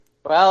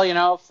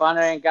Well, fun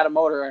ain't got a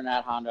motor in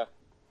that Honda.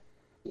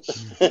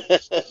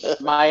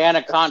 My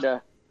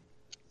Anaconda.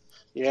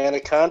 Your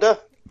Anaconda?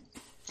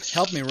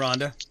 Help me,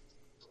 Rhonda.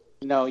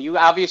 No, you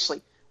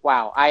obviously.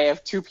 Wow, I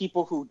have two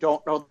people who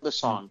don't know the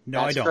song.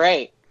 No, That's I don't.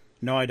 Great.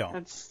 No, I don't.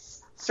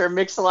 That's Sir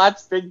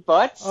Mix-a-Lot's Big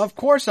Butts. Of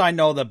course, I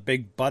know the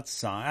Big Butts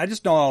song. I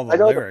just know all the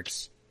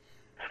lyrics.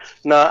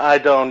 No, I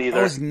don't either.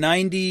 That was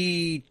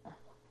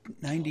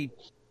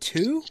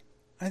 92,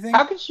 I think.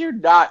 How could you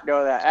not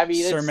know that? I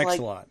mean, Sir it's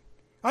Mix-a-Lot.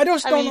 I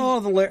just don't know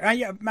all the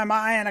lyrics.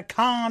 My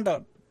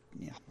Anaconda.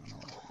 Yeah,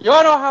 you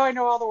want to know how I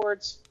know all the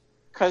words?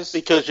 Because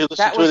you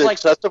listen to it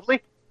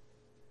excessively?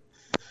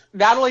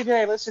 Not only did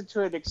I listen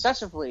to it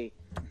excessively,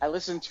 I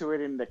listened to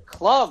it in the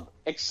club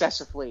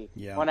excessively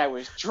when I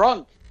was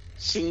drunk,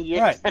 singing it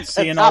at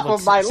the top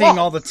of my lungs. Seeing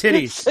all the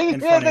titties singing in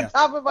front at the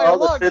top of my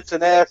lungs. All the tits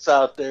and ass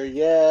out there.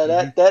 Yeah,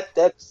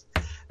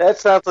 that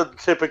sounds a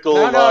typical...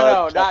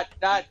 No,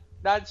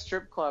 not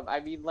strip club. I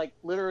mean, like,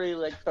 literally,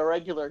 like, the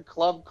regular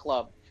club.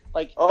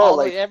 Like,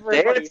 like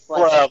everybody's dance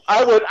club.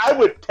 I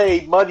would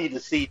pay money to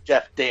see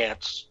Jeff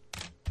dance.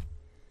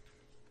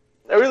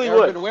 I really would.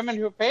 There have been women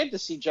who have paid to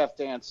see Jeff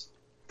dance.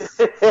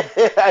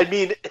 I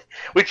mean,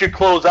 with your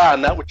clothes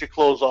on, not with your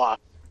clothes off.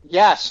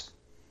 Yes.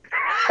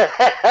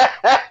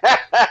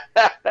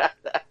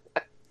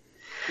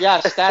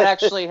 Yes, that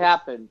actually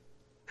happened.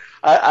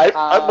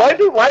 Why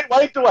do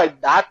I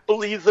not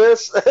believe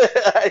this?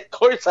 Of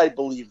course, I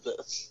believe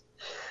this.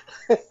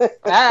 That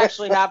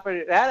actually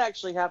happened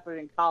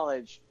in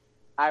college.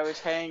 I was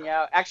hanging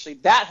out. Actually,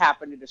 that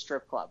happened at a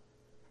strip club.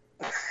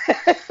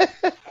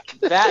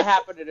 That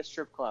happened at a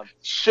strip club.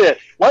 Shit.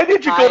 Why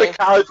did you go to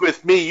college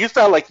with me? You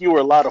sound like you were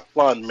a lot of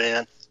fun,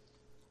 man.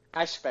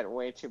 I spent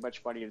way too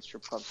much money in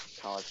strip clubs in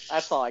college.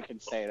 That's all I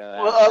can say to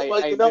that.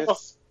 Well,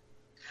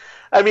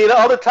 I mean,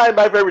 all the time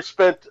I've ever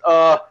spent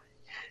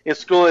in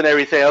school and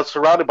everything, I was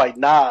surrounded by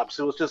knobs.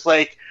 It was just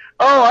like,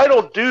 oh, I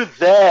don't do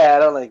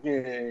that. I'm like,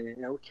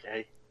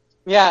 okay.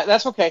 Yeah,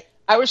 that's okay.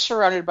 I was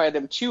surrounded by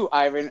them too,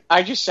 Ivan.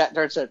 I just sat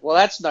there and said, well,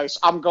 that's nice.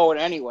 I'm going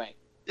anyway.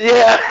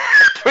 Yeah,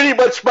 pretty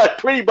much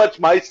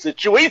my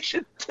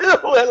situation too.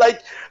 And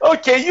like,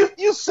 okay,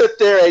 you sit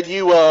there and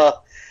you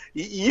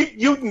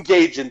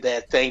engage in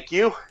that. Thank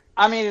you.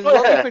 I mean,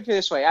 let me put it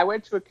this way: I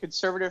went to a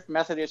conservative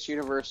Methodist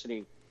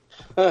university,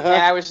 and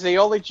I was the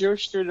only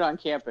Jewish student on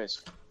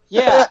campus.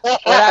 Yeah,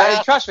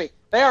 but trust me,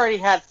 they already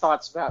had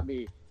thoughts about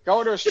me.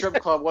 Going to a strip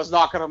club was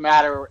not going to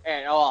matter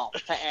at all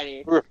to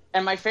any.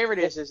 And my favorite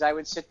is I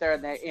would sit there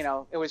and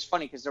it was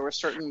funny because there were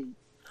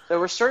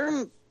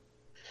certain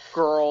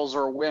girls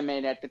or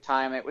women at the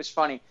time. It was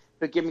funny,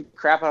 but give me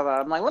crap about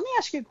it. I'm like, let me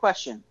ask you a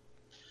question.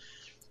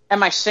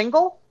 Am I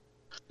single?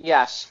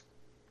 Yes.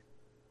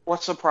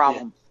 What's the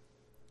problem?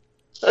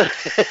 Yeah.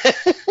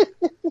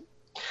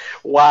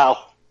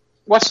 Wow.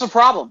 What's the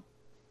problem?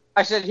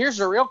 I said, here's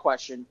the real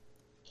question.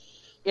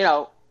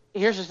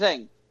 Here's the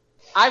thing.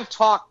 I've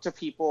talked to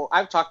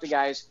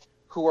guys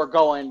who are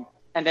going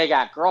and they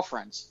got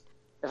girlfriends.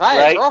 If I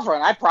had a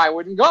girlfriend, I probably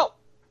wouldn't go.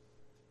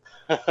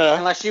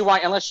 Unless you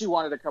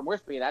wanted to come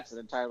with me, that's an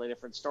entirely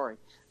different story.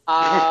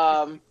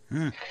 In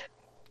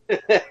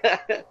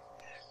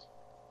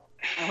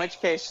which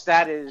case,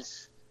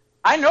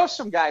 I know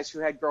some guys who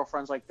had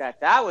girlfriends like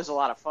that. That was a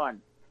lot of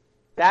fun.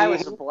 That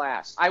was a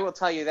blast. I will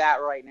tell you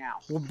that right now.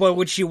 But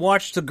would she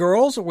watch the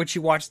girls, or would she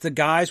watch the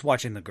guys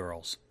watching the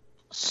girls?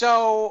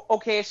 So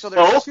there's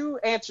two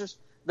answers.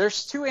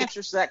 There's two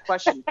answers to that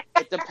question.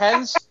 It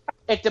depends.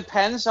 It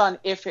depends on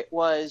if it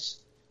was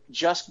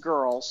just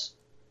girls,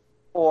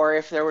 or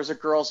if there was a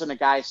girls and a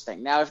guys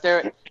thing. Now,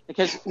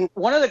 because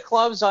one of the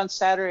clubs on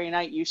Saturday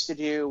night used to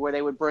do where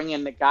they would bring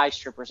in the guy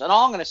strippers, and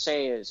all I'm going to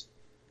say is,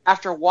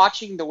 after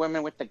watching the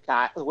women with the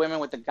guy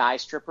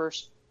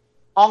strippers,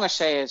 all I'm going to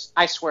say is,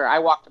 I swear, I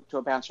walked up to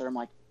a bouncer and I'm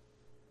like,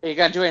 "Are you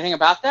going to do anything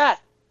about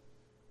that?"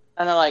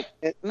 And they're like,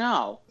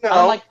 "No."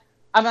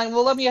 I'm like,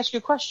 well, let me ask you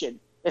a question.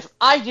 If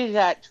I did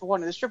that to one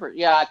of the strippers,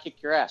 yeah, I'd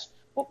kick your ass.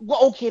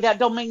 Well, okay, that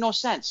don't make no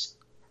sense.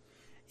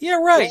 Yeah,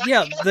 right.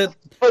 Yeah,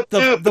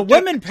 the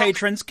women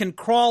patrons can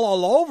crawl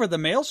all over the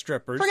male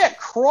strippers. Forget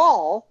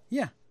crawl.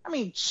 Yeah. I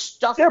mean,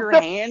 stuff your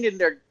hand in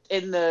the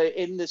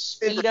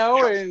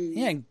Speedo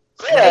and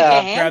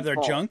grab their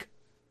junk.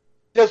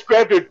 Just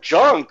grab their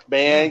junk,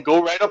 man.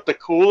 Go right up the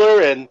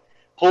cooler and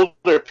pull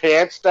their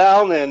pants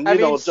down and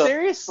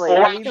seriously.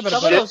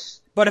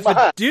 But if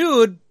a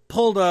dude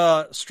pulled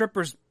a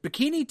stripper's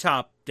bikini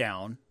top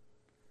down,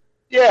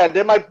 yeah,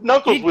 then my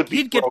knuckles would be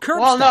he'd get curb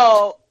stomped.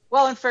 No.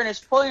 Well, in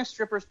fairness, pulling a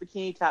stripper's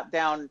bikini top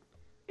down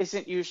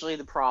isn't usually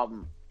the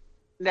problem.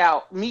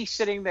 Now, me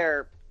sitting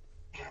there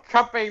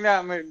cupping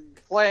them and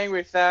playing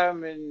with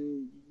them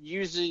and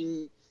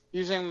using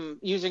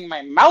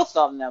my mouth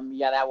on them,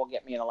 yeah, that will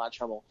get me in a lot of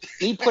trouble.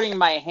 Me putting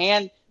my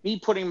hand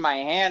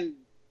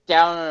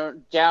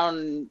down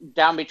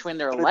between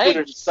their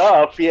legs.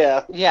 Stuff,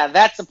 yeah. Yeah,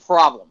 that's a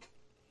problem.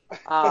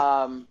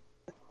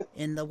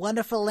 In the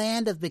wonderful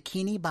land of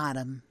Bikini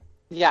Bottom.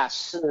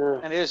 Yes,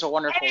 and it is a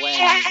wonderful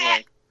land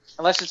usually.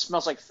 Unless it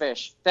smells like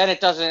fish. Then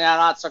it doesn't,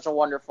 not such a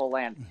wonderful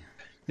land.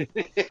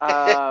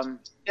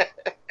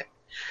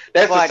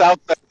 That's the south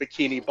side of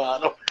Bikini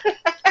Bottom.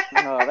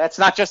 No, that's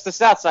not just the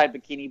south side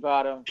Bikini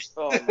Bottom.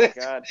 Oh my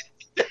god.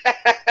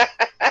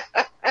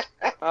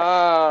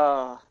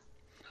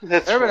 There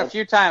have been a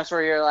few times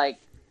where you're like,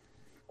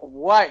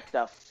 "What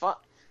the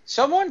fuck?"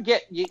 Somebody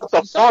get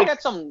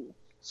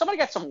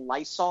some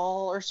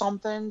Lysol or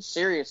something.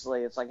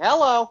 Seriously, it's like,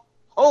 "Hello,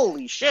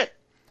 holy shit."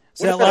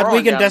 So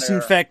we can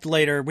disinfect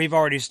later. We've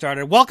already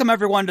started. Welcome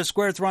everyone to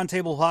Squares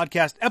Roundtable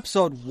Podcast,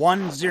 episode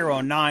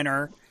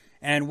 109er,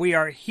 and we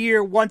are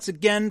here once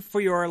again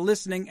for your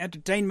listening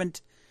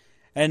entertainment.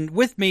 And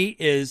with me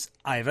is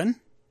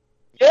Ivan.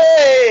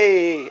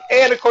 Yay!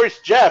 And of course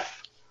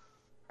Jeff.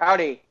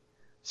 Howdy.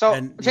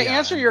 So to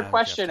answer your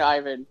question, Jeff.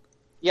 Ivan,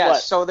 yes.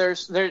 What? So there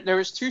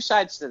was two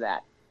sides to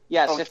that.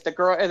 Yes, if the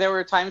girl, there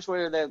were times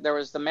where there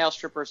was the male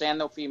strippers and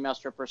the female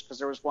strippers because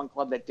there was one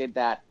club that did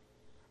that.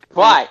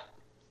 But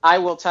I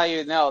will tell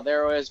you, no,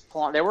 there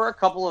were a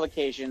couple of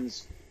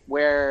occasions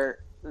where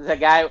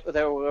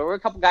there were a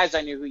couple guys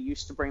I knew who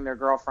used to bring their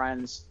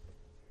girlfriends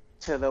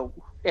and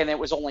it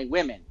was only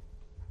women.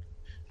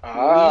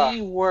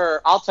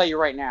 I'll tell you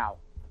right now,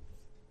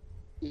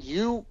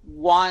 you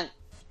want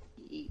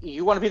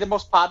to be the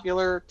most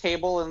popular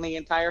table in the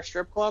entire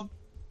strip club?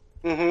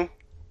 Mm-hmm.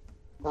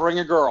 Bring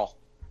a girl.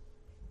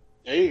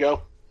 There you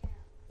go.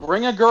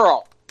 Bring a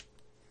girl.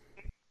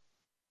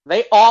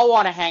 They all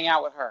want to hang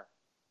out with her.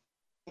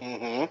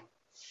 Mm-hmm.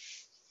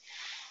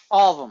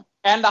 All of them.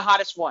 And the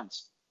hottest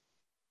ones.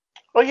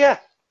 Oh, yeah.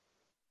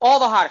 All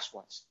the hottest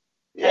ones.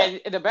 Yeah.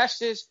 And the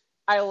best is,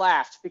 I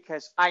laughed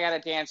because I got to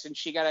dance and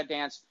she got to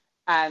dance.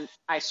 And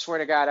I swear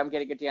to God, I'm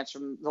getting a dance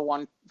from the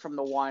one.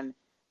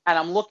 And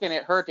I'm looking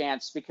at her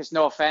dance because,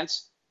 no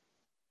offense,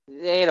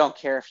 they don't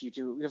care if you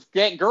do. If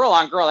get girl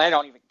on girl, they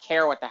don't even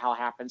care what the hell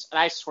happens. And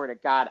I swear to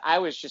God, I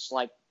was just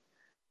like,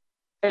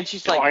 and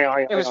she's like,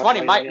 it was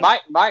funny.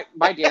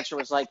 My dancer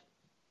was like,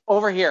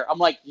 over here. I'm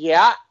like,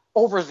 yeah,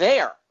 over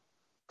there.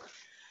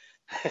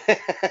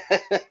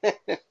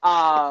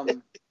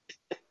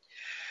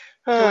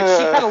 So she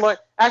kind of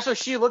looked. Actually,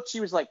 she looked. She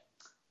was like,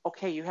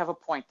 "Okay, you have a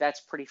point.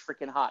 That's pretty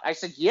freaking hot." I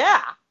said,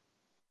 "Yeah."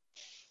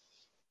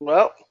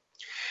 Well,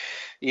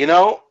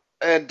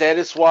 and that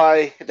is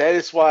why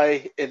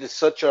it is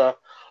such an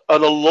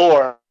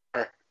allure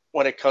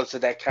when it comes to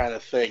that kind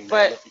of thing.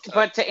 But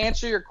to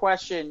answer your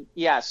question,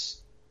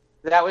 yes,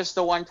 that was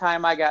the one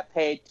time I got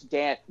paid to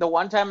dance. The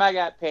one time I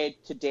got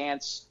paid to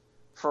dance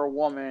for a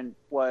woman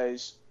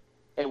was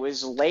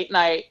late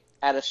night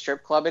at a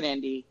strip club in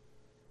Indy.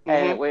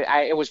 And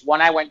it was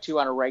one I went to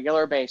on a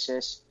regular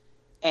basis.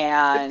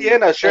 And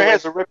Indiana sure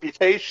has a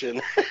reputation.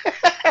 In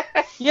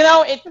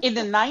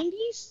the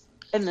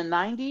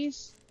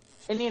 90s,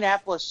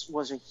 Indianapolis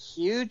was a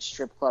huge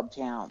strip club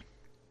town.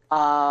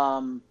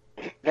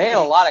 They had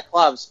a lot of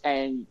clubs,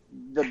 and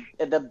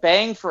the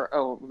bang for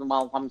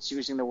I'm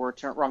using the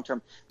wrong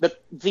term.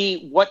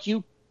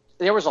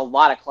 There was a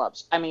lot of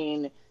clubs. I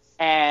mean,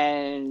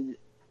 and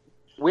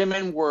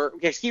women were,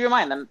 because keep in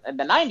mind, in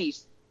the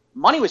 90s,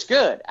 money was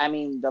good. I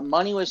mean, the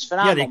money was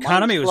phenomenal. Yeah, the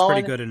economy was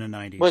pretty good in the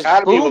 90s. The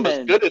economy was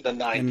good in the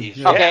 90s.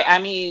 Yeah. Okay, I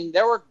mean,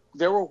 there were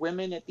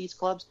women at these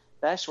clubs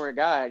that, I swear to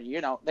God,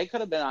 they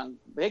could have been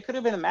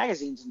in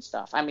magazines and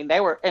stuff. I mean,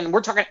 and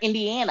we're talking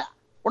Indiana.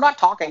 We're not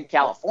talking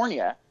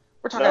California.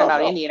 We're talking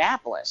about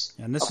Indianapolis.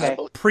 And this is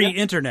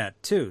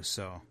pre-internet too,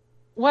 so.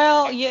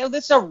 Well, yeah,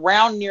 this is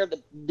around near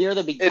the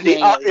beginning.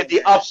 In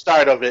the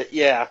upstart of it,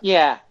 yeah.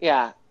 Yeah.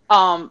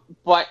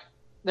 But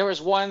there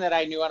was one that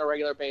I knew on a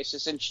regular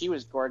basis, and she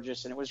was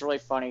gorgeous, and it was really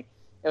funny.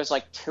 It was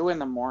like 2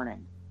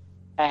 a.m,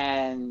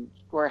 and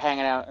we're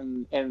hanging out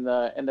in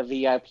the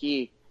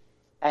VIP,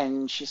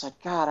 and she's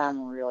like, "God,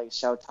 I'm really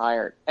so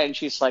tired." And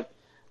she's like,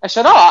 I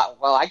said, "Oh,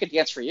 well, I could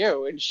dance for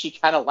you." And she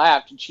kind of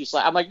laughed, and she's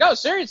like, I'm like, "No,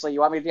 seriously,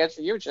 you want me to dance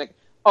for you?" And she's like,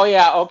 "Oh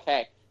yeah,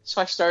 okay."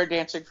 So I started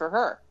dancing for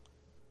her.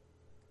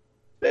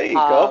 There you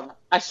go.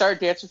 I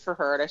started dancing for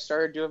her, and I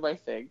started doing my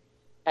thing.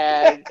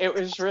 And it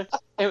was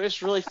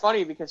really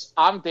funny because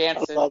I'm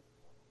dancing,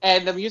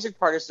 and the music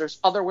part is there's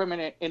other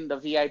women in the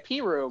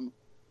VIP room.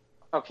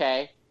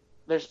 Okay,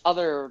 there's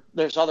other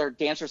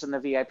dancers in the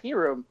VIP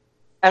room,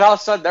 and all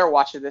of a sudden they're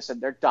watching this and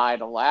they're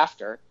dying of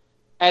laughter,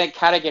 and it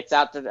kind of gets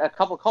out that a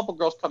couple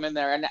girls come in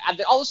there, and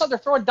all of a sudden they're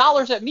throwing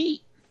dollars at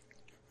me.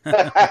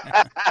 They're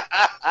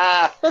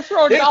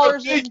throwing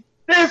dollars in.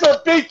 There's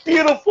a big,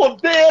 beautiful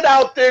man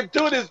out there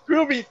doing his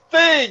groovy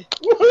thing.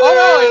 Woo-hoo!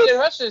 Oh no! And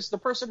the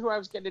person who I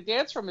was getting to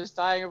dance from is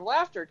dying of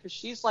laughter because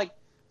she's like,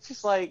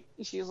 okay,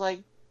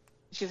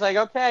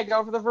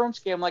 go for the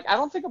Vroomski. I'm like, I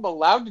don't think I'm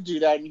allowed to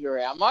do that in here,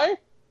 am I?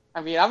 I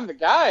mean, I'm the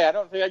guy. I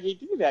don't think I can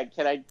do that.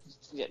 Can I?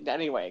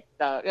 Anyway,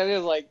 it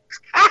was like.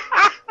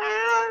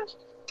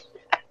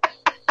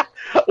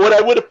 What I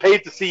would have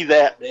paid to see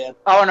that, man.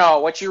 Oh no!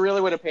 What you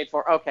really would have paid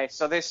for? Okay,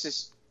 so this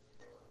is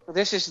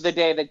the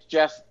day that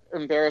Jeff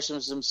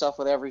embarrasses himself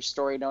with every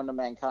story known to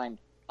mankind.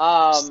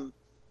 The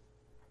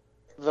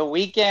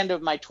weekend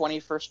of my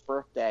 21st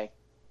birthday.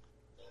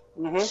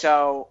 Mm-hmm.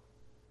 So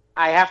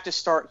I have to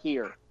start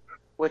here,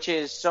 which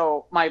is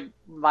my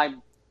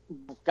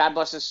God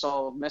bless his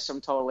soul, miss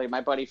him totally.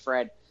 My buddy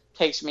Fred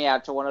takes me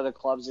out to one of the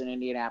clubs in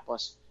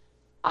Indianapolis.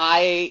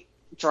 I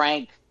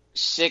drank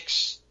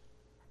six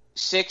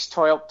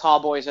tall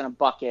boys in a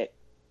bucket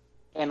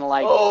in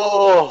like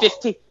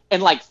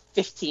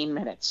 15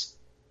 minutes.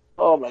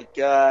 Oh my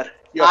God!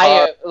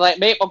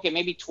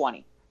 Maybe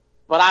 20,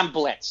 but I'm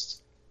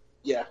blitzed.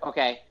 Yeah.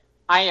 Okay,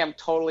 I am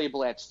totally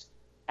blitzed,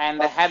 and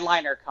the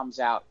headliner comes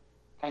out,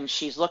 and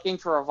she's looking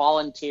for a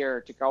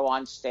volunteer to go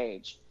on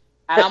stage,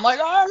 and I'm like,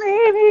 oh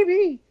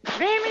me,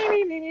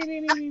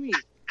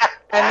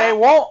 and they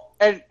won't,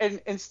 and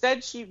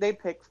instead they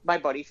pick my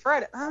buddy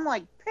Fred. I'm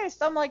like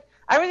pissed. I'm like,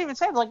 I wouldn't even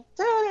say. I'm like,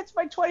 dude, it's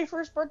my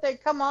 21st birthday.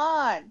 Come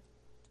on.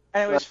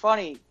 And it was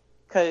funny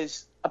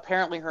because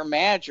apparently her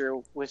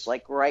manager was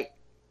like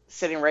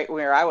sitting right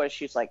where I was.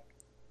 She's like,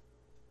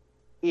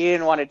 you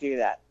didn't want to do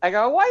that. I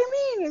go, what do you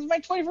mean? It was my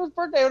 21st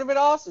birthday. It would have been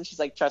awesome. She's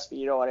like, trust me,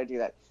 you don't want to do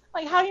that.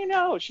 I'm like, how do you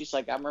know? She's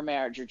like, I'm her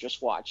manager. Just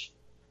watch.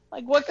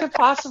 Like, what could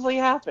possibly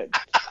happen?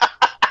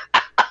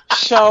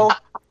 So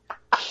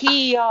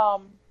he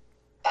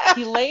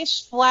lays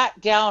flat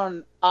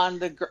down on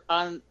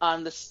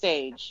the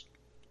stage.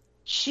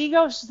 She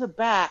goes to the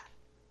back.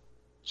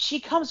 She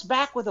comes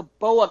back with a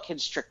boa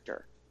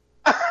constrictor.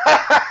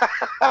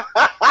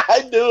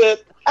 I knew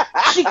it.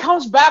 She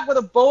comes back with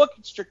a boa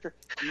constrictor.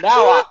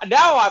 Now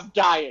I'm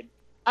dying.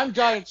 I'm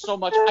dying so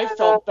much. I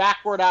fell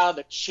backward out of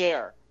the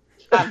chair.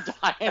 I'm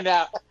dying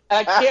out.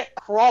 And I can't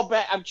crawl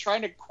back. I'm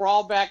trying to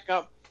crawl back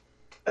up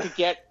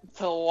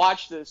to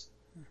watch this.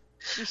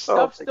 She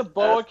stuffs the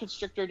boa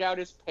constrictor down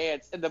his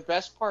pants. And the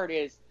best part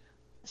is,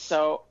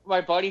 so my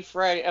buddy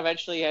Fred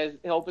eventually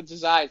opens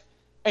his eyes.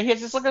 And he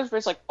has this look on his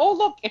face like, oh,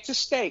 look, it's a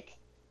steak.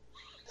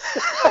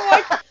 I'm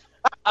like,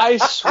 I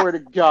swear to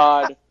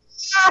God.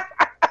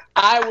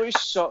 I was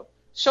so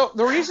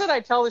the reason I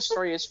tell this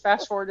story is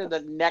fast forward to the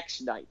next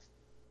night.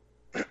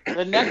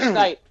 The next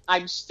night,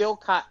 I'm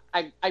still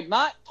I'm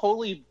not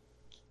totally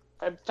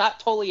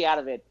out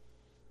of it,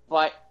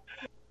 but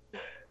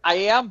I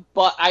am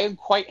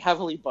quite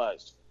heavily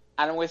buzzed.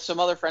 And I'm with some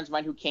other friends of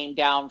mine who came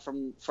down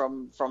from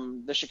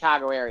the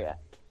Chicago area.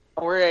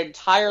 We're at an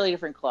entirely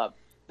different club.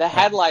 The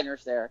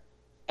headliner's there,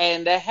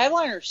 and the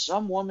headliner's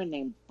some woman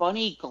named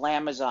Bunny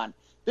Glamazon.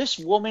 This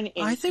woman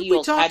in I think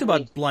heels we talked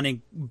about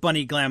Bunny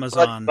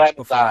Glamazon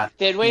before.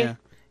 Did we? Yeah,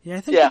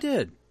 I think we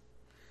did.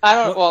 I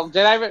don't. Well,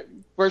 did I?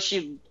 Where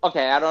she?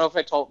 Okay, I don't know if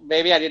I told.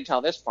 Maybe I didn't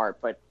tell this part,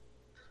 but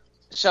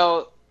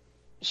so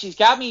she's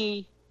got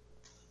me.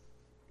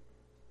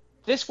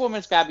 This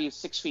woman's got me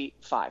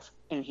 6'5"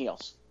 in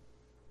heels.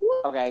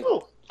 Okay,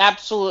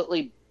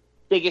 absolutely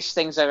biggest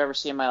things I've ever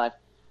seen in my life.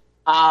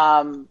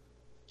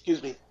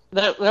 Excuse me.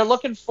 They're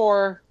looking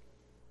for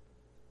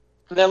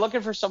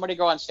somebody to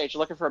go on stage. They're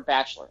looking for a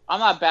bachelor.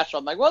 I'm not a bachelor.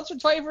 I'm like, well, it's her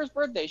 21st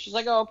birthday. She's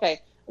like, oh,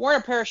 okay. I'm wearing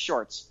a pair of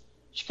shorts.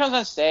 She comes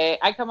on stage.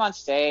 I come on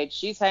stage.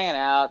 She's hanging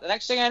out. The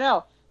next thing I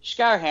know, she's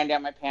got her hand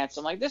down my pants.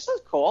 I'm like, this is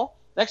cool.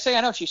 Next thing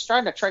I know, she's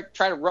starting to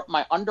try to rip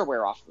my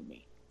underwear off of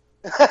me.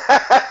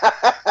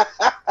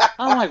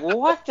 I'm like,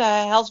 what the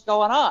hell's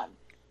going on?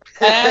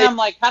 And I'm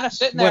like, kind of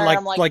sitting there. What, and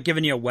I'm like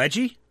giving you a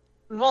wedgie?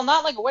 Well,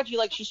 not like a wedgie.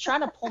 Like she's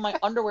trying to pull my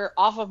underwear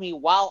off of me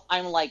while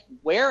I'm like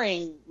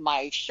wearing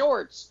my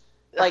shorts.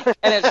 Like, and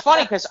it's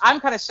funny because I'm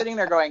kind of sitting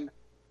there going,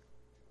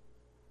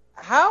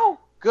 how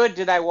good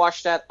did I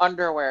wash that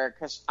underwear?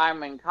 Because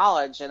I'm in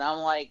college and I'm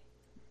like,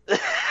 you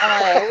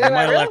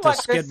might have left a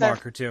skid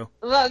mark or two.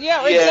 Well,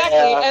 yeah, exactly.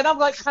 And I'm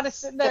like kind of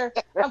sitting there.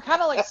 I'm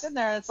kind of like sitting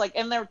there, and it's like,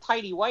 and they're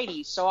tighty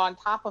whitey. So on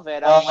top of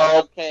it, I'm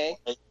like, okay.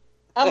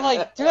 I'm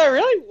like, do I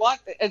really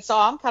want it? And so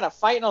I'm kind of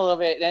fighting a little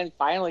bit, and then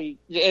finally,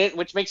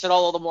 which makes it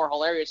all the more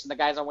hilarious, and the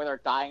guys I'm with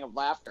are dying of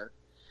laughter.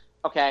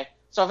 Okay,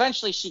 so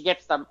eventually she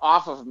gets them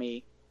off of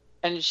me,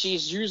 and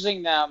she's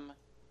using them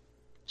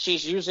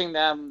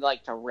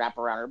like to wrap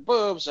around her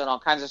boobs and all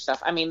kinds of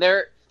stuff. I mean,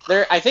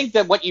 I think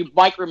that what you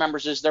Mike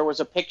remembers is there was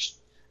a picture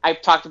I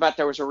talked about.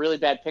 There was a really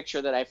bad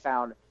picture that I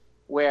found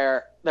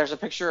where there's a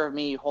picture of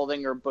me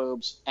holding her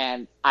boobs,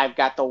 and I've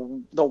got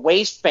the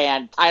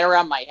waistband tied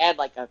around my head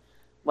like a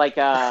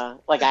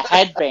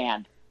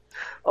headband.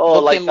 Oh,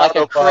 like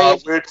a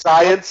crazed Weird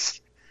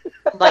Science.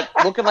 Like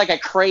looking like a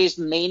crazed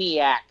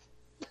maniac.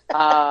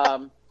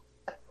 And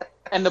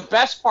the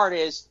best part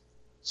is,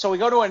 so we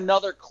go to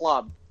another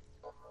club.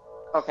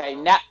 Okay,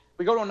 now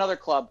we go to another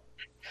club.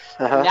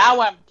 Uh-huh.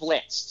 Now I'm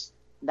blitzed.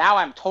 Now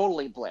I'm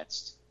totally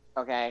blitzed.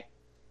 Okay,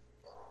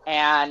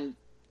 and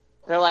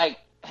they're like,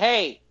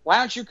 "Hey, why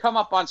don't you come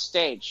up on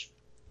stage?"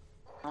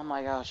 I'm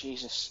like, "Oh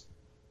Jesus."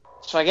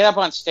 So I get up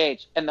on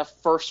stage, and the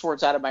first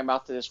words out of my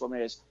mouth to this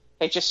woman is,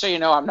 "Hey, just so you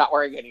know, I'm not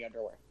wearing any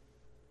underwear."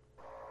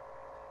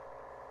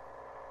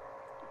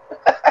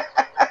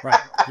 Right.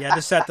 You had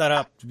to set that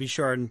up to be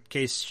sure in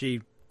case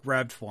she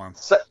grabbed for him.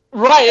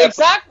 Right,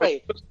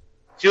 exactly.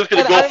 She was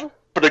going to go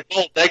for the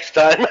gold next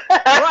time.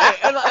 Right.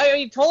 And I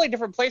mean, totally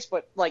different place,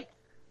 but like,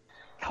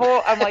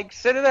 I'm like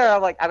sitting there,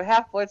 I'm like, I'm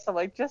half blitzed. I'm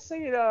like, just so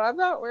you know, I'm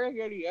not wearing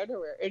any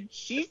underwear. And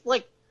she's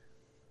like,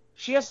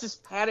 she has this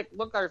panicked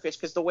look on her face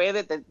because the way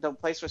that the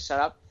place was set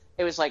up,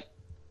 it was like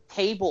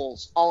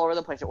tables all over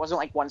the place. It wasn't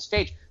like one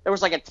stage. There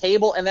was like a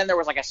table, and then there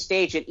was like a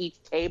stage at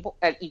each table.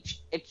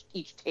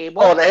 Each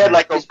table. Oh, they had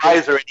like a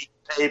riser at each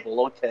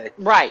table. Okay.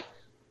 Right.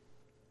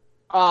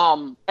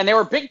 And they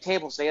were big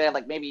tables. They had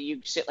like maybe you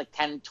could sit like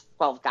 10,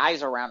 12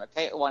 guys around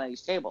one of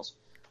these tables.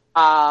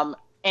 And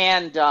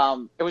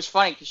it was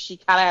funny because she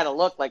kind of had a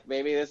look like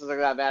maybe this is a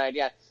bad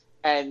idea.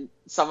 And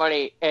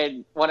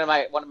one of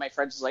my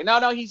friends was like,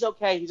 no, he's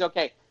okay.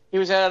 He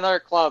was at another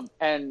club,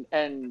 and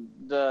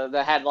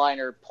the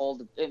headliner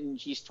pulled, and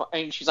she's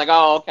like,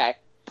 oh, okay.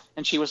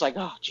 And she was like,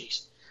 oh,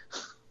 jeez.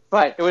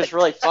 But it was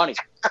really funny.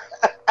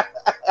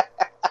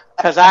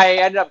 Because I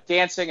ended up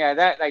dancing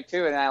that night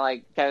too,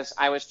 and because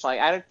I was like,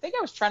 I think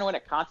I was trying to win a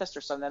contest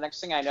or something. The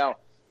next thing I know,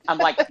 I'm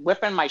like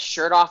whipping my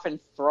shirt off and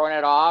throwing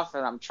it off,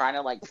 and I'm trying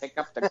to like pick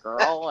up the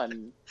girl.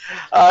 And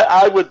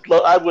I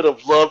would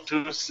have loved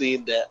to have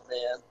seen that,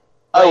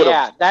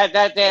 man.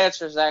 That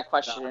answers that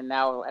question. And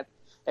now,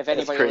 if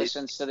anybody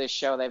listens to this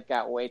show, they've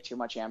got way too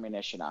much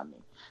ammunition on me.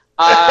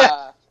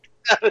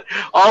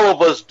 All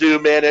of us do,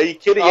 man. Are you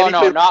kidding? Oh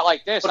no, not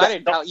like this. I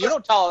didn't tell you.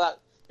 Don't tell that.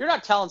 You're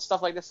not telling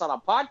stuff like this on a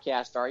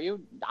podcast, are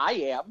you? I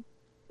am.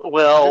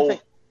 Well,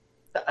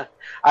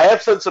 I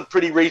have said some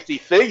pretty racy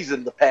things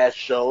in the past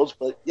shows,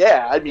 but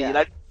yeah, I mean,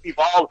 we've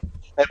all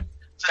have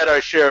said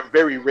our share of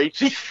very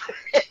racy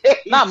things.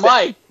 Not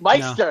Mike.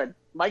 Mike's good.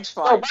 Mike's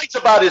fine. No, Mike's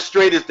about as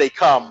straight as they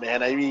come,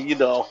 man. I mean,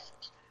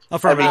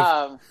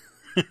 Affirmative.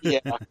 yeah.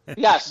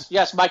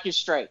 Yes, Mike is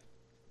straight.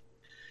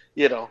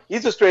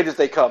 He's as straight as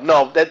they come.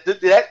 No,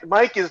 that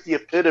Mike is the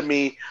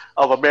epitome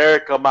of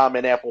America, Mom,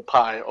 and Apple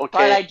Pie. Okay.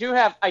 But I do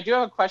have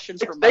a question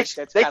for Mike.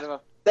 That's kind of a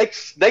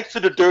next to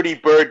the dirty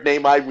bird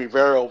named Ivy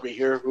Rivera over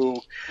here,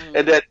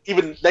 and then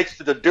even next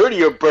to the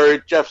dirtier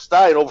bird, Jeff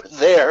Stein over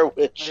there,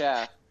 which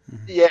yeah.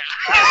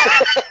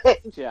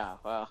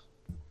 Well,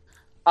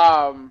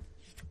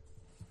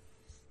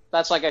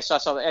 that's like I saw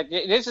something.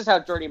 This is how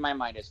dirty my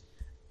mind is.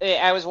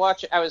 I was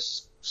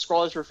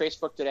scrolling through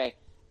Facebook today,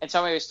 and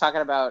somebody was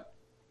talking about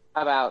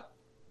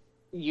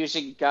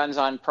using guns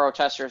on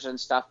protesters and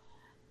stuff.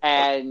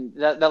 And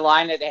the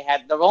line that they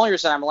had, the only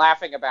reason I'm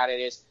laughing about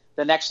it is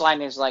the next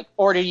line is like,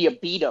 or do you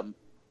beat them?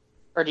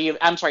 Or do you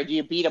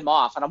beat them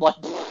off? And I'm like,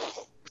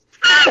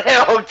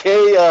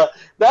 okay,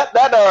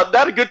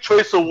 not a good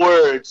choice of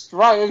words.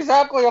 Right,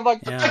 exactly. I'm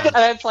like, and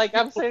it's like,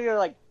 I'm sitting there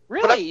like,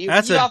 really?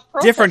 That's a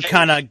different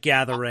kind of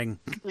gathering.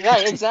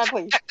 Right,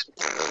 exactly.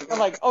 I'm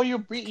like, oh, you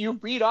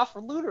beat off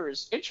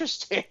looters.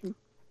 Interesting.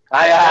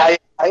 I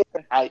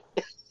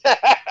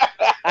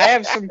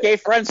have some gay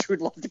friends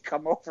who'd love to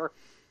come over.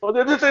 Well,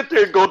 they just sit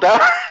there and go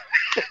down.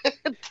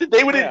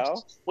 They would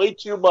way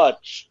too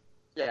much.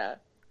 Yeah.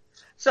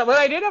 So, but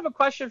I did have a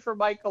question for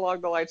Mike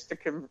along the lines to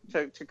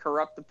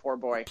corrupt the poor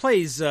boy.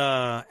 Please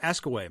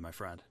ask away, my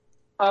friend.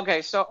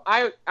 Okay, so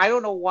I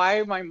don't know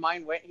why my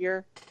mind went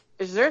here.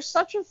 Is there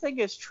such a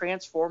thing as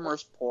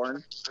Transformers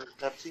porn?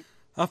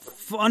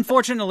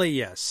 Unfortunately,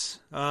 yes.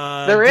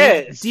 There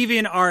is.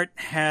 DeviantArt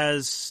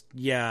has,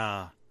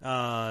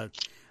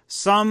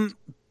 some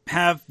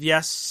have,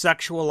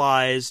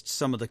 sexualized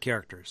some of the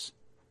characters.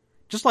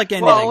 Just like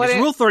anything. It's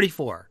Rule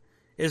 34.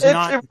 Rule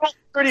 34.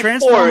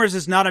 Transformers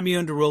is not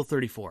immune to Rule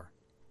 34.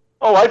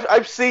 Oh,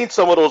 I've seen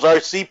some of those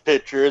RC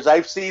pictures.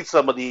 I've seen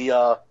some of the...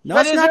 No,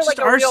 it's not just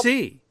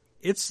RC.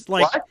 It's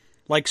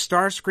like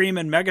Starscream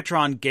and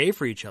Megatron gay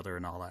for each other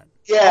and all that.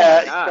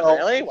 Yeah.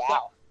 Really?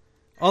 Wow.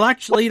 Well,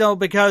 actually,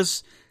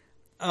 because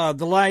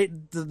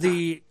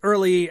the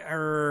early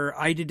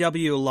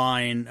IDW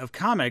line of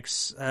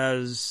comics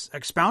has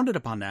expounded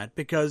upon that,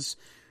 because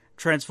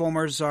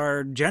Transformers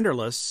are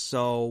genderless,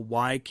 so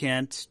why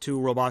can't two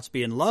robots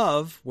be in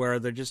love where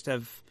they just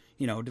have,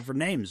 different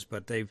names,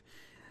 but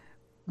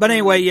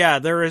anyway,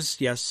 there is,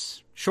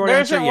 yes. Short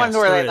answer, yes,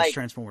 there is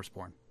Transformers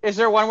porn. Is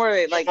there one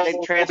where they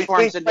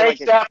transforms into like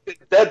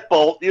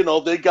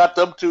Deadbolt, they got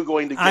them two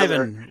going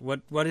together. Ivan,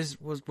 what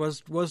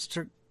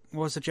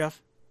was it,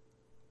 Jeff?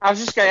 I was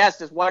just gonna ask,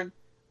 does one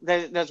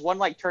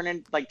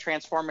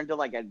transform into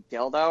like a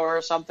dildo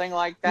or something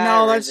like that?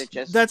 No,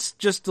 that's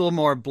just a little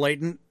more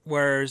blatant.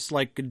 Whereas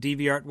like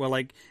DeviantArt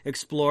will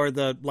explore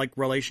the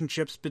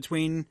relationships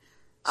between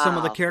some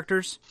of the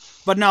characters.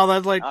 But no,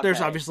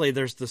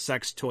 there's the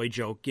sex toy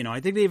joke. I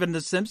think even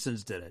The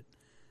Simpsons did it,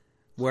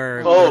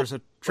 where there's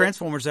a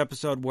Transformers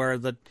episode where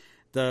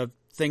the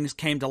things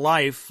came to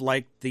life,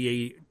 like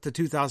the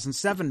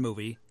 2007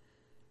 movie,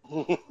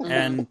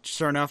 and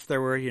sure enough,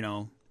 there were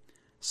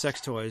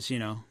sex toys.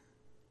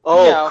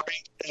 Oh,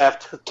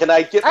 can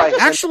I get my...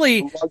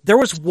 Actually, there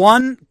was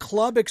one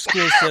club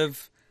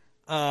exclusive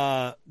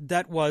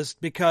that was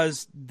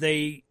because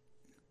they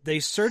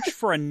searched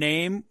for a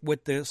name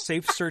with the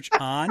safe search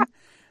on.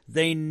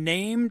 They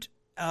named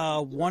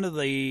one of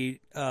the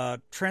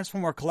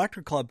Transformer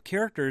Collector Club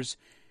characters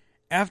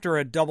after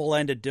a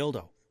double-ended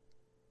dildo.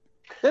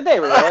 Did they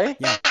really?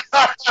 Yeah.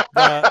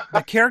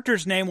 The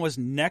character's name was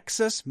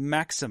Nexus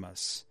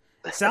Maximus.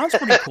 Sounds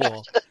pretty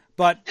cool.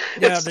 But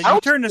you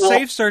turn the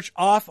safe search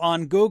off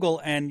on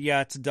Google, and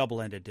it's a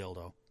double-ended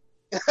dildo.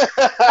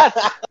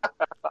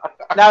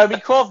 Now, it'd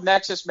be cool if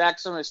Nexus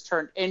Maximus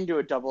turned into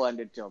a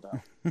double-ended dildo.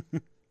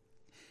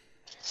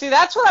 See,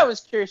 that's what I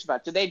was curious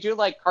about. Do they do,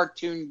 like,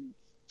 cartoon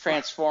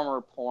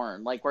Transformer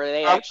porn? Like, where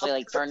they actually,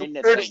 like, turn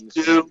into things?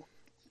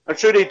 I'm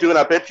sure they do, and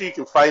I bet you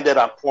can find that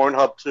on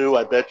Pornhub, too.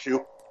 I bet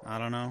you. I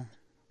don't know.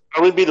 I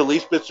wouldn't be the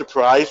least bit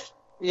surprised.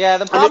 Yeah,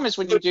 the problem is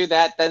when you do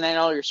that, then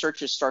all your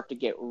searches start to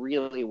get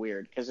really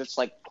weird, because it's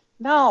like,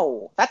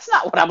 no, that's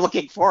not what I'm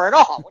looking for at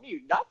all. What are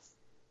you, nuts?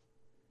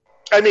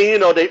 I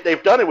mean,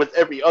 they've done it with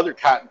every other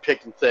cotton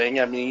picking thing.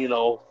 I mean,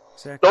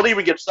 Exactly. Don't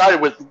even get started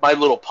with My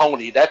Little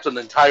Pony. That's an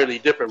entirely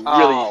different,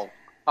 really.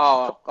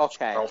 Oh,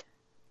 okay.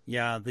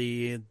 Yeah,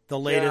 the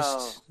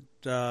latest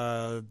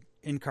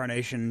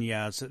incarnation,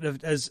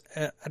 has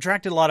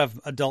attracted a lot of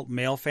adult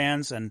male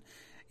fans, and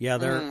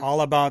they're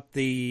all about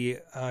the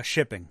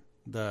shipping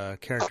the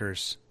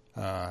characters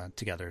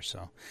together.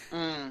 So.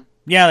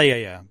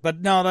 Yeah.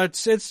 But no,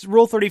 it's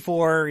Rule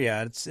 34.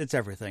 Yeah, it's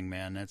everything,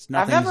 man. It's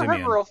nothing. I've never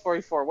heard of Rule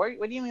 34.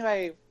 What do you mean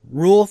by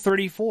Rule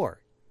 34?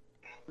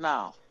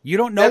 No. You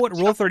don't know what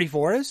Rule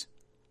 34 is?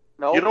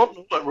 No. You don't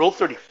know what Rule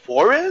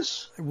 34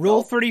 is?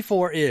 Rule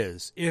 34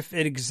 is, if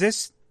it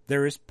exists,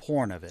 there is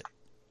porn of it.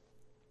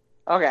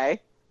 Okay.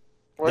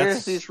 Where do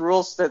these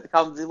rules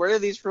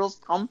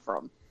come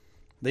from?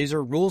 These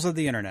are rules of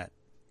the internet.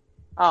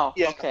 Oh,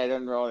 yeah. Okay. I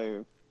didn't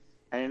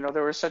know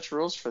there were such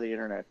rules for the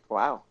internet.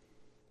 Wow.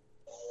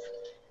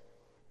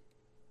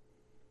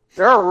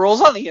 There are rules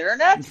on the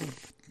internet?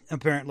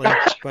 Apparently.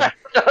 But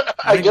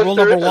I think rule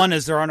number 1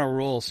 is there are no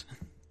rules.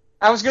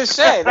 I was going to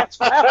say, that's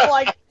why I'm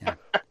like,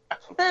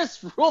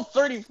 there's Rule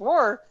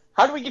 34.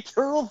 How do we get to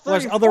Rule 34?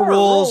 There's other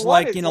rules,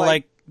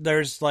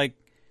 there's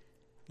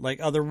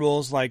other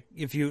rules, like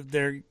if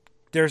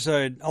there's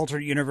an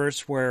alternate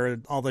universe where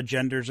all the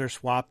genders are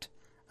swapped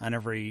on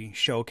every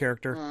show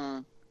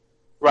character.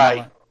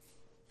 Right.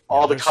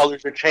 All the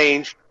colors are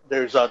changed.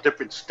 There's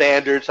different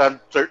standards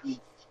on certain...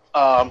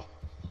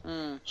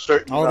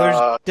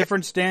 there's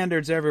different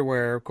standards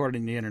everywhere,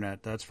 according to the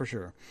internet. That's for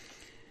sure.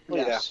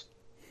 Yes.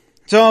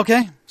 So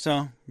okay.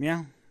 So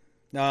yeah.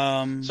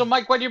 So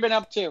Mike, what have you been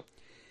up to?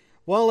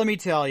 Well, let me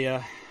tell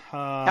you.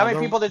 How many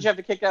people did you have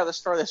to kick out of the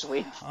store this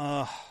week?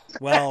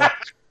 Well.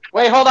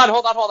 Wait, hold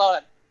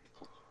on.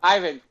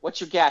 Ivan,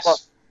 what's your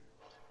guess?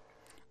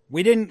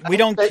 We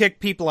don't kick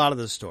people out of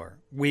the store.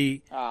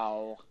 We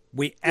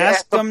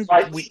asked them.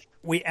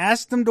 We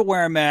asked them to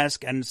wear a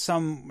mask, and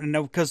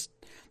because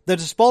the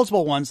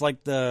disposable ones,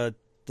 like the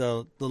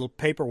little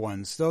paper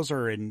ones, those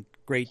are in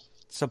great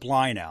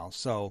supply now.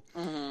 So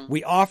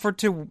we offer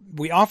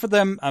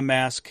them a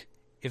mask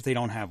if they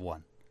don't have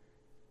one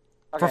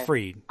for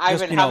free.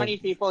 Ivan, how many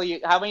people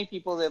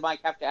did Mike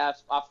have to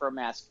offer a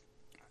mask?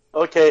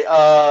 Okay,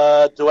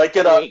 do I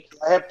get a?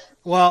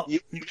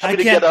 I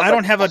can't. I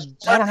don't have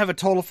a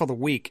total for the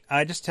week.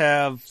 I just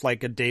have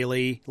like a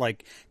daily.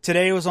 Like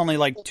today was only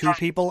like 2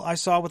 people I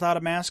saw without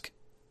a mask.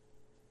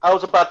 I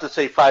was about to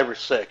say 5 or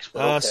 6.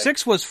 But okay.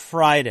 6 was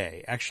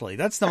Friday. Actually,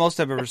 that's the most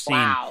I've ever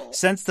seen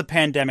since the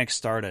pandemic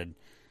started.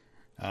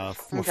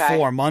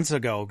 4 months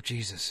ago.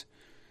 Jesus,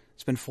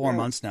 it's been 4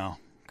 months now.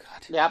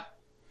 God. Yep.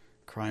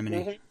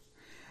 Criminy.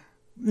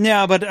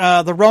 Yeah,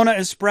 but the Rona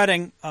is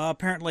spreading.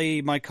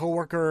 Apparently, my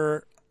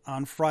coworker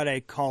on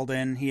Friday called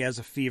in. He has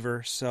a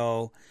fever,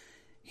 so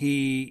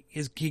he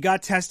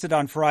got tested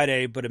on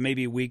Friday, but it may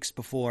be weeks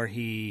before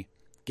he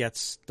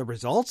gets the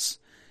results.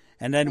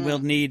 And then we'll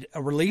need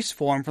a release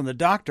form from the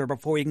doctor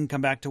before he can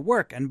come back to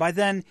work. And by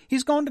then,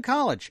 he's going to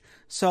college,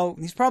 so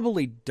he's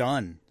probably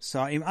done.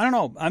 So I don't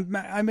know.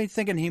 I'm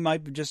thinking he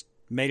might have just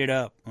made it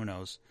up. Who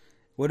knows?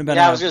 Would have been.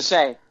 Yeah, I was going to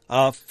say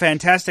a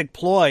fantastic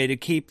ploy to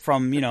keep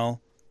from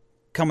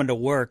coming to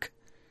work.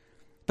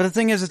 But the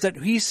thing is that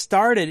he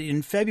started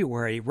in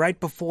February, right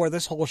before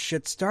this whole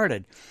shit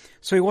started.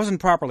 So he wasn't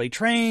properly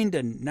trained,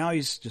 and now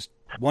he's just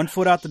 1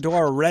 foot out the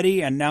door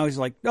already, and now he's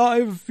like, oh, I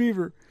have a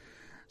fever.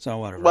 So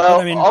whatever.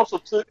 Well,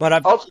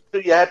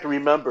 you have to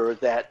remember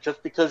that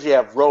just because you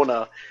have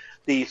Rona,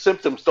 the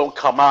symptoms don't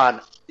come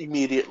on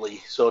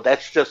immediately. So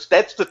that's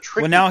the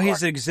tricky Well, now part.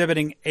 He's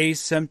exhibiting a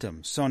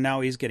symptom, so now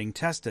he's getting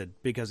tested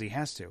because he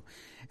has to.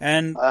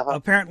 And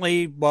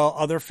apparently,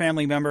 other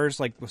family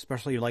members,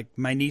 especially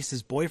my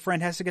niece's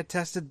boyfriend, has to get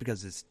tested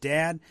because his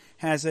dad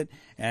has it,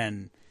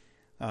 and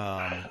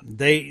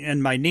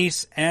my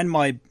niece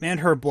and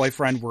her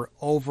boyfriend were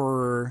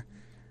over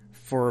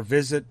for a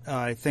visit.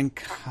 I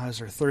think it was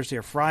Thursday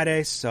or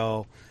Friday,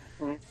 so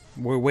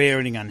we're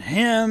waiting on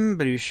him.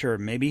 But he's sure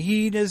maybe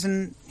he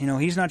doesn't.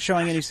 He's not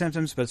showing any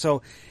symptoms. But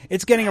so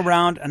it's getting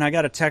around, and I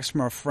got a text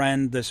from a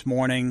friend this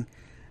morning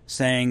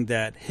saying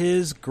that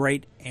his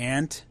great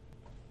aunt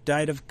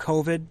died of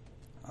COVID.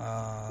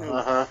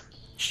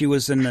 She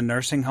was in the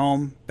nursing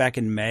home back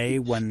in May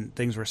when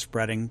things were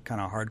spreading kind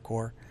of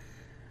hardcore.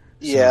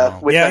 Yeah,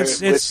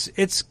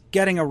 it's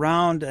getting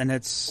around, and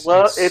it's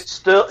still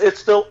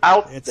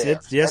out there.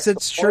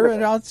 It's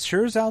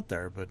sure is out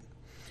there, but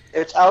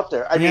it's out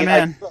there. I mean,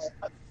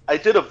 I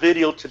did a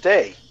video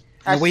today.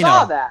 I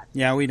saw that.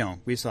 Yeah, we know.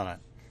 We saw that.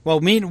 Well,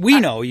 we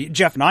know,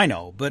 Jeff and I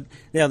know, but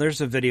yeah,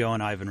 there's a video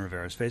on Ivan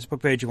Rivera's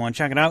Facebook page. You want to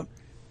check it out?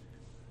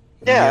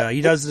 Yeah,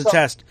 he does the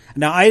test.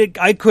 Now,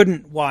 I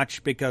couldn't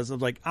watch because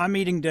of I'm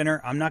eating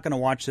dinner. I'm not going to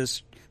watch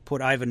this.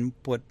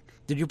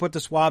 Did you put the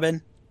swab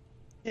in?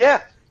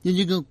 Yeah. Did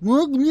you go?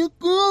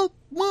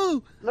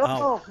 No.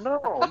 No.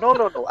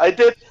 I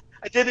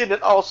did it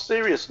in all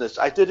seriousness.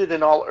 I did it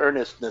in all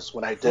earnestness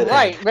when I did it.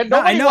 Right, but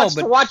nobody wants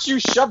to watch you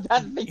shove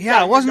that thing.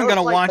 Yeah, I wasn't going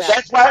to watch.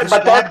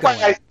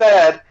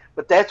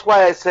 That's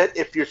why I said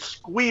if you're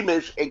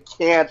squeamish and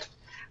can't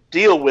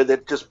deal with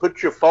it, just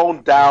put your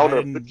phone down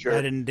I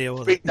didn't deal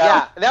with it.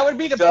 Yeah, that would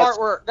be the part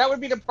where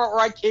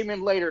I came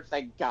in later.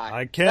 Thank God.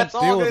 I can't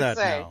deal with that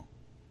now.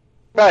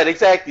 Right,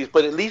 exactly.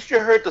 But at least you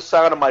heard the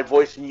sound of my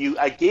voice, and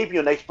I gave you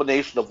an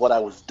explanation of what I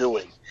was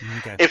doing.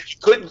 Okay. If you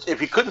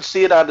couldn't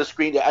see it on the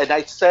screen, and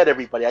I said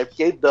everybody, I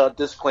gave the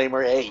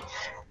disclaimer, hey,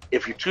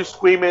 if you're too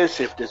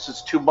squeamish, if this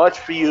is too much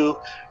for you,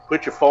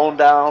 put your phone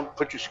down,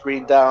 put your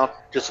screen down,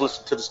 just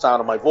listen to the sound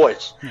of my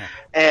voice. Yeah.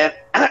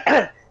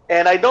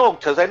 And I know,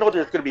 because I know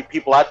there's going to be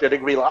people out there that are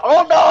going to be like,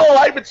 oh no,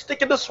 I've been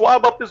sticking the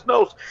swab up his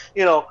nose,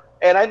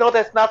 and I know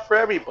that's not for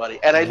everybody.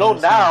 And I know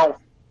now,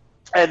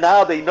 and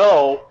now they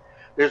know.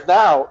 There's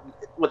now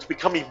what's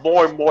becoming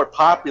more and more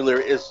popular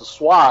is the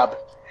swab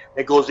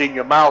that goes in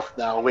your mouth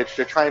now, which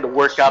they're trying to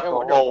work out the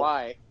whole.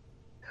 Why?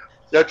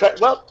 They're trying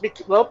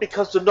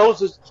because the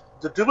nose is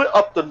to do it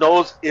up the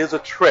nose is a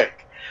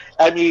trick.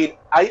 I mean,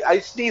 I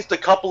sneezed a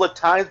couple of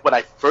times when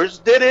I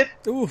first did it.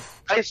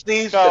 Oof. I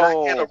sneezed and I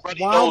had a runny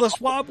nose. While the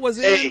swab was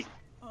in.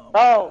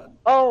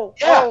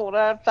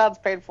 That sounds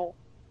painful.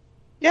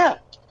 Yeah.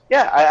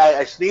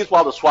 I sneezed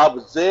while the swab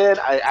was in.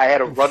 I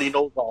had a runny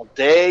nose all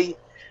day.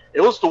 It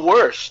was the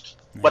worst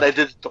when I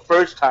did it the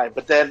first time.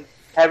 But then,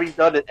 having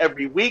done it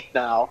every week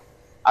now,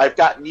 I've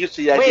gotten used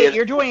to the idea. Wait,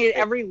 you're doing it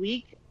every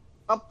week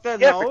up the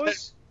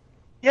nose?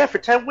 For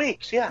 10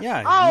 weeks, yeah.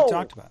 Yeah, you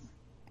talked about it.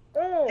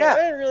 Oh, yeah.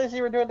 I didn't realize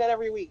you were doing that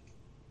every week.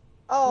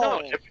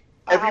 Oh. No,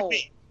 every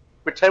week.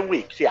 For 10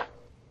 weeks, yeah.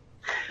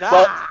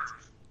 But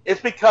it's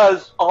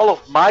because all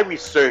of my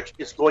research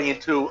is going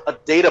into a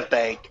data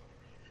bank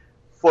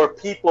for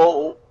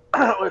people,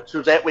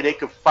 so that way they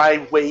can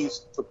find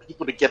ways for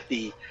people to get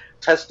the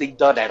testing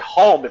done at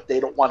home if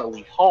they don't want to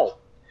leave home.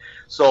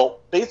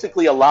 So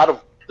basically a lot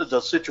of the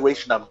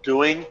situation I'm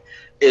doing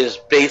is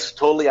based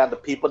totally on the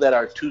people that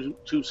are too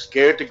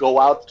scared to go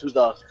out to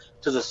the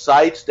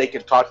sites. They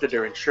can talk to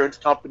their insurance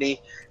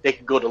company. They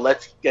can go to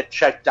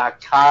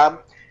letsgetchecked.com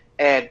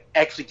and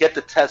actually get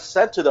the test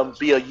sent to them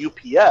via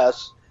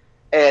UPS.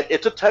 And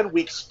it's a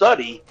 10-week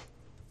study,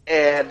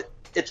 and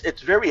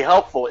it's very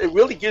helpful. It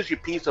really gives you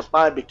peace of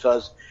mind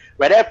because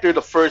right after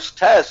the first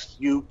test,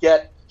 you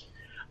get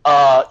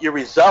your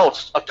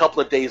results a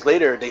couple of days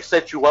later. They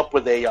set you up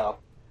with a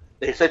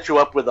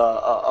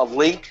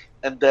link,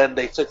 and then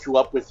they set you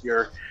up with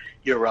your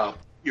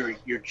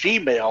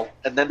Gmail,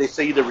 and then they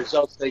send you the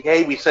results. Say,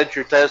 hey, we sent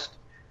your test.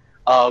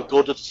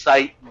 Go to the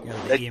site.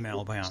 The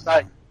email bound.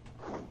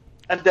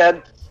 And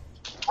then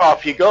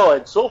off you go.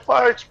 And so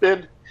far, it's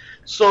been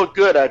so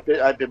good.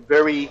 I've been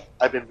very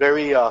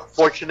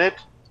fortunate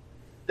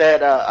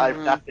that I've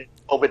not been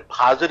COVID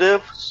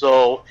positive.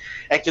 So,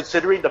 and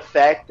considering the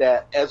fact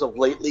that as of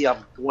lately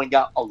I'm going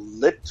out a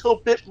little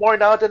bit more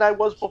now than I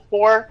was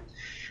before,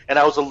 and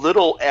I was a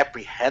little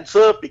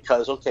apprehensive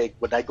because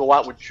when I go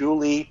out with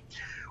Julie,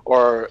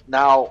 or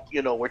now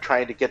we're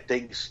trying to get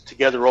things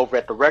together over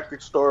at the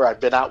record store. I've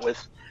been out with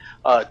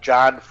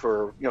John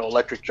for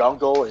Electric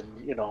Jungle and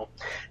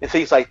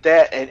things like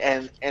that.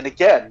 And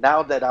again,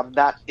 now that I'm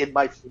not in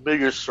my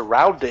familiar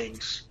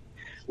surroundings,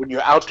 when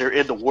you're out there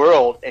in the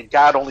world, and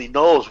God only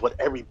knows what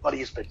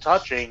everybody's been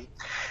touching.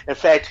 In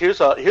fact, here's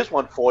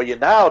one for you.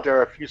 Now there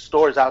are a few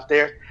stores out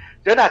there,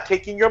 they're not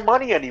taking your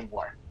money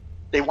anymore.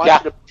 They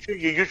want you to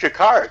use your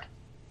card.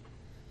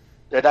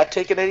 They're not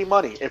taking any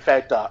money. In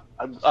fact,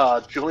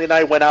 Julie and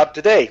I went out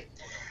today,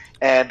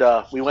 and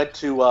we went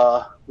to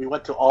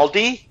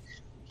Aldi.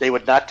 They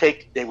would not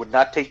take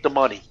the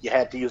money. You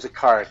had to use a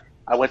card.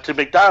 I went to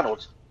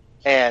McDonald's,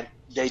 and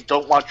they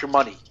don't want your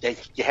money.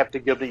 You have to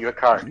give them your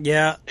card.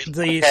 Yeah, if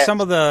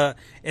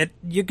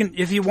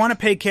you want to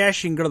pay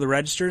cash, you can go to the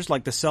registers.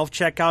 Like the self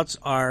checkouts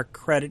are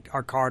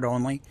card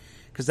only,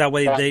 because that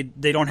way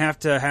they don't have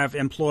to have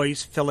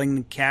employees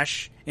filling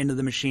cash into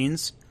the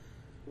machines.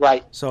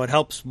 Right. So it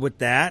helps with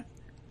that.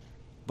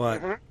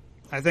 But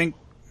I think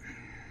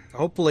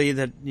hopefully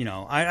that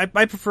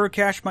I prefer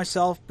cash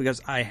myself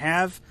because I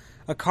have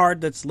a card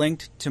that's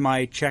linked to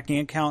my checking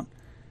account.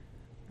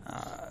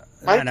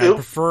 I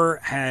prefer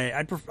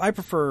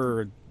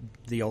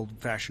the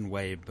old-fashioned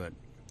way, but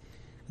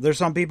there's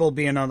some people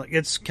being on.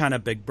 It's kind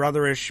of Big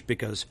Brother-ish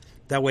because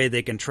that way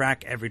they can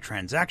track every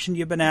transaction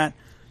you've been at.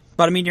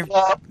 But I mean,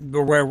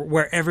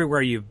 where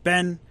everywhere you've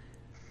been.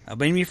 I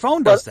mean, your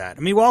phone does that. I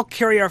mean, we all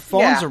carry our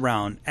phones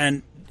around,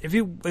 and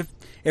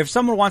if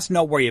someone wants to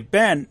know where you've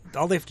been,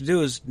 all they have to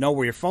do is know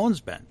where your phone's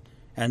been,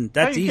 and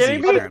that's easy.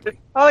 Apparently,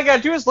 all I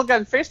gotta do is look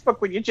on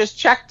Facebook when you just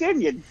checked in.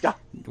 You dumb.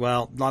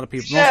 Well, a lot of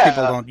people, most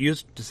people don't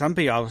use. Some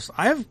people,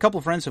 I have a couple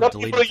of friends who have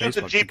deleted Facebook use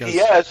the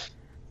GPS.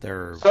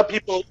 They're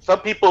Some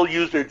people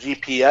use their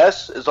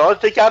GPS. As long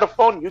as they got a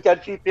phone, you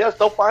got GPS,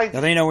 they'll find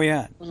you. They know where you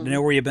at. They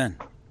know where you've been.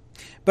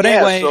 But Yeah,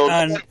 anyway, so-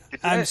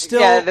 I'm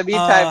still. Yeah, in the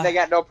meantime, they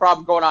got no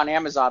problem going on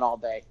Amazon all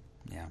day.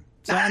 Yeah.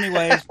 So,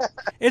 anyways,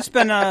 it's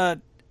been a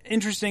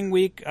interesting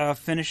week.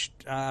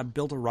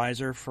 Built a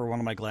riser for one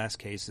of my glass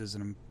cases,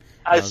 and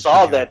I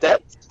saw that.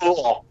 That was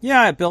cool.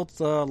 yeah, I built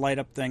a light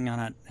up thing on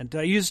it, and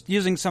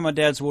using some of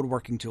Dad's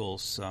woodworking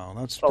tools. So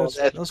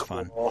that was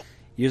fun. Cool.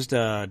 Used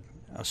a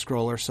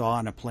scroller saw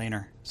and a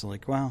planer. So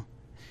like, wow.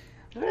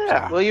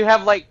 Yeah. Will you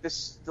have like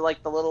this,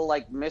 like the little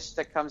like mist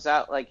that comes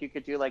out? Like you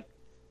could do like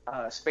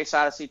Space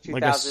Odyssey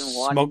Like a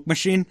 2001. smoke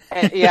machine.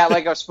 And, yeah,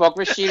 like a smoke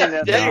machine, and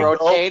it There you go.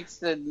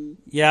 rotates. And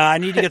Yeah, I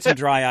need to get some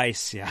dry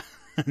ice. Yeah.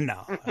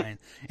 No, it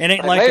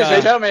ain't like ladies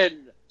and gentlemen,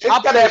 It's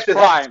Optimus gotta have to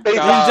have Prime. space-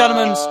 ladies and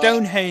gentlemen,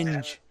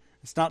 Stonehenge.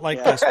 It's not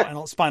like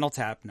the Spinal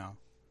Tap. No.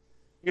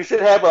 You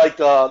should have like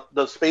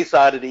the Space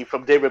Oddity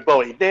from David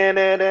Bowie. Dan,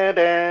 dan, dan,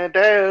 dan,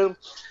 dan.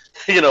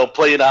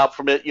 Playing out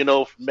from it,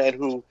 from Man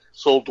Who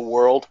Sold the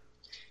World.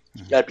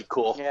 That'd be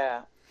cool.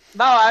 Yeah.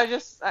 No, I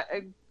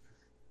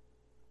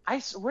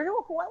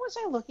what was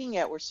I looking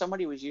at where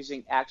somebody was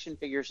using action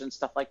figures and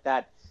stuff like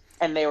that,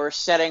 and they were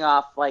setting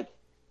off like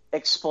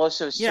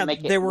explosives Yeah, to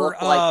make it they were,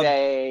 look like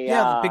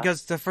they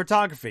because the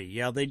photography.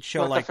 Yeah, they'd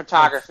show with like the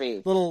photography.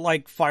 like, little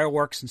like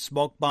fireworks and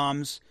smoke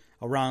bombs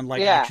around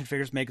like Yeah. action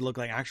figures, make it look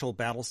like actual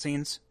battle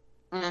scenes.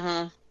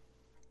 Mm-hmm.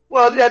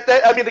 Well,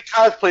 the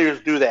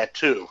cosplayers do that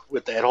too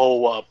with that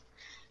whole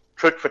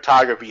trick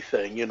photography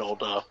thing. Yeah,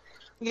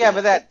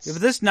 but that's Yeah,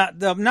 but this not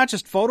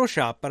just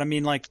Photoshop, but I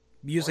mean like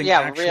using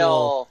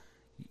real.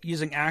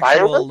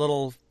 Fireworks?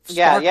 little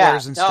Yeah,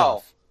 sparklers and no.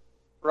 stuff.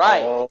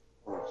 Right. Oh.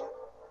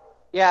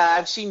 Yeah,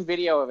 I've seen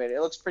video of it. It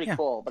looks pretty Yeah.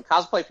 cool. But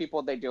cosplay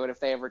people, they do it. If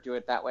they ever do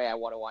it that way, I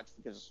want to watch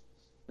because,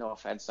 no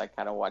offense, I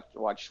kind of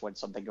watch when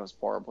something goes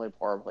horribly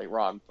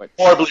wrong. But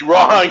Horribly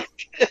wrong.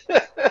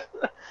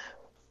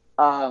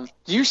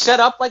 do you set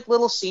up like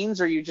little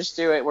scenes, or you just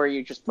do it where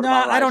you just put No,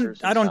 them on I don't.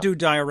 risers and I don't stuff? do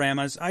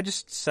dioramas. I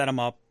just set them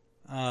up.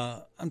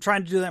 I'm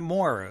trying to do that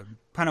more,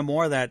 kind of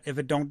more that if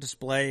it don't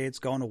display, it's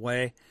going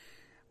away.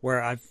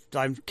 Where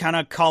I'm kind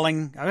of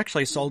calling. I've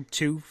actually sold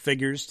 2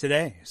 figures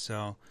today,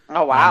 so.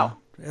 Oh wow!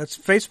 It's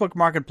Facebook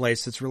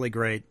Marketplace. It's really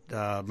great.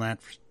 Not having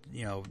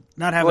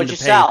What'd to you pay.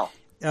 sell?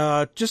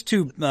 Just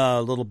 2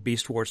 little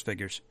Beast Wars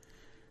figures.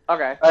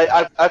 Okay.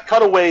 I've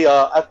cut away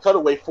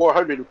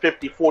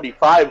 450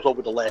 45s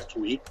over the last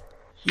week.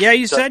 Yeah,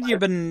 you said you've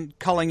been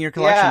culling your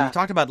collection. Yeah. You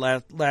talked about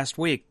last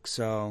week.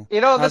 So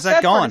You know, the how's sad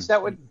that part going? is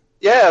that would.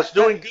 Yeah, it's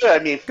doing good. I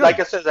mean, Good. like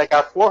I said, I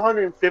got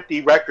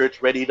 450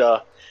 records ready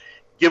to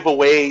give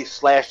away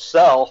 /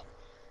 sell,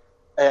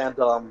 and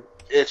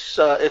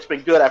it's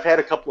been good. I've had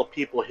a couple of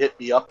people hit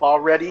me up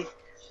already,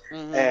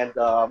 Mhm.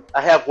 and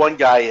I have one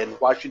guy in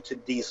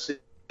Washington D.C.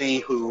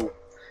 who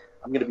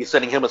I'm going to be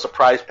sending him a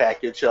surprise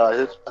package.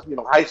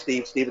 Hi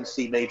Steve, Stephen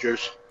C.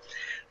 Majors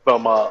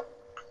from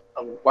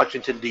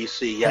Washington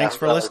D.C. Yeah, Thanks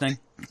for listening.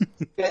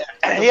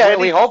 Yeah,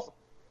 we hope.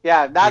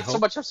 Yeah, not We so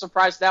hope. much of a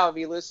surprise now if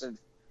he listened.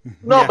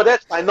 No, Yeah. but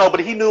that's fine. No, but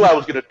he knew I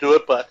was going to do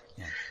it. But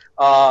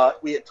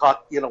we had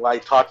talked. I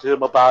talked to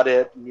him about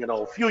it.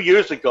 A few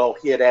years ago,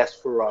 he had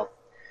asked for.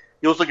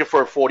 He was looking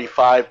for a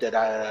 45 that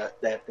I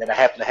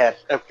happen to have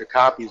extra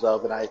copies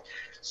of, and I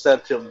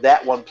sent him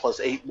that one plus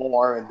 8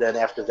 more. And then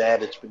after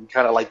that, it's been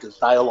kind of like this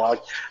dialogue.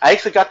 I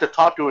actually got to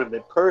talk to him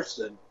in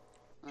person,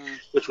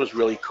 which was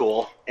really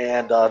cool.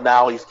 And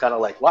now he's kind of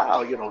like,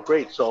 wow,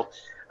 great. So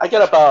I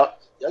got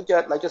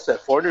like I said,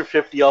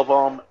 450 of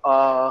them.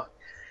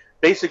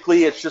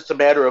 Basically, it's just a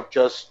matter of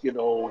just,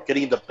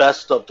 getting the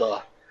best of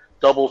the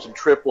doubles and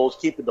triples,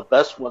 keeping the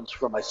best ones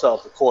for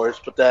myself, of course,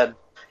 but then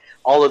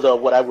all of the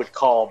what I would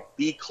call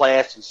B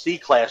class and C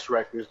class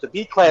records. The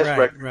B class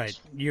records, Right.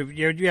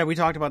 We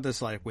talked about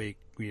this last week.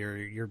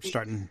 You're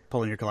starting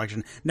pulling your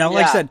collection now.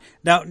 Like I Yeah. said,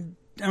 now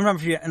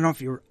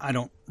I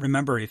don't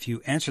remember if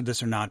you answered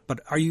this or not.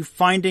 But are you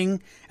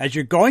finding as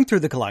you're going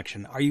through the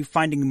collection, are you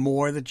finding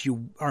more that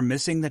you are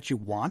missing that you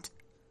want?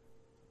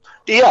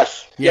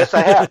 Yes,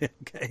 I have.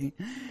 Okay.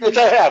 Yes,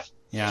 I have.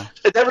 Yeah.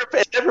 It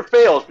never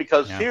fails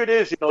because Yeah. here it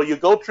is. You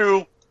go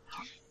through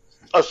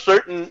a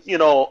certain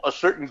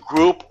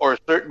group or a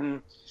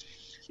certain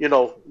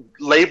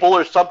label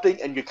or something,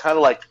 and you're kind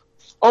of like,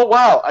 oh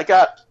wow, I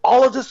got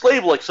all of this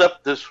label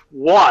except this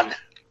one,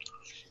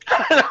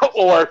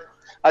 or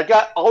I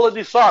got all of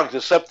these songs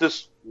except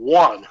this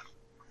one,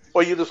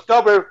 or you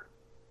discover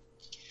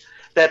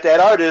that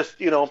artist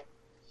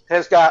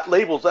has got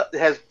labels that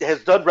has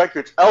done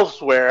records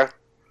elsewhere.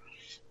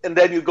 And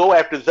then you go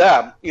after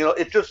them.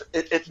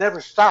 It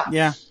never stops.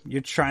 Yeah.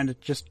 You're trying to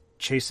just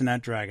chasing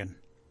that dragon.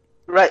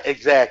 Right,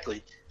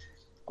 exactly.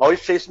 Always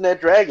chasing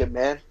that dragon,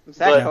 man. Is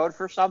that But code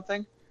for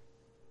something?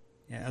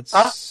 Yeah. It's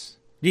Huh?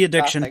 the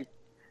addiction, Nothing.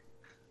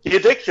 the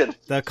addiction.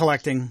 the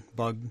collecting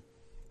bug.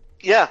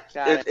 Yeah,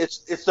 Got it.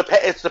 it's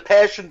the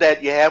passion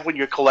that you have when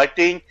you're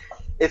collecting.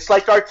 It's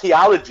like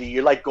archaeology.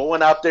 You're like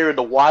going out there in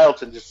the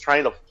wilds and just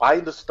trying to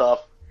find the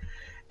stuff.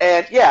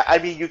 And yeah, I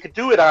mean, you could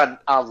do it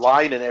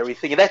online and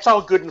everything, and that's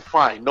all good and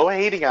fine. No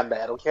hating on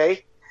that,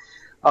 okay?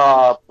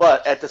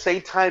 But at the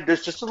same time,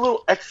 there's just a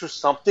little extra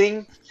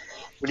something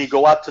when you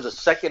go out to the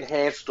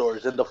secondhand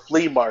stores and the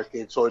flea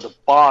markets or the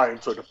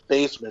barns or the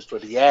basements or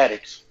the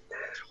attics,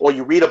 or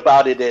you read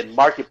about it in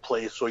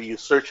Marketplace or you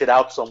search it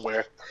out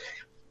somewhere,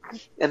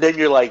 and then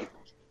you're like,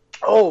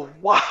 oh,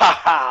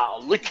 wow,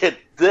 look at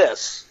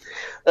this.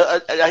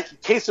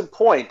 Case in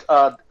point,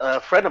 a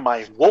friend of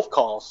mine, Wolf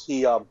Calls,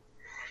 he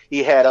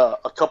had a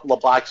couple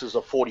of boxes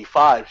of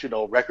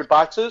 45s, record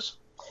boxes.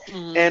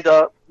 And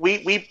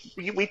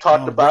we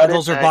talked about it.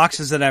 Those are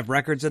boxes that have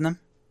records in them?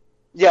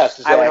 Yes.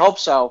 Exactly. I would hope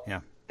so.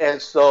 Yeah. And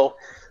so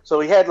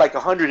he had like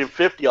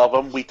 150 of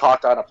them. We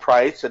talked on a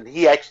price, and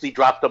he actually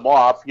dropped them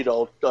off,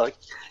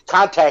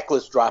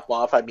 contactless drop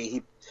off. I mean,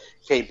 he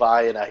came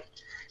by, and I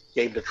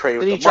gave him the tray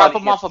with the money. Did he drop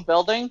them off a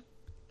building?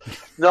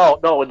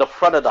 No, in the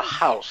front of the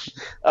house.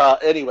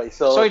 Anyway,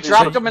 so he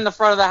dropped them in the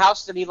front of the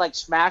house. Did he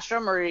smash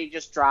them, or did he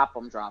just drop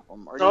them?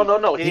 Or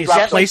no. He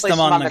placed them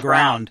on the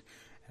ground.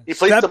 He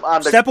placed them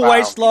on the step ground.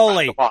 away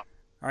slowly. All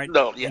right.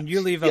 No, yes, and you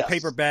leave a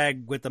paper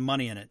bag with the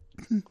money in it.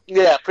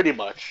 Yeah, pretty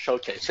much.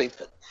 Okay, same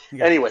thing.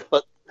 Yeah. Anyway,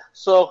 but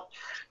so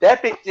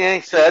that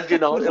being said,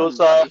 it was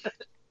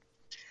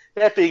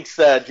that being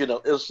said, it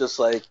was just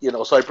like,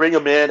 so I bring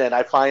them in and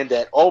I find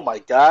that, oh my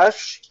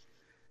gosh,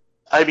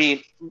 I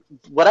mean,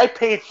 what I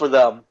paid for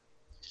them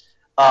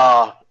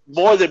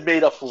more than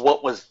made up for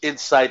what was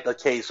inside the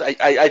case.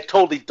 I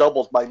totally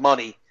doubled my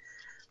money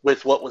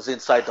with what was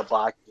inside the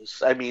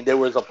boxes. I mean, there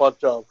were a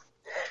bunch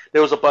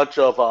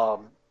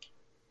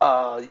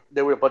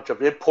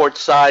of import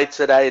sites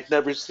that I had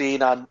never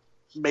seen on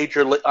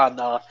major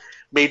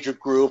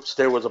groups.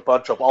 There was a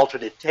bunch of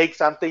alternate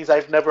takes on things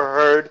I've never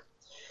heard,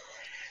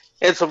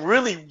 and some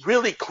really,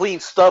 really clean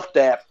stuff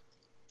that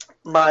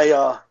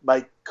my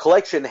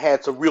collection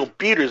had some real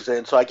beaters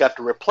in, so I got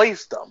to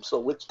replace them.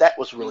 So that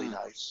was really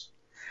nice.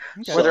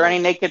 Okay. Were there any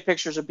naked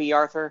pictures of B.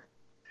 Arthur?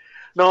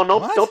 No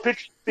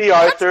pictures of B.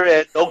 Arthur,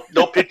 and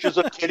no pictures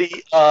of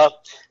Kitty. Of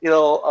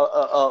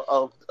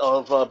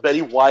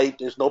Betty White.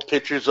 There's no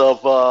pictures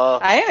of.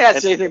 I didn't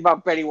ask anything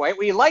about Betty White.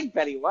 We like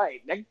Betty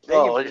White. Naked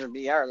pictures of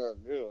B. Arthur.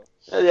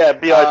 Yeah,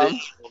 B. Arthur.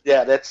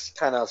 Yeah, that's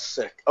kind of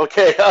sick.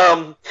 Okay.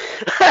 Sorry.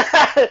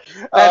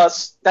 I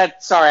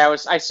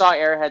saw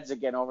Airheads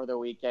again over the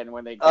weekend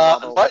when they. Why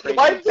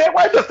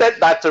does that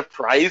not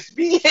surprise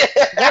me?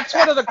 That's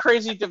one of the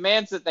crazy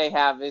demands that they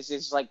have.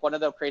 Is like one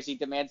of the crazy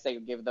demands they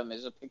give them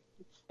is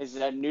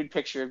a nude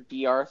picture of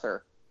B.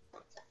 Arthur.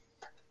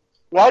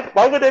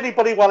 Why would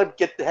anybody want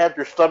to have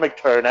their stomach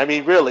turned? I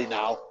mean, really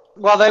now.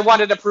 Well, they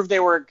wanted to prove they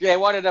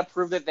wanted to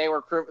prove that they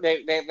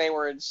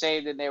were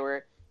insane and they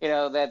were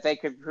that they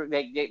could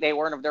they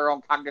weren't of their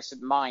own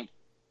cognizant mind.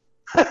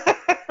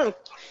 So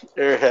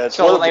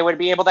they would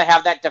be able to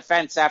have that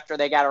defense after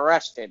they got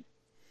arrested.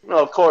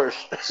 Oh, of course.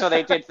 So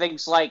they did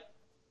things like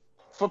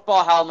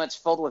football helmets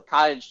filled with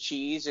cottage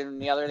cheese, and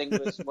the other thing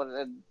was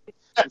and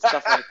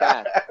stuff like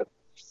that.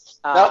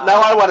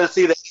 Now I want to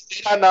see that.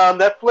 Is it on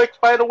Netflix,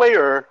 by the way,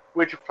 or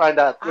where'd you find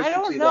out? I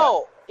don't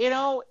know.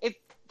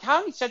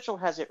 Comedy Central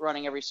has it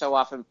running every so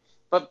often,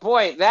 but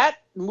boy, that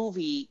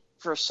movie,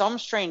 for some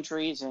strange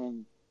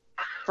reason,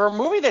 for a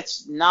movie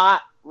that's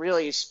not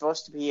really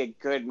supposed to be a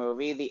good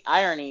movie, the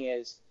irony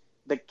is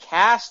the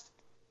cast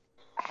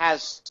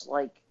has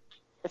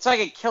it's like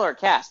a killer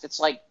cast. It's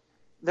like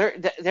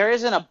there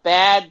isn't a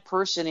bad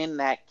person in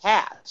that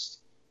cast,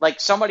 like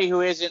somebody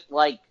who isn't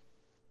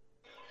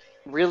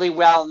really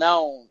well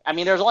known. I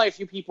mean, there's only a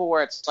few people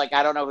where it's like,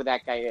 I don't know who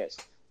that guy is.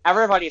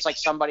 Everybody's like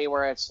somebody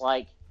where it's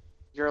like,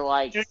 you're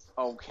like,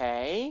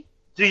 okay.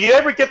 Do you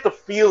ever get the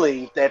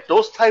feeling that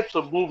those types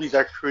of movies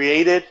are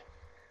created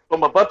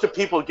from a bunch of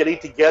people getting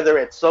together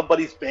at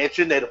somebody's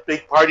mansion at a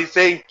big party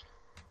saying,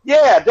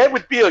 yeah, that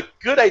would be a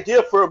good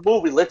idea for a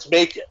movie, let's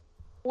make it?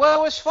 Well,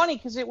 it was funny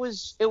because it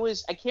was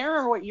I can't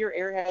remember what year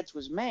Airheads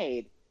was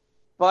made,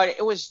 but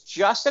it was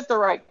just at the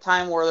right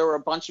time where there were a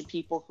bunch of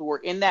people who were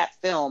in that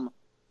film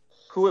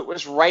who it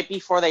was right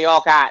before they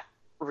all got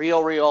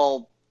real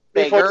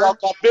bigger. Before they all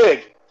got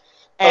big.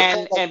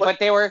 But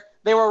they were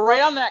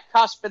right on that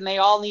cusp, and they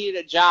all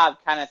needed a job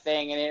kind of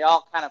thing, and it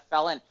all kind of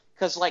fell in.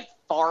 Because,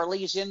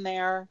 Farley's in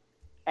there,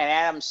 and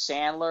Adam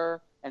Sandler,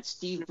 and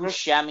Steve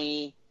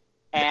Buscemi,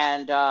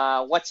 and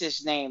what's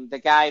his name? The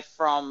guy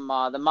from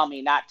The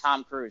Mummy, not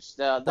Tom Cruise.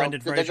 The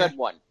good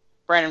one.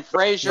 Brendan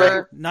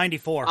Fraser.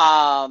 94.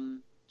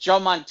 Joe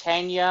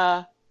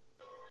Mantegna.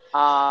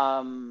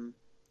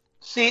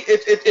 See,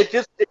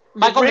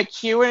 Michael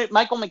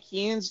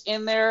McKean's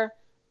in there.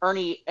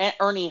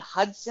 Ernie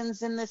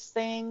Hudson's in this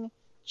thing.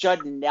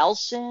 Judd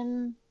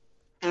Nelson.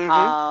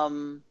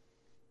 Mm-hmm.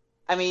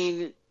 I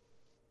mean,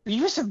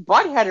 Beavis and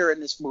Butthead are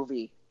in this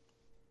movie.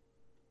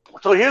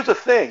 So here's the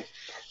thing.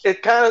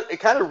 It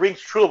kind of rings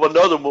true of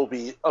another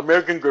movie,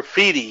 American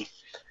Graffiti.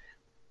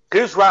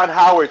 Here's Ron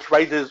Howard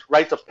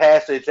writes a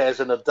passage as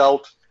an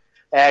adult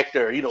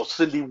actor.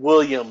 Cindy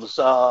Williams,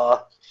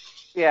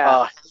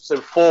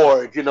 Harrison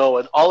Ford,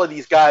 and all of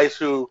these guys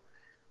who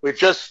were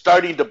just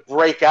starting to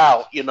break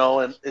out,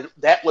 and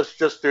that was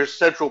just their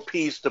central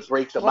piece to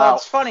break them out. Well,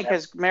 it's funny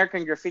because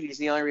American Graffiti is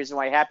the only reason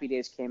why Happy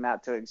Days came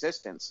out to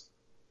existence.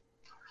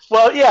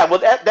 Well, yeah,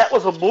 that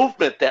was a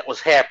movement that was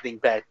happening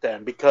back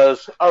then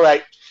because, all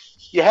right,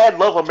 you had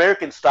Love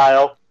American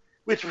Style,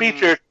 which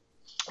featured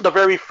the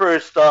very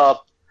first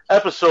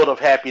episode of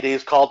Happy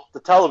Days called The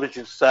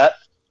Television Set.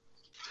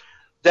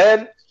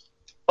 Then,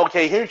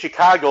 okay, here in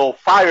Chicago,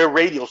 Fire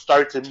Radio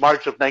starts in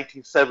March of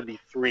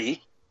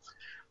 1973.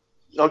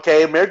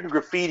 Okay, American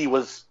Graffiti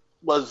was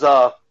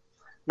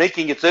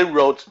making its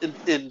inroads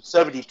in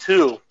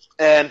 72.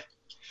 And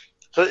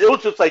so it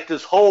was just like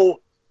this whole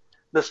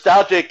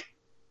nostalgic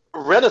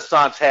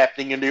renaissance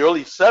happening in the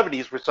early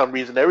 70s for some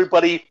reason.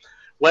 Everybody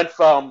went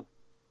from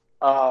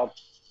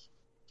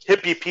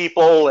hippie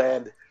people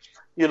and,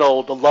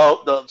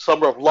 the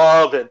Summer of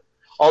Love and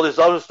all this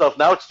other stuff.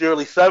 Now it's the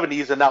early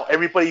 70s, and now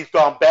everybody's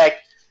gone back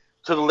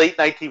to the late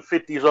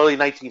 1950s, early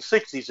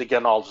 1960s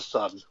again all of a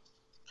sudden.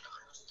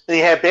 And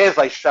you had bands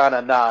like Sha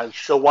Na Na and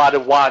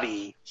Shawada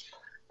Wadi.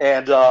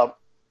 And,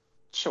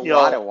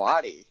 Shawada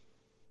Wadi?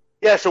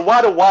 Yeah,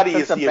 Shawada Wadi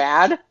is the...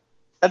 band?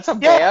 That's a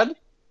band?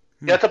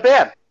 Yeah, it's a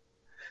band.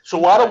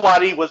 Shawada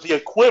Wadi was the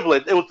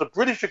equivalent. It was the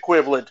British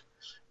equivalent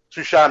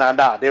to Sha Na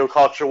Na. They were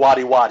called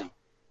Shawadi Wadi.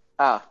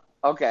 Ah,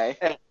 okay.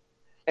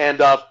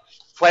 And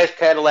Flash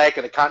Cadillac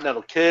and the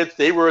Continental Kids,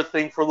 they were a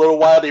thing for a little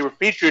while. They were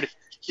featured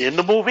in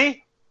the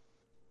movie.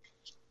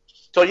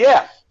 So,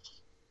 yeah,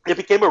 it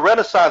became a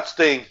Renaissance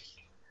thing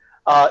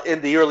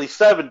in the early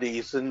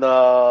 70s.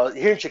 And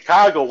here in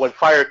Chicago, when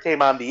Fire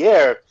came on the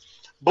air,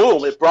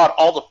 boom, it brought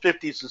all the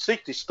 50s and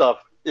 60s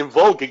stuff in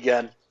vogue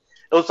again.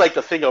 It was like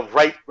the thing of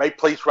right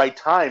place, right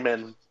time.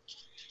 And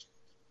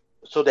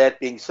so that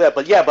being said,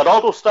 but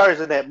all those stars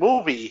in that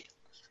movie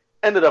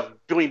ended up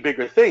doing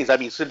bigger things. I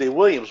mean, Cindy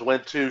Williams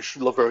went to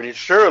Laverne and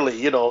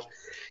Shirley.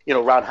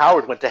 Ron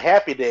Howard went to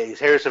Happy Days.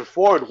 Harrison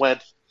Ford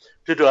went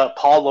to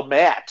Paul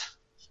LeMat.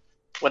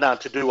 Went on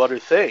to do other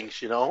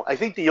things. I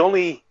think the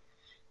only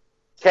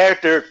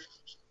character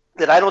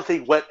that I don't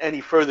think went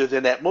any further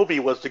than that movie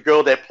was the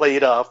girl that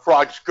played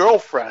Frog's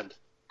girlfriend,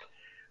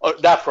 or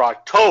not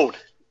Frog, Toad,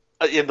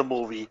 in the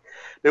movie.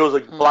 There was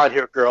a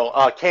blonde-haired girl,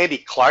 Candy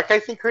Clark, I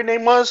think her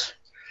name was,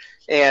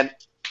 and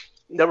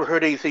never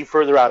heard anything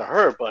further out of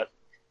her, but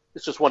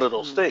it's just one of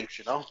those things,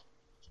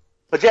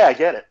 But yeah, I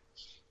get it.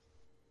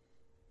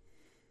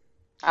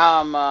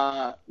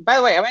 By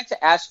the way, I meant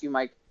to ask you,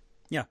 Mike.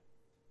 Yeah.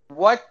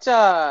 What,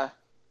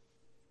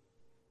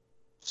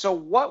 so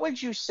what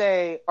would you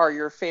say are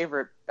your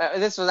favorite, I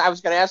was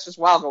going to ask this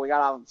a while ago, we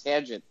got on a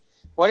tangent.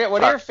 What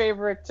are your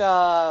favorite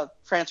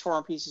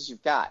Transformer pieces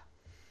you've got?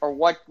 Or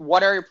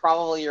what are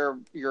probably your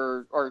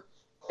or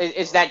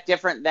is that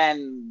different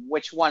than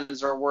which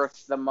ones are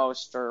worth the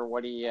most, or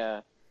what do you...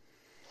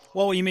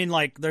 Well, you mean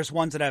like there's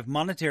ones that have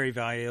monetary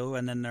value,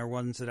 and then there are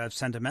ones that have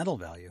sentimental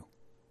value.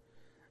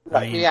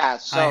 I mean, yeah,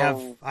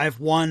 so... I have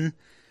one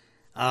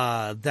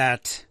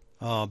that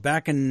way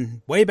back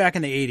in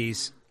the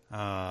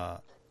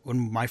 80s,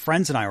 when my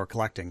friends and I were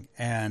collecting,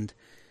 and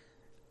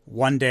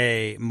one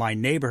day my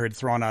neighbor had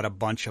thrown out a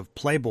bunch of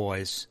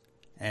Playboys,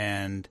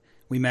 and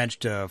we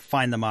managed to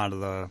find them out of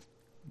the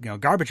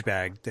garbage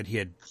bag that he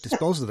had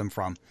disposed of them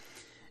from.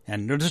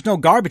 And there's no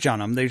garbage on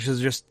them. It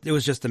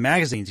was just the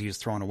magazines he was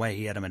throwing away.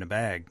 He had them in a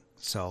bag.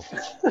 So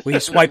we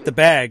swiped the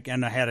bag,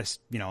 and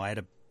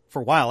for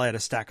a while I had a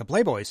stack of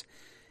Playboys.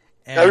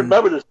 And, I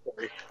remember this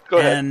story. Go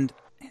ahead. And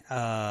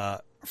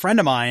a friend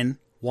of mine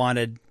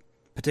wanted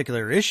a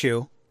particular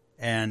issue,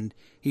 and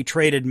he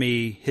traded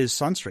me his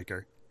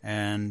Sunstreaker,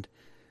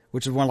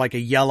 which is one like a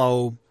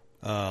yellow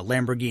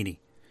Lamborghini.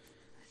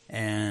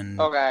 And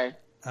okay.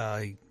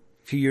 A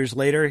few years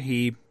later,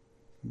 he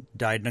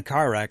died in a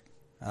car wreck.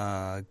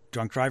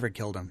 Drunk driver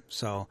killed him.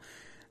 So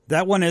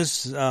that one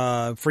is,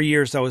 for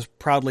years, that was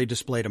proudly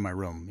displayed in my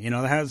room.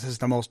 That has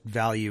the most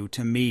value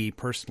to me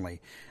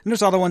personally. And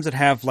there's other ones that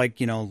have like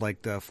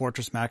the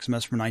Fortress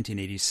Maximus from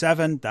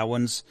 1987. That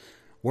one's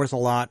worth a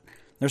lot.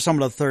 There's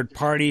some of the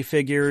third-party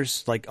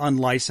figures, like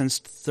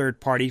unlicensed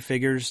third-party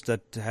figures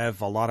that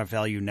have a lot of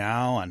value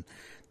now. And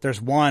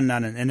there's one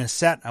in a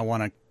set I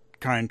want to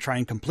try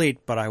and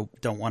complete, but I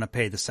don't want to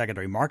pay the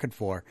secondary market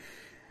for.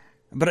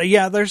 But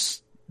yeah,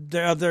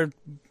 they're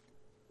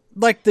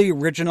like the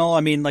original.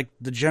 I mean, like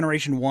the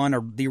Generation 1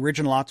 or the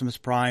original Optimus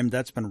Prime,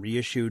 that's been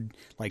reissued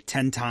like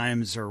 10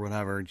 times or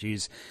whatever.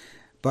 Geez.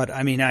 But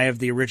I mean, I have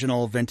the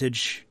original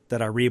vintage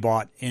that I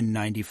rebought in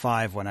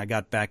 95 when I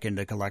got back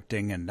into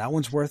collecting, and that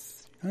one's worth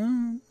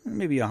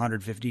maybe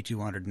 150,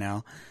 200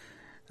 now.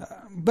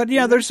 But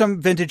yeah, there's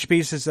some vintage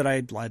pieces that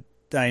I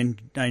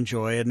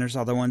enjoy, and there's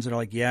other ones that are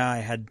like,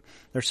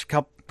 there's a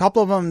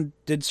couple of them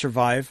did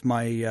survive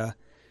my,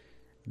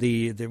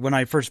 the when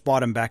I first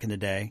bought them back in the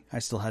day. I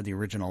still had the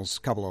originals,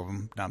 a couple of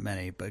them, not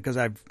many, but because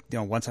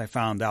once I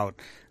found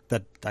out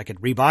that I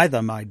could rebuy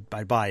them,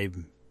 I'd buy,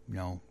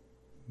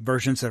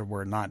 versions that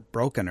were not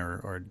broken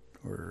or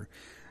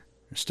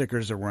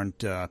stickers that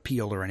weren't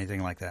peeled or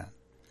anything like that.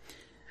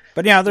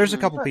 But yeah, there's a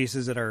couple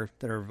pieces that are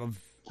of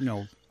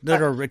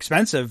that are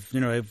expensive,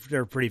 if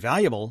they're pretty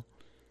valuable.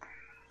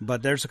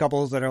 But there's a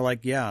couple that are like,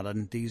 yeah,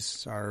 then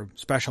these are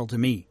special to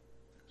me,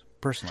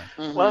 personally.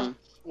 Mm-hmm.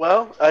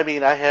 Well, I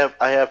mean, I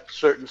have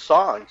certain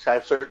songs, I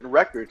have certain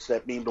records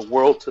that mean the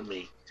world to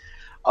me.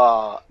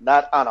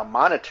 Not on a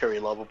monetary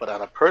level, but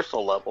on a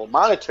personal level.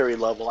 Monetary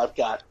level, I've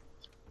got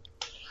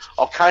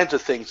all kinds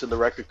of things in the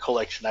record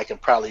collection I can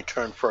probably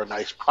turn for a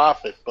nice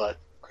profit. But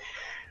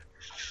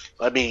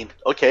I mean,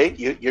 okay,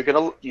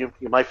 you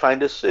might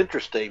find this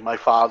interesting. My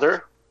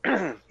father,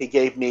 he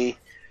gave me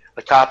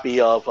a copy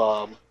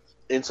of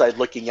Inside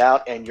Looking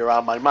Out and You're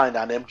on My Mind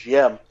on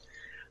MGM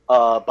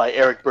by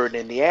Eric Burdon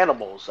and the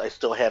Animals. I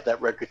still have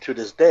that record to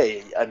this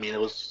day. I mean, it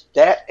was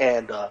that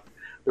and the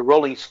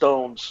Rolling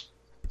Stones.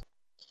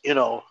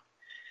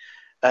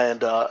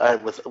 And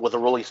with a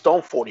Rolling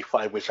Stone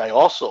 45, which I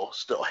also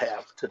still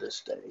have to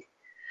this day.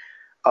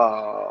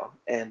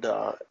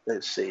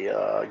 Let's see,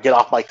 Get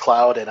Off My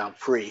Cloud and I'm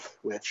Free,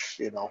 which,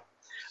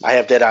 I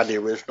have that on the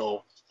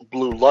original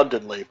Blue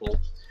London label.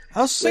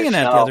 I was singing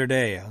that the other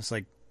day. I was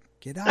like,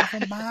 get off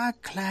of my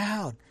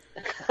cloud.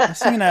 I was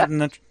singing that in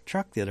the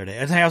truck the other day.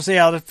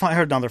 I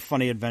heard another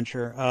funny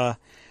adventure.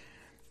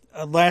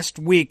 Last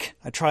week,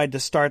 I tried to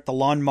start the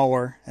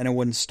lawnmower, and it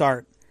wouldn't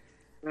start.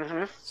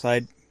 Mm-hmm. So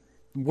I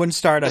wouldn't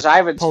start. Because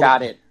Ivan's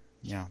got it.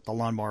 Yeah, the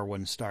lawnmower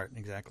wouldn't start.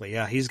 Exactly.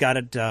 Yeah, he's got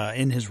it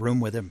in his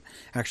room with him,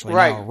 actually,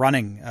 right. Now,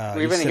 running.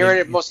 We've been hearing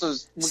it most of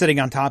the... Sitting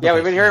on top of it. Yeah,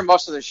 we've been hearing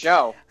most of the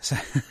show.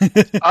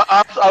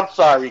 I'm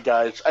sorry,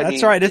 guys.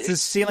 That's right. It's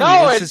his ceiling.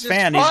 No, it's his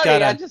fan. Funny. He's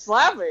got I'm just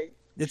laughing.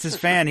 It's his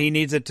fan. He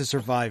needs it to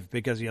survive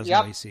because he has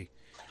no AC.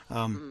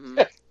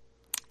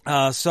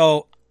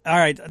 So, all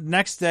right.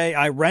 Next day,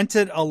 I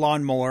rented a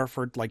lawnmower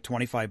for like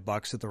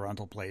 $25 at the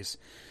rental place,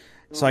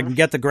 so I can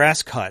get the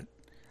grass cut.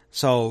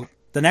 So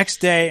the next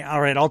day,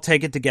 all right, I'll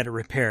take it to get it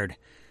repaired.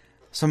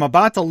 So I'm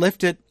about to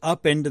lift it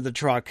up into the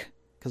truck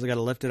because I got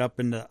to lift it up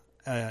into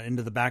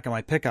the back of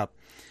my pickup.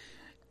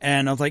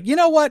 And I was like, you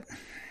know what?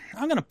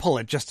 I'm going to pull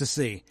it just to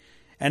see.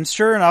 And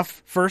sure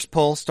enough, first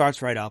pull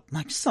starts right up. I'm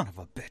like, son of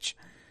a bitch.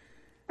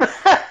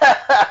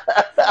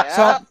 Yeah.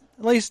 So at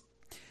least,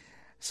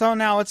 so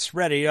now it's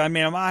ready. I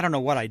mean, I don't know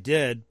what I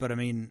did, but I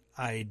mean,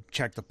 I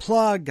checked the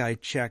plug, I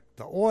checked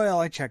the oil,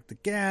 I checked the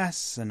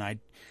gas, and I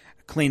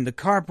cleaned the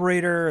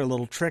carburetor, a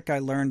little trick I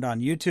learned on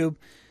YouTube.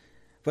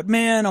 But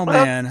man, oh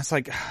man, it's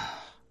like...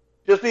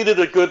 Just needed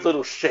a good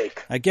little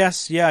shake. I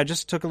guess, yeah, I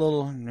just took a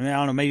little, I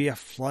don't know, maybe I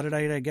flooded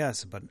it, I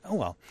guess, but oh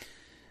well.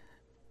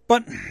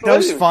 But that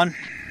was fun.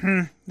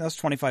 That was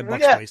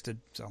 $25 wasted,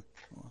 so...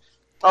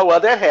 Oh,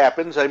 well, that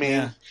happens. I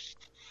mean,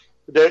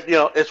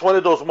 it's one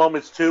of those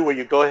moments, too, where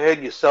you go ahead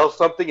and you sell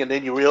something and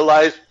then you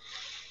realize,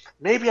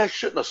 maybe I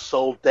shouldn't have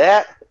sold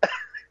that.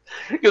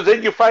 Because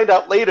then you find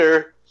out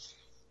later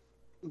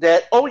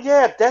that, oh,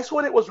 yeah, that's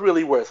what it was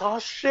really worth. Oh,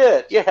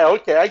 shit. Yeah,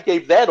 okay, I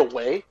gave that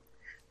away.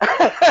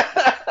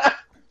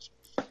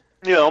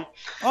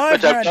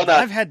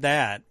 I've had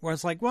that, where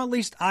it's like, well, at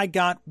least I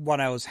got what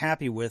I was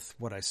happy with,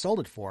 what I sold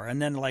it for. And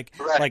then,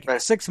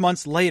 6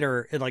 months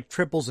later, it,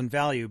 triples in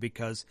value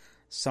because...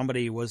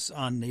 somebody was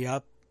on the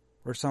up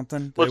or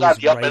something. Was on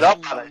the up and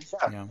up on it,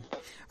 yeah.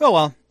 Oh,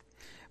 well.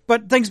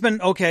 But things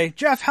been okay.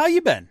 Jeff, how you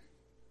been?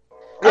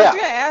 I was going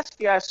to ask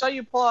you. I saw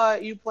you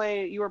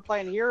were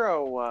playing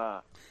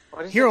Hero.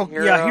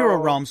 Hero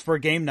Realms for a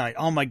game night.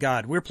 Oh, my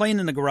God. We're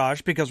playing in the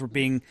garage because we're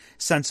being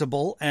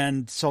sensible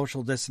and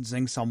social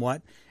distancing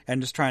somewhat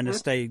and just trying to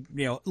stay,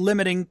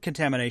 limiting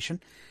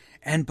contamination.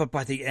 But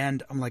by the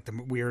end, I'm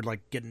we were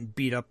getting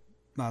beat up.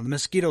 The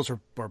mosquitoes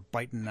were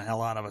biting the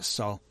hell out of us,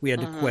 so we had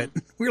to quit.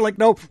 We were like,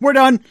 no, we're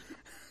done.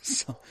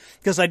 So,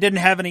 because I didn't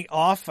have any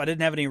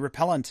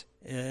repellent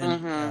in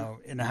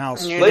the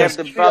house. You didn't have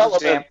the bug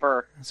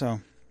zapper.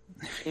 So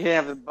you didn't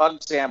have the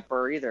bug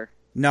zapper either.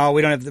 No,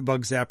 we don't have the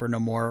bug zapper no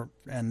more.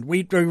 And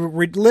we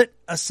lit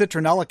a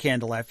citronella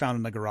candle I found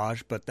in the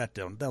garage, but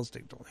those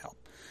things don't help.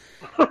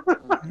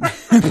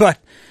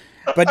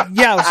 But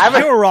yeah, it was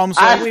Hero Realms.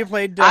 So we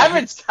played.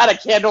 Ivan's got a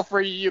candle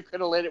for you. You could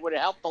have lit it. Would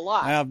have helped a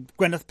lot.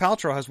 Gwyneth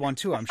Paltrow has one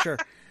too, I'm sure.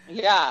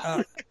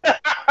 Yeah.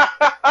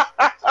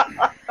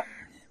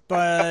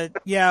 But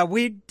yeah,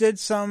 we did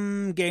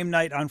some game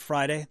night on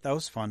Friday. That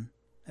was fun.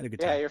 Had a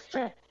good time.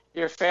 Yeah,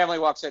 your family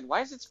walks in.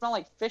 Why does it smell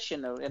like fish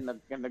in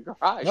the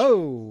garage?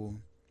 Oh.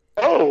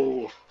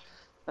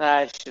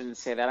 I shouldn't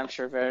say that. I'm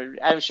sure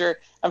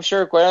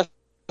Gwyneth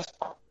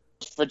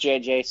for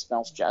JJ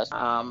smells just.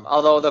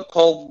 Although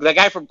the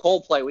guy from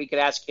Coldplay, we could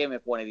ask him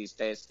if one of these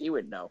days he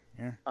would know.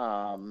 Yeah.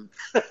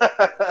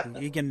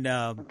 He can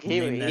name that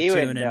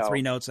tune in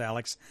 3 notes,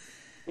 Alex.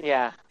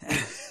 Yeah.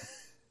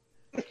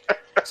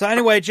 So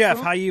anyway, Jeff,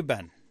 how you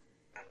been?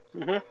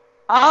 For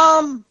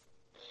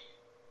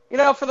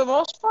the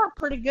most part,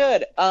 pretty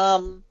good.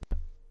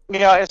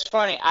 It's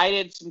funny. I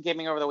did some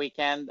gaming over the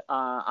weekend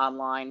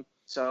online,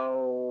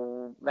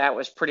 so that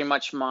was pretty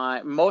much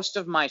most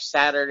of my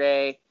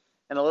Saturday.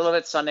 And a little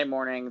bit Sunday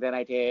morning. Then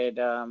I did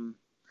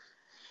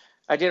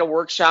a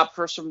workshop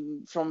for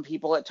from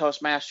people at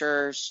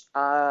Toastmasters.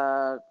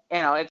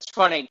 It's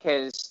funny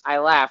because I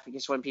laugh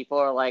because when people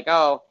are like,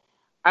 "Oh,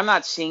 I'm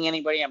not seeing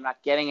anybody. I'm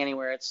not getting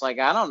anywhere. It's like,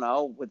 I don't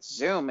know, with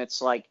Zoom,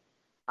 it's like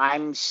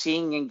I'm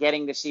seeing and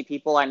getting to see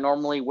people I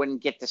normally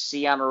wouldn't get to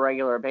see on a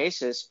regular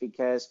basis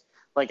because,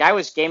 like, I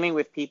was gaming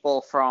with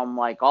people from,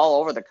 like,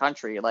 all over the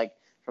country, like,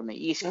 from the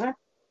East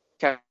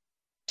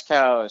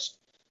Coast,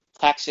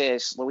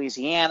 Texas,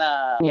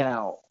 Louisiana,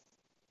 you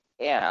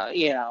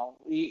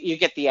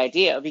get the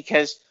idea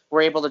because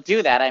we're able to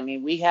do that. I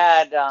mean, we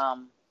had,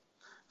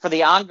 for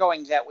the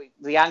ongoing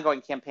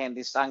campaign,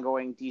 this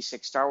ongoing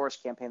D6 Star Wars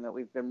campaign that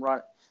we've been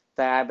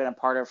that I've been a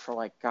part of for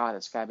like, God,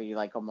 it's got to be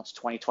like almost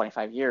 20,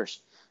 25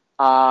 years.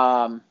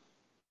 And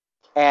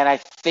I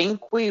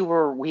think we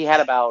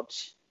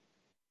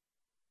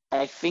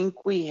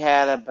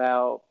had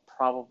about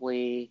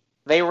probably,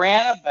 they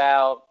ran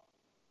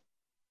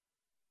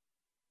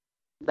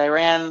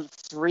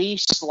 3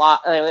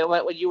 slots,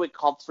 what you would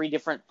call 3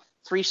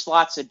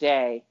 slots a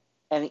day.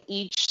 And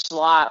each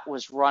slot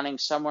was running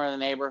somewhere in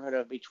the neighborhood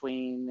of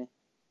between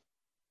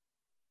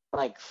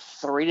like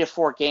 3 to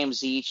 4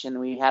 games each. And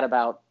we had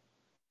about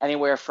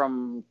anywhere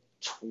from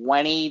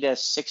 20 to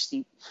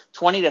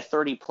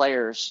 30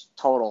 players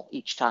total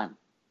each time.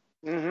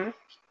 Mm-hmm.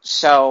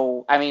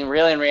 So, I mean,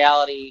 really in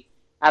reality,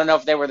 I don't know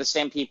if they were the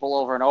same people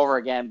over and over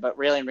again, but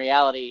really in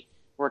reality,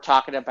 we're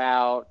talking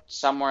about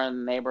somewhere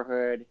in the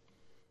neighborhood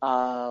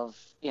of,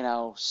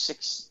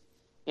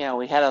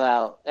 we had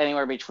about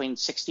anywhere between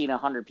 60 and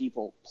 100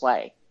 people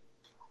play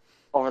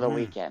over the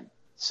weekend.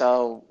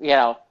 So,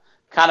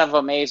 kind of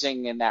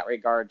amazing in that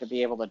regard to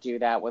be able to do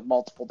that with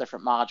multiple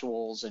different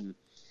modules and,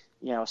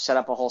 set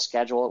up a whole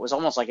schedule. It was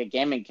almost like a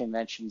gaming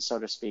convention, so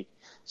to speak.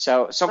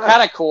 So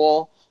kind of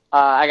cool.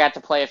 I got to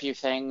play a few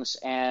things,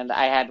 and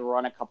I had to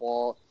run a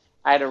couple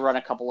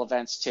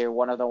events too.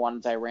 One of the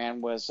ones I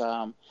ran was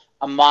a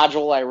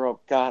module I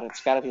wrote. God,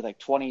 it's got to be like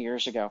 20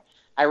 years ago.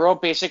 I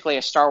wrote basically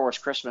a Star Wars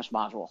Christmas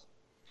module.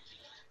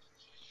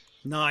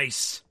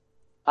 Nice.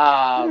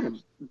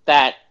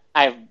 That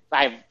I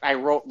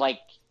wrote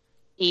like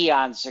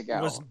eons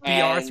ago. Was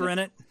B. Arthur in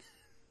it?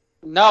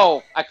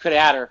 No, I could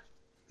add her.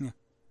 Yeah.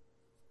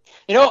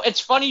 It's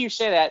funny you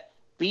say that.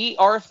 B.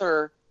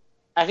 Arthur,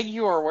 I think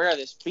you are aware of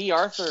this. B.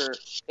 Arthur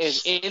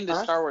is in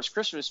the Star Wars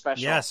Christmas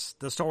special. Yes,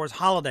 the Star Wars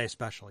Holiday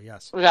Special.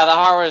 Yes. Yeah, the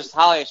Star Wars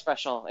Holiday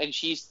Special, and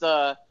she's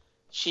the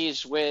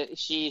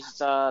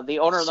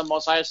owner of the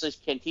Mos Eisley's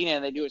Cantina,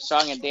 and they do a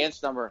song and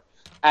dance number.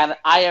 And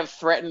I have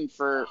threatened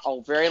for a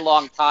very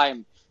long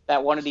time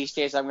that one of these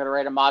days I'm going to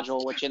write a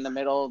module which in the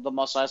middle of the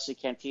Mos Eisley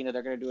Cantina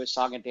they're going to do a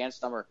song and dance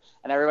number.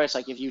 And everybody's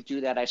like, if you do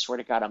that, I swear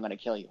to God, I'm going to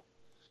kill you.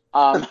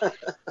 I'm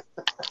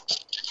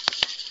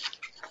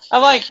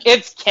like,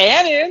 it's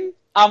canon.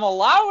 I'm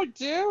allowed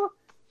to.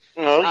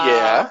 Oh,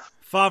 yeah.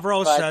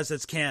 Favreau says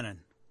it's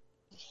canon.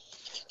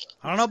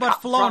 I don't know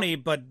about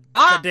Filoni, but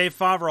Dave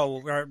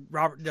Favreau, or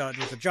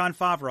John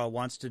Favreau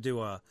wants to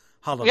do a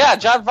holiday. Yeah,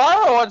 John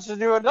Favreau wants to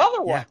do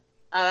another one. Yeah.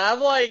 And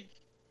I'm like,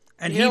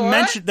 and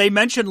they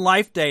mentioned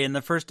Life Day in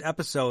the first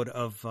episode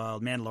of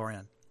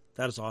Mandalorian.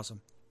 That is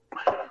awesome.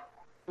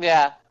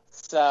 Yeah.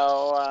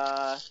 So,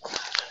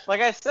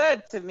 like I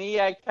said, to me,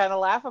 I kind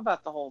of laugh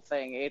about the whole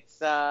thing. It's,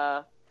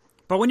 but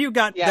when you've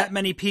got that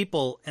many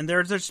people, and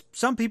there's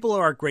some people who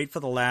are great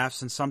for the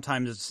laughs, and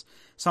sometimes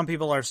some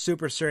people are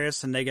super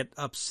serious and they get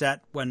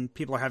upset when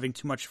people are having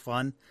too much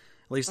fun.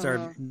 At least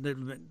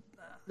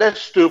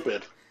that's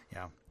stupid.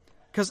 Yeah.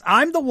 Because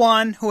I'm the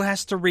one who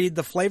has to read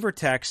the flavor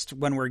text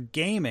when we're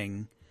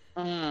gaming.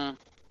 Mm.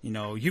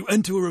 You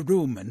enter a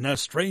room and a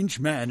strange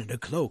man in a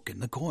cloak in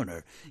the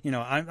corner.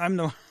 I'm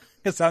the...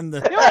 Because I'm the...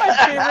 You know what my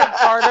favorite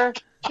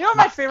part You know what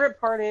my favorite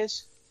part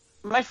is?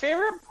 My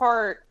favorite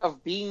part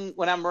of being...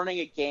 When I'm running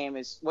a game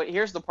is...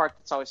 Here's the part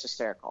that's always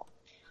hysterical.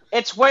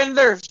 It's when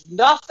there's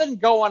nothing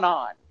going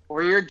on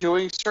where you're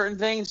doing certain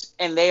things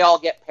and they all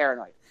get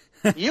paranoid.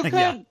 You could...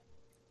 Yeah.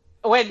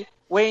 When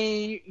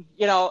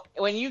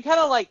you kind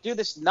of like do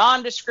this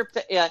nondescript,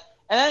 and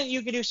then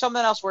you can do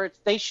something else where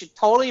they should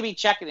totally be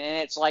checking it, and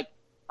it's like,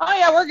 oh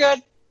yeah, we're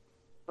good.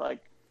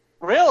 Like,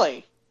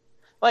 really?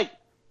 Like,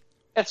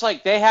 it's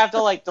like they have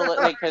to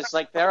because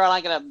they're on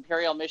like an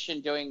Imperial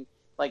mission doing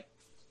like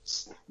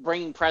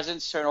bringing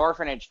presents to an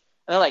orphanage,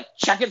 and they're like,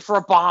 check it for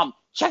a bomb,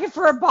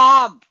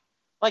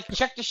 like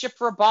check the ship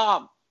for a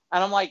bomb,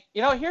 and I'm like,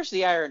 here's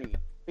the irony.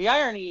 The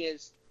irony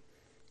is,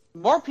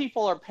 more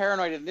people are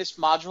paranoid in this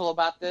module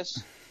about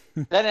this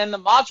than in the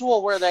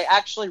module where they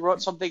actually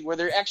wrote something where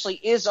there actually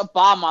is a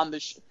bomb on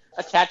the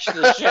attached to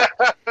the ship,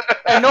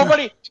 and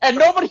nobody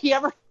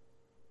ever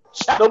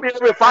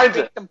finds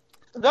it.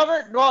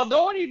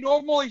 Nobody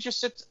normally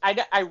just sits.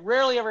 I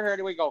rarely ever hear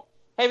anyone go,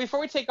 "Hey, before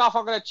we take off,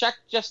 I'm going to check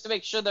just to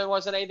make sure there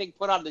wasn't anything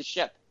put on the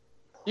ship."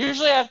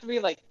 Usually, I have to be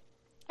like,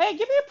 "Hey,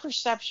 give me a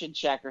perception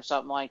check or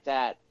something like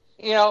that."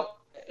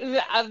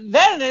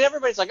 Then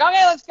everybody's like,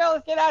 "Okay, let's go,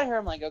 let's get out of here."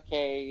 I'm like,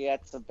 "Okay,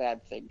 that's a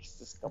bad thing."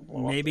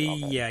 Maybe,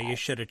 you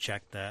should have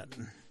checked that.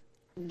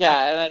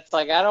 Yeah, and it's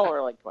like I don't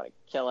really want to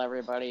kill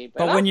everybody,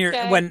 but when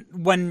okay.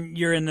 when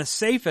you're in the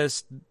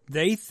safest,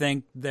 they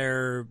think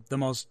they're the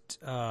most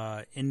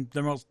the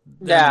most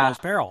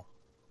peril.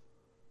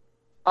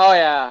 Oh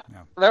yeah.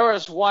 Yeah. There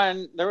was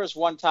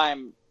one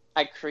time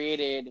I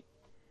created,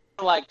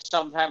 like,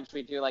 sometimes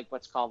we do like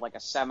what's called like a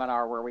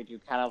seminar where we do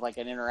kind of like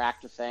an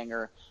interactive thing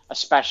or a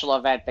special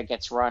event that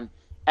gets run.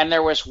 And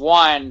there was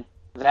one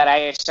that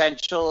I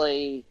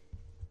essentially,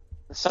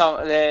 so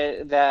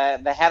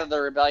the head of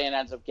the rebellion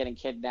ends up getting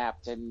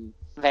kidnapped and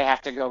they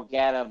have to go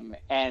get him,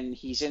 and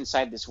he's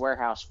inside this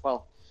warehouse.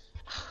 Well,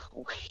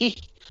 we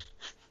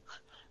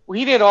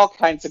we did all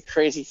kinds of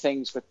crazy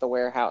things with the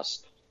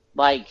warehouse.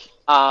 Like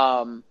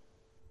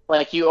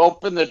you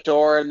open the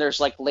door and there's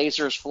like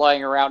lasers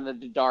flying around in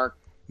the dark,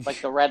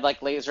 like the red like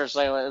lasers.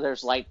 Like,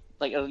 there's light,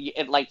 like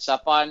it lights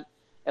up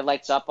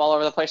all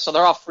over the place. So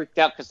they're all freaked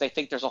out because they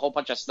think there's a whole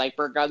bunch of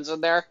sniper guns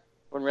in there.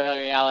 When really,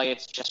 in reality,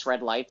 it's just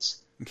red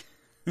lights.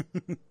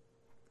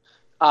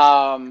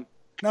 No,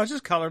 it's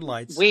just colored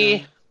lights.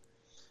 We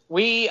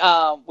knew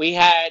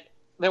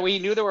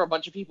there were a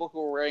bunch of people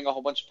who were wearing a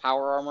whole bunch of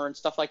power armor and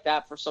stuff like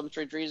that for some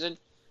strange reason.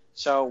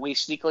 So we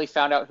sneakily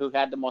found out who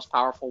had the most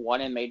powerful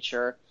one and made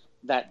sure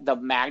that the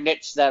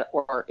magnets that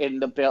were in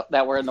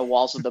the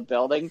walls of the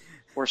building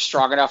were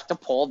strong enough to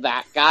pull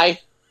that guy.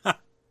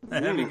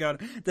 The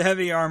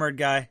heavy armored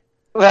guy.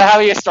 The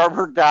heaviest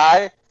armored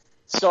guy.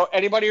 So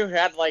anybody who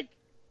had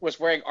was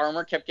wearing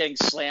armor kept getting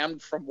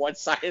slammed from one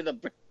side of the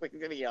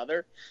building to the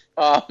other.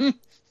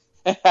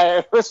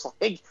 It was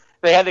like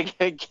they had to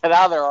get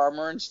out of their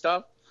armor and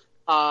stuff.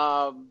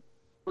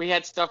 We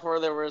had stuff where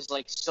there was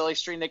like silly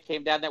string that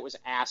came down that was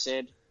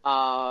acid.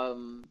 I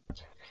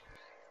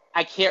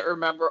can't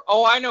remember.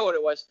 Oh, I know what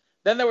it was.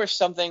 Then there was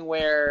something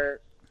where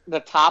the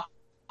top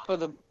of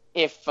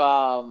there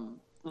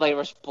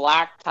was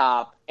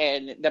blacktop,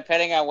 and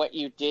depending on what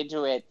you did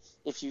to it,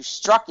 if you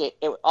struck it,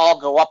 it would all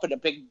go up in a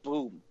big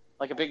boom,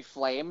 like a big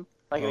flame,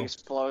 like an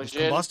explosion. It's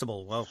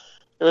combustible. Whoa.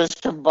 It was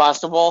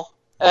combustible.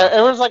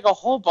 It was like a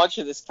whole bunch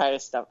of this kind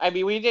of stuff. I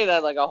mean, we did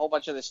like a whole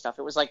bunch of this stuff.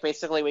 It was like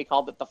basically we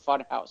called it the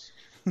fun house.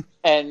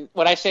 And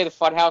when I say the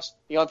fun house,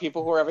 the only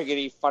people who were ever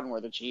getting fun were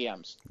the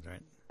GMs.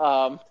 Right.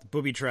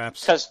 Booby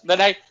traps. Because the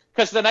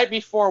night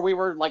before we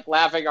were like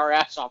laughing our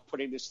ass off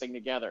putting this thing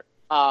together.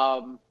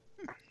 And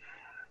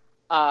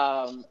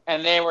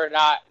they were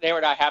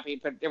not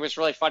happy, but it was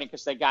really funny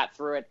because they got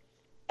through it.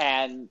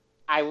 And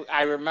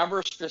I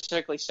remember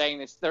specifically saying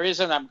this. The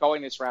reason I'm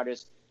going this route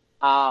is,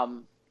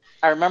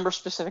 I remember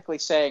specifically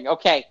saying,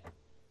 okay,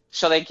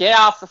 so they get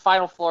off the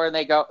final floor and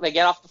they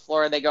get off the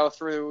floor and they go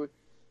through.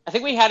 I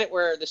think we had it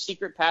where the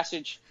secret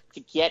passage to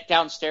get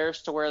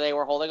downstairs to where they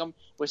were holding them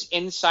was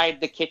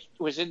inside the kitchen,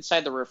 was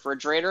inside the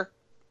refrigerator,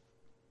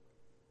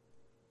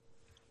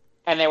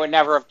 and they would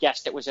never have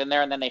guessed it was in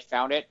there, and then they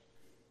found it.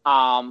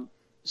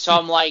 So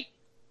I'm like,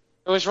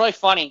 it was really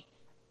funny.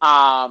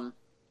 As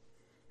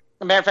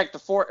a matter of fact,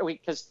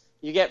 because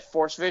you get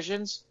force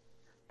visions,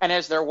 and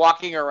as they're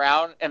walking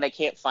around and they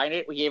can't find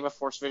it, we gave a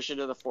force vision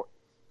to the force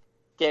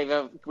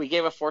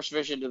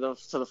vision to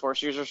the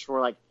force users who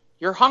were like,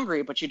 "You're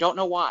hungry, but you don't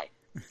know why."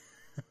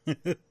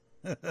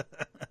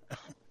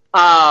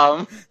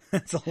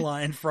 That's a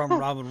line from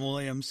Robin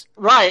Williams.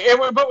 Right,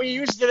 but we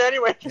used it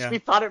anyway because we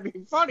thought it'd be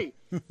funny.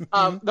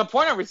 The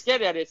point I was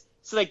getting at is,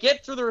 so they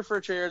get through the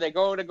refrigerator, they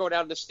go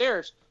down the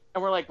stairs,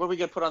 and we're like, "What are we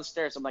gonna put on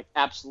stairs?" I'm like,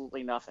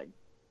 "Absolutely nothing."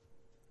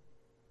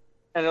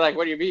 And they're like,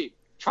 "What do you mean?"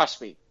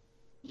 "Trust me.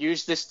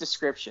 Use this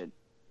description.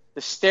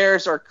 The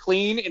stairs are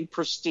clean and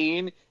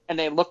pristine, and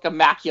they look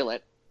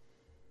immaculate."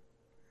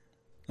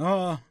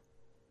 Oh.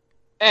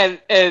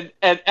 And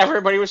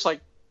everybody was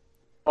like,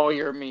 "Oh,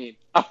 you're mean."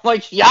 I'm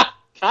like, "Yeah,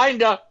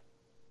 kinda."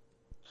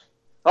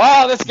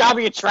 "Oh, this gotta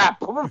be a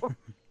trap."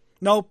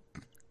 Nope.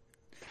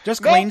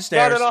 Just clean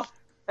stairs. Not at all.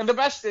 And the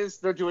best is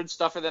they're doing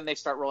stuff and then they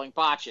start rolling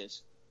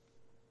botches.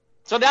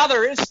 So now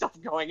there is stuff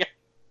going on.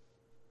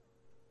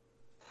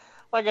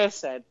 Like I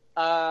said,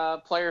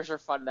 players are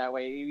fun that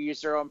way. You use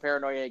their own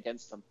paranoia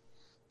against them.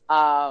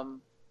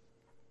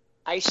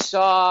 I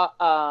saw...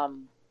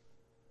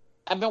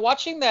 I've been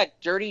watching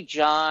that Dirty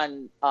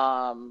John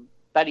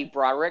Betty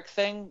Broderick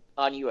thing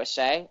on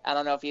USA. I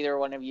don't know if either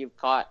one of you have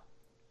caught.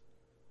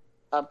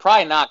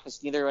 Probably not,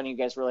 because neither one of you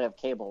guys really have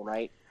cable,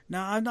 right?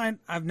 No,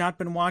 I've not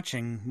been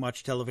watching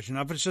much television.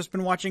 I've just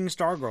been watching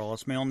Stargirl.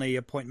 It's my only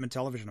appointment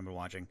television I've been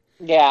watching.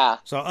 Yeah.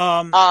 So,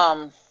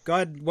 go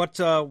ahead. What's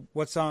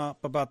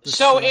up about this?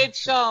 So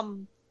it's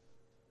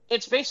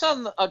based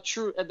on the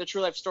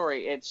true life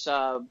story. It's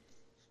the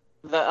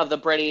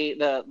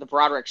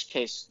Broderick's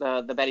case,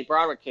 the Betty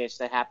Broderick case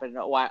that happened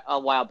a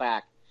while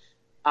back.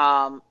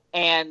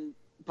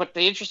 But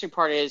the interesting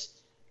part is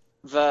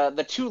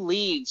the two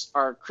leads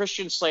are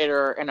Christian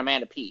Slater and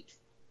Amanda Peet.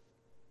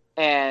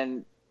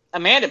 And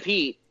Amanda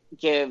Peet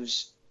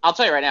gives, I'll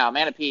tell you right now,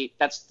 Amanda Peet,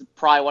 that's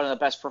probably one of the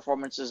best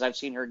performances I've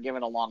seen her give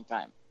in a long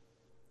time.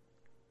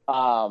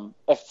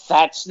 If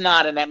that's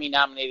not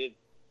nominated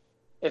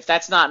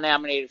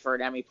for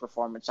an Emmy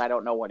performance, I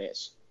don't know what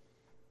is.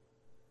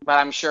 But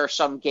I'm sure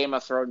some Game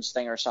of Thrones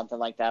thing or something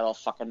like that will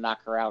fucking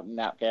knock her out and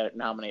not get it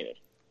nominated.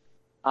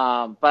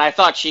 But I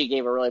thought she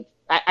gave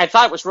I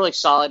thought it was really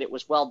solid. It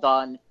was well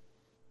done.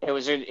 It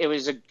was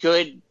a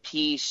good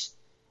piece.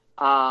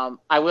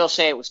 I will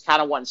say it was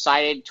kind of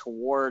one-sided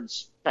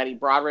towards Betty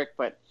Broderick,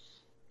 but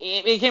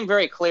it became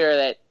very clear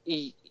that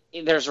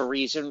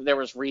there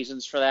was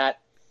reasons for that,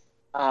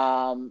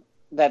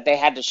 that they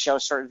had to show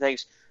certain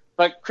things.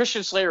 But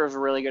Christian Slater was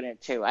really good at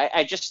it too.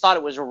 I just thought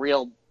it was a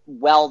real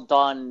well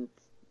done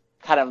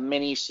kind of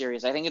mini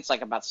series. I think it's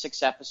like about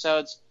 6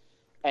 episodes,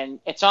 and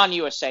it's on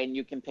USA and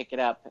you can pick it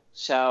up.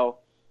 So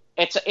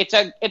it's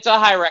a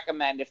high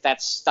recommend if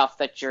that's stuff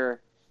that you're,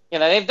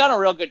 they've done a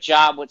real good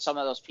job with some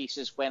of those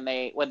pieces when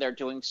they're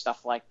doing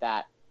stuff like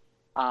that.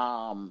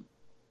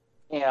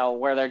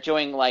 Where they're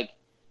doing like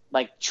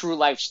true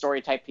life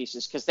story type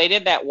pieces, because they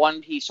did that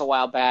one piece a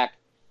while back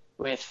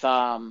with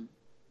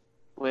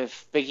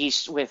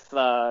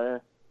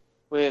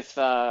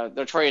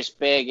Notorious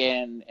Big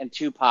and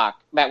Tupac.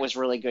 That was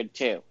really good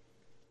too,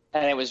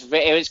 and it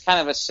was kind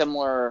of a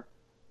similar.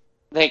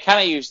 They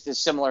kind of used a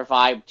similar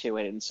vibe to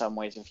it in some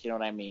ways, if you know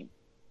what I mean.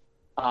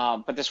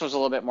 But this was a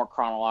little bit more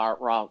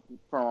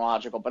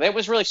chronological, but it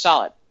was really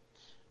solid.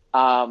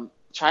 Trying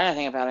to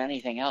think about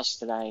anything else.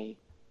 Did I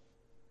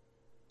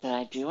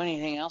do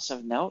anything else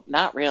of note?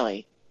 Not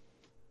really.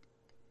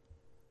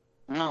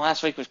 No,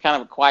 last week was kind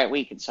of a quiet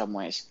week in some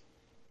ways.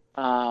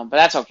 But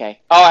that's okay.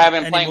 Oh, I have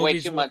been playing way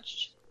too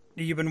much.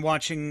 You've been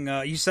watching,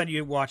 you said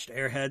you watched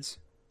Airheads?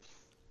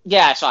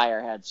 Yeah, I saw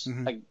Airheads.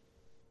 Mm-hmm. And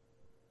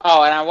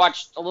I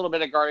watched a little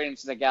bit of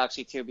Guardians of the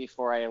Galaxy 2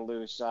 before I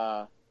lose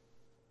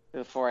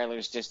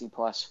Disney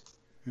Plus.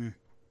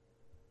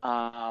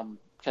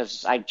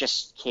 Because I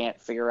just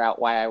can't figure out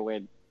why I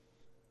would.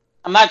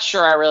 I'm not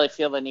sure I really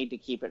feel the need to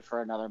keep it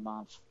for another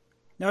month.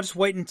 No, just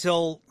wait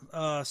until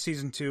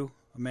season 2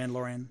 of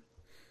Mandalorian.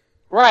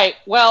 Right.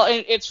 Well,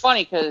 it's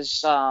funny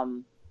because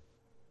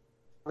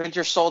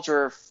Winter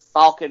Soldier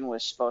Falcon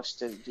was supposed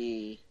to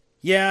be.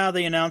 Yeah,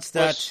 they announced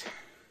that.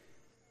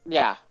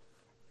 Yeah.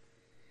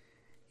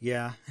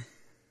 Yeah.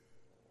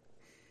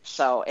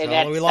 So,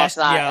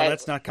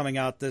 that's not coming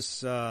out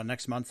this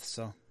next month.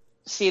 So.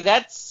 See,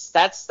 that's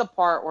the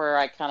part where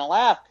I kind of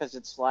laugh, because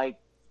it's like,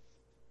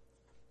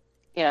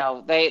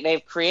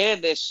 they've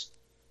created this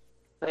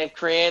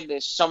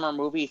summer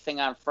movie thing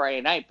on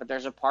Friday night, but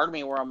there's a part of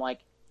me where I'm like,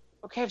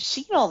 okay, I've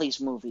seen all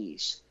these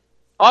movies.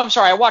 Oh, I'm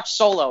sorry, I watched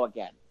Solo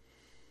again.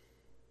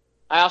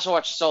 I also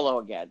watched Solo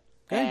again,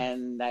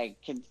 and I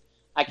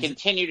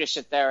continue to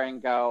sit there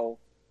and go,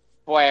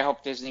 boy, I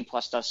hope Disney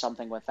Plus does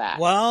something with that.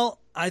 Well,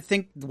 I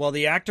think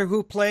the actor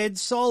who played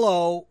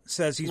Solo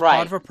says he's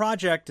part of a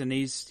project, and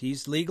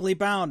he's legally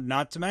bound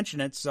not to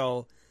mention it.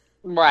 So,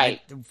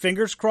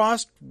 fingers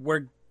crossed,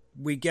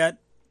 we get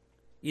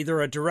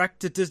either a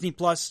direct to Disney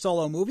Plus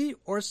Solo movie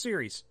or a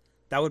series.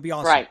 That would be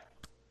awesome.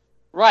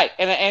 Right,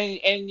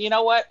 and you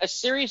know what? A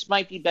series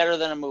might be better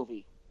than a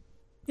movie.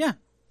 Yeah,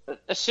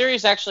 a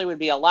series actually would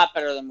be a lot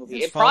better than a movie.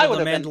 It probably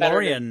would have been better.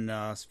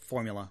 Mandalorian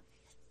formula.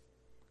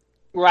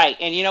 Right,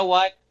 and you know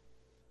what?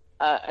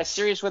 A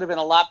series would have been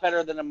a lot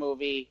better than a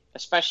movie,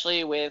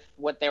 especially with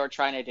what they were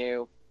trying to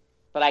do.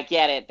 But I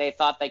get it; they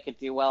thought they could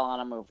do well on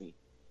a movie.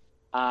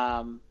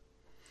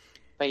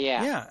 But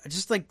yeah, yeah.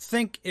 Just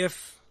think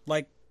if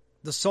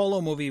the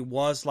Solo movie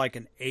was like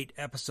an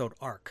 8-episode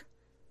arc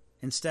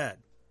instead,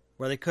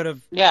 where they could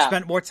have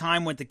spent more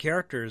time with the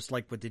characters,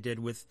 like what they did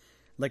with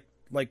Nick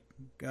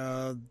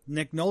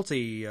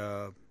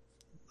Nolte,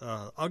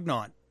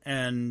 Ugnaught,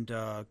 and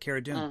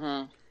Cara Dune.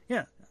 Mm-hmm.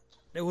 Yeah,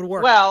 it would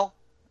work. Well,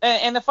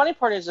 and the funny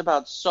part is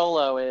about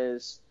Solo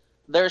is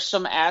there's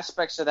some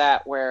aspects of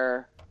that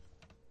where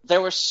there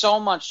was so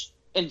much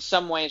in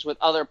some ways with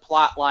other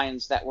plot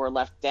lines that were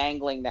left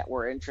dangling that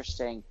were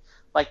interesting.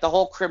 Like the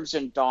whole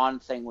Crimson Dawn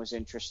thing was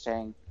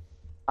interesting.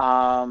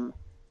 I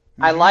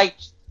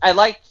liked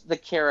the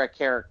Cara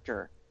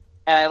character,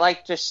 and I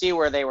liked to see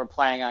where they were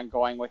planning on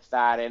going with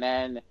that, and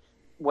then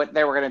what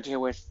they were going to do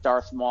with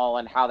Darth Maul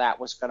and how that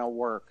was going to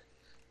work.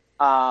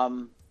 I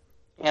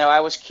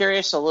was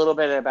curious a little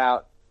bit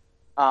about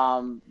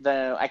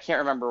I can't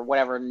remember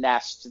whatever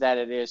nest that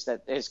it is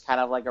that is kind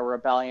of like a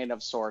rebellion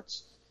of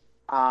sorts.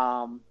 It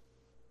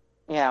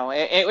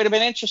would have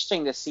been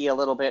interesting to see a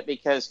little bit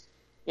because,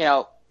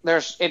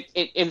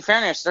 in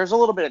fairness, there's a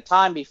little bit of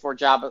time before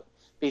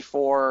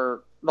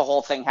the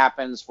whole thing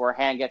happens where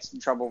Han gets in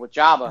trouble with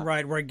Jabba.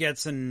 Right, where it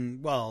gets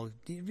in,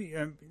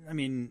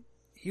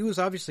 he was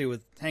obviously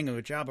hanging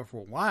with Jabba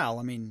for a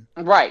while.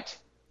 Right.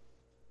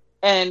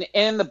 And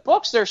in the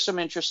books, there's some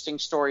interesting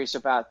stories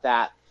about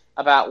that,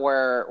 about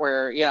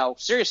where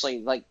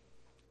seriously, like,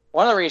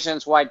 one of the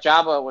reasons why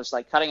Jabba was,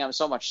 cutting him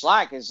so much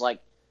slack is,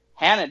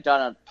 Han had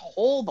done a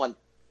whole bunch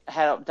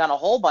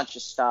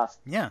of stuff.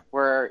 Yeah.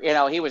 Where,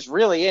 he was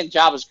really in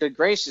Jabba's good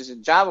graces,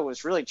 and Jabba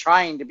was really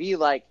trying to be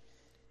like,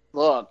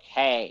 look,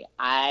 hey,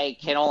 I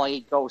can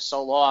only go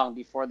so long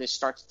before this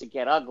starts to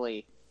get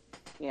ugly.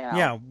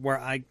 Yeah, where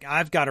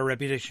I've got a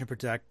reputation to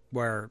protect,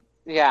 where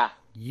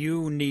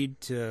you need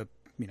to,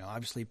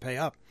 obviously pay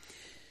up.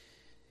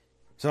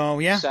 So,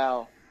 yeah.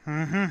 So.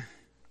 Mm-hmm.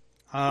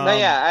 But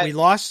yeah, we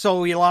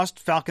lost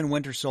Falcon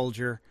Winter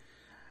Soldier.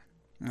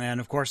 And,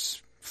 of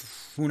course,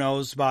 who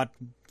knows about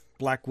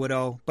Black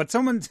Widow, but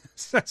someone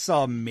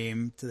saw a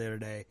meme the other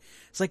day.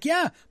 It's like,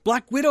 yeah,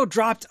 Black Widow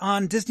dropped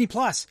on Disney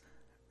Plus.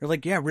 They're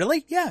like, yeah,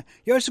 really? Yeah.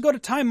 You have to go to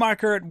time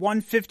marker at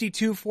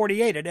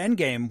 1:52:48 at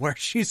Endgame where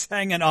she's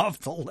hanging off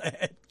the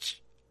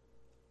ledge.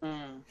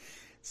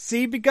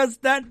 See, because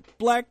that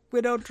Black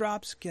Widow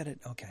drops. Get it?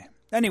 Okay.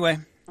 Anyway,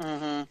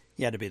 you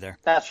had to be there.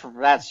 That's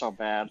so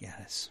bad. Yeah,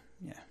 it is.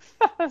 Yeah.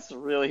 That's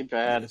really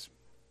bad. It is.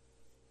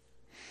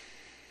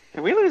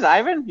 Did we lose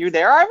Ivan? You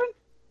there, Ivan?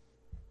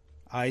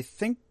 I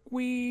think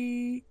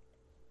we...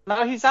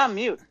 No, he's on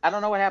mute. I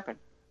don't know what happened.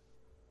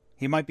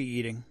 He might be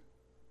eating.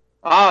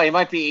 Oh, he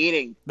might be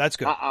eating. That's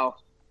good. Uh-oh.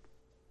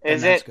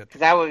 Is That's it? good.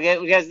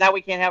 Because now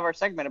we can't have our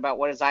segment about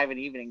what is Ivan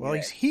eating Well,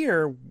 today. he's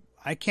here.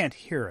 I can't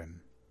hear him.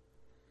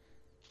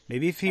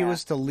 Maybe if he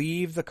was to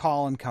leave the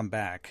call and come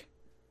back.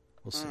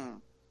 We'll see.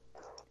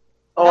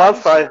 Oh, I'm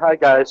fine. Hi,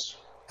 guys.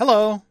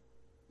 Hello.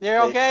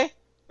 You're okay?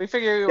 We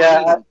figure you were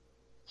Yeah. eating.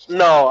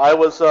 No, I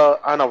was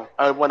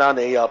I went on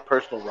a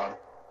personal run.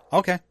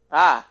 Okay.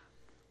 Ah.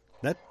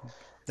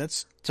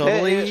 That's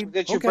totally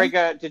Did you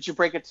okay. Did you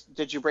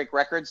break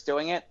records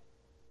doing it?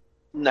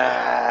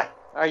 Nah.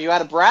 Are you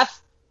out of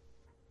breath?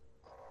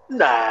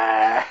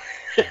 Nah.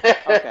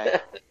 Okay.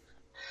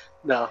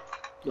 No.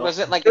 Was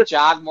it like a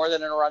jog more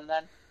than a run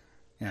then?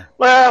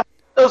 Well,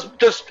 it was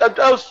just I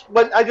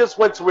just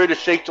went somewhere to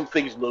shake some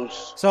things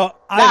loose. So,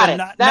 Got Ivan,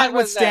 it. That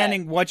was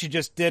notwithstanding what you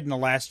just did in the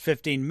last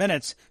 15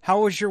 minutes,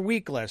 how was your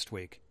week last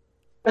week?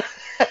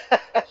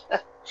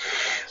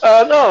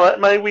 No,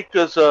 my week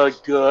was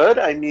good.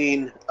 I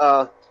mean,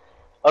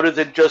 other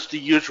than just the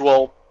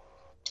usual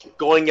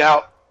going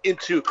out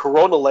into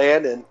Corona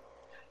Land and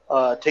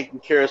taking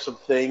care of some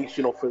things,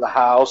 for the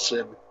house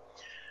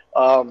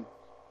and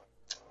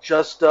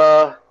just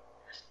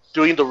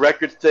doing the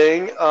record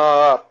thing.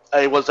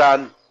 I was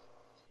on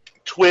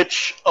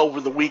Twitch over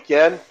the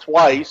weekend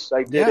twice.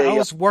 I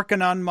was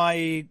working on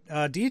my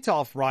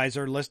Detolf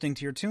riser listening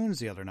to your tunes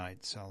the other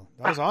night, so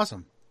that was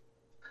awesome.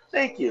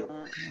 Thank you.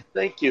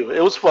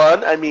 It was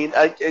fun. I mean,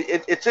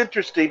 it's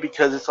interesting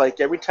because it's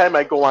like every time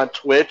I go on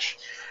Twitch,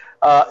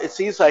 it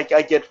seems like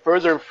I get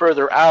further and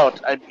further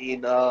out. I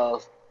mean, I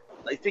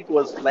think it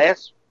was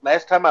last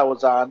time I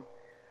was on,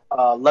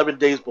 11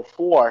 days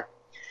before,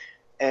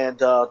 and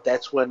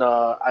that's when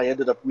I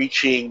ended up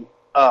reaching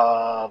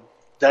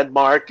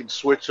Denmark and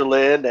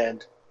Switzerland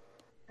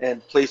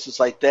and places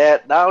like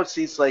that. Now it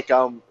seems like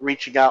I'm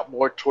reaching out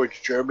more towards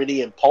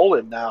Germany and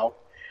Poland now.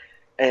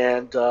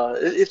 And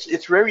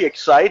it's very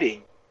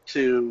exciting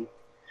to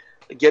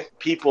get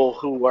people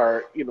who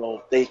are,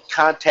 they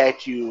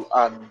contact you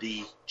on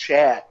the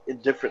chat in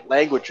different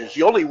languages.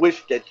 You only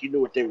wish that you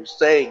knew what they were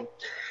saying.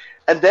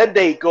 And then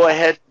they go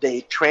ahead,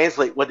 they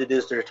translate what it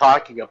is they're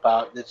talking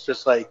about. And it's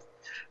just like,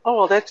 oh,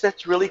 well,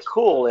 that's really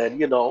cool.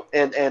 And,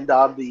 and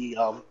on the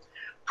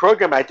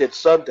program I did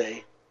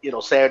Sunday,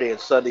 Saturday and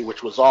Sunday,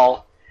 which was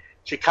all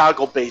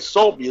Chicago-based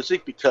soul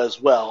music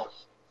because, well,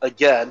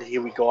 again,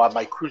 here we go on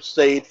my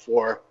crusade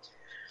for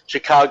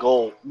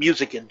Chicago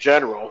music in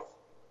general,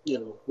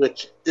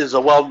 which is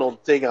a well-known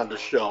thing on the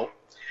show.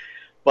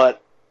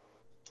 But,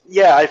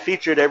 yeah, I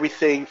featured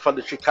everything from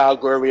the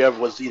Chicago area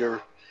was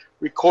either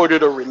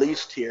recorded or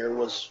released here. It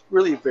was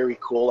really very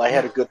cool. I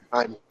had a good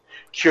time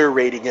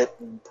curating it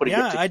and putting it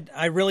together. Yeah,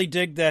 I really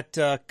dig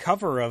that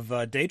cover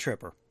of Day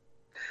Tripper.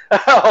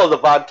 Oh, the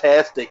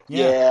Vontastic.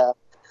 Yeah.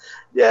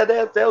 Yeah,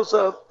 that was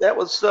that's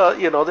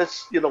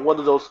one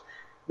of those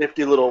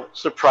nifty little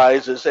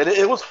surprises, and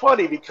it was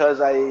funny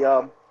because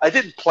I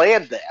didn't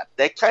plan that.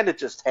 That kind of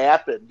just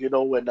happened,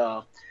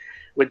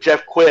 when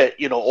Jeff quit.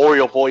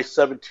 Oreo Boy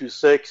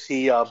 726,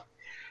 he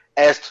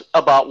asked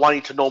about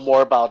wanting to know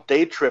more about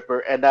Day Tripper,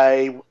 and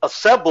I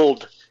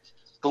assembled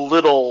the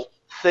little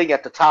thing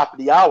at the top of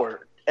the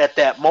hour at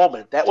that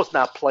moment. That was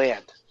not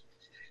planned.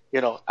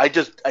 I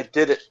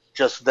did it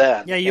just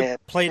then. Yeah, you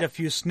played a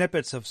few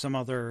snippets of some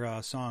other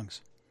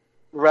songs.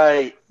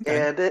 Right,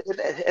 okay.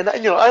 And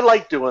I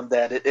like doing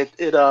that.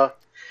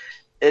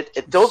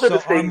 Those are the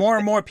things. Are more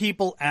and more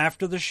people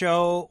after the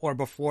show or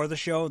before the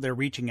show, they're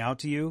reaching out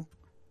to you,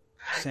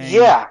 saying,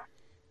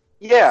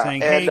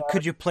 saying, hey,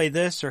 could you play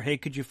this, or hey,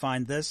 could you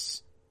find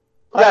this?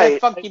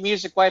 Right, funky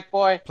music, white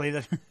boy. Play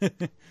that.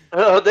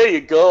 Oh, there you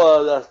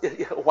go,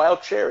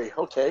 Wild Cherry.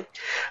 Okay,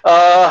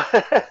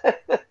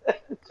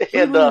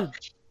 and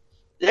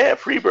yeah,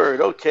 Freebird.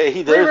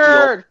 Okay,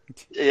 Freebird.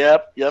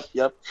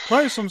 Yep.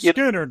 Play some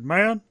Skynyrd,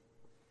 man.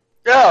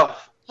 Yeah.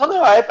 Well,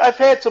 no, I've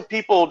had some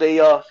people.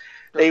 They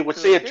would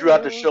say it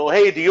throughout the show.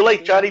 Hey, do you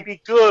like Johnny B.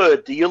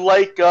 Good? Do you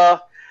like?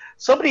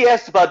 Somebody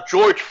asked about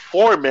George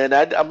Foreman.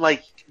 I'm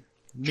like,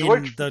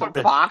 George the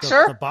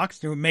boxer, the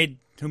boxer who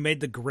made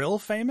the grill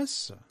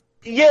famous.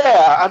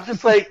 Yeah, I'm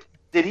just like,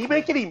 did he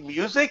make any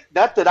music?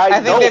 Not that I know.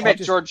 I think they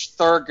meant George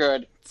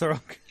Thorogood. They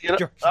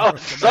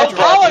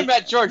probably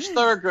meant George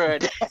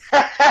Thorogood.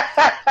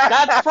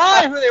 That's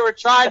probably who they were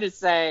trying to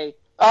say.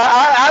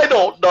 I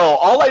don't know.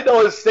 All I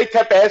know is they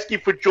kept asking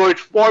for George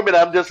Foreman.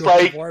 I'm just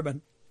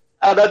Foreman.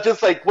 And I'm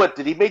just like, what?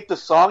 Did he make the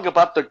song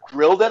about the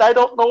grill that I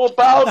don't know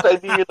about? I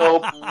mean,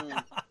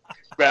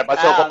 grab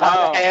myself a pound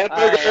of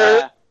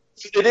hamburger.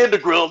 Get in the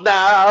grill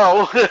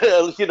now.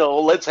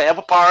 Let's have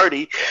a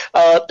party.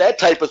 That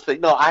type of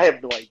thing. No, I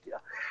have no idea.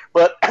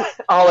 But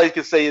all I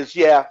can say is,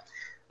 yeah,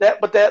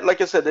 that,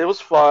 like I said, it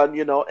was fun,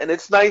 and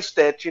it's nice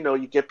that,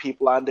 you get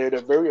people on there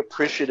that are very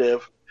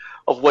appreciative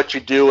of what you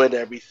do and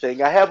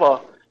everything. I have a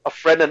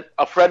friend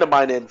of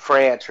mine in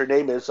France. Her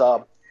name is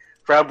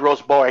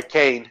Frambrose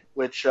Boakane,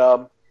 which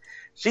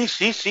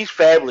she's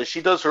fabulous.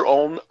 She does her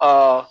own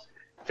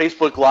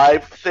Facebook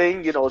Live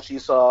thing.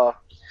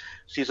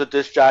 She's a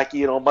disc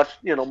jockey.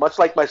 Much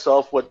like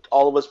myself, with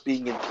all of us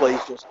being in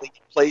place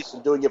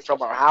and doing it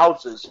from our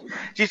houses.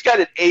 She's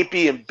got an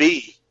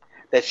Airbnb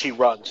that she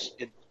runs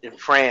in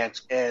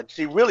France, and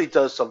she really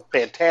does some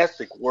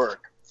fantastic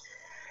work.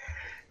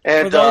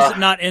 And, for those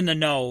not in the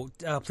know,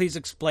 please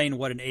explain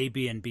what an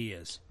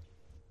Airbnb is.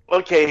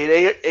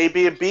 Okay, an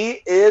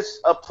Airbnb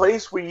is a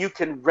place where you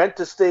can rent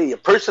to stay, a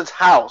person's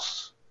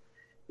house,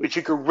 which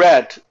you can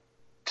rent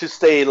to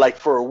stay like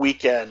for a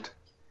weekend,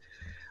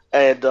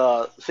 and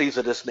things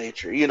of this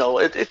nature.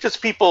 It's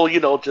just people,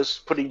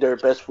 just putting their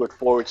best foot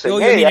forward, saying, "Oh,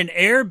 you mean an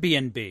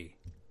Airbnb?"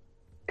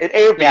 An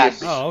Airbnb.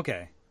 Yes. Oh,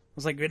 okay. I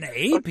was like, an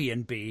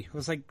Airbnb? I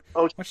was like,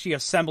 what's she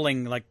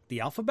assembling, like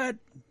the alphabet?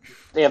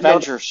 The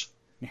Avengers.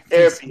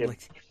 Airbnb.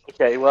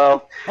 Okay,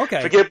 well,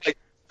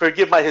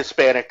 forgive my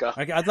Hispanica.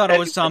 I thought it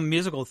was some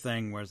musical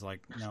thing where it's like,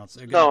 no.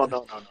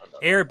 No.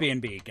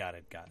 Airbnb. Got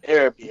it.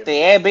 Airbnb. The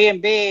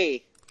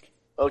Airbnb.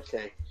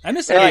 Okay. I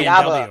miss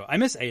A&W. I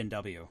miss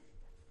A&W.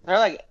 They're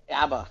like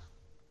ABBA.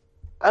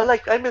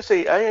 I miss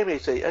A&W.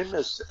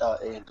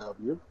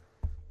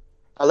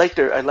 I like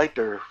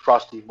their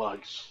frosty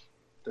mugs,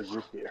 their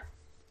root beer.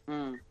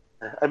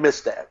 I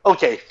missed that.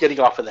 Okay, getting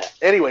off of that.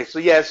 Anyway,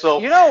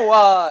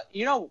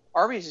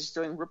 Arby's is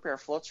doing root beer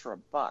floats for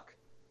 $1.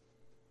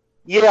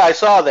 Yeah, I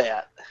saw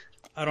that.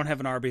 I don't have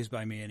an Arby's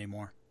by me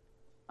anymore.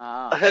 There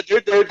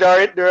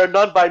are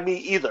none by me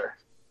either.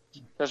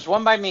 There's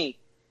one by me.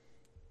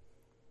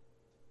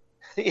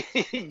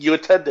 You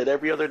attended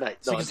every other night.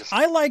 No,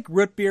 I like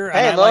root beer and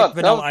I like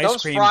vanilla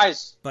ice cream.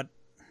 Fries. But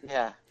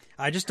yeah,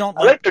 I just don't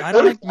like. I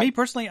don't like. Me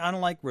personally, I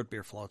don't like root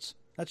beer floats.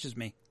 That's just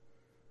me.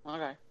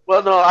 Okay.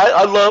 Well, no,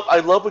 I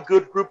love a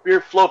good root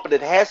beer float, but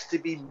it has to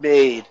be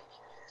made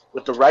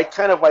with the right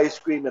kind of ice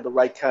cream and the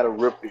right kind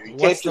of root beer.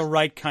 What's the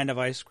right kind of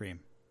ice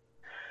cream?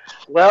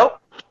 Well,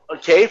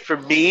 okay, for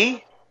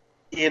me,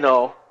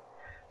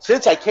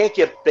 since I can't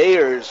get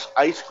Bayer's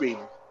ice cream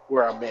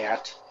where I'm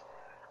at,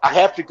 I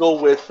have to go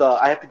with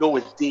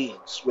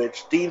Dean's,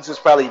 which Dean's is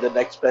probably the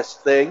next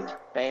best thing.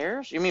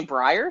 Bayer's? You mean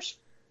Breyers?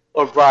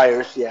 Or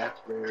Breyers, yeah.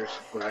 Breyers.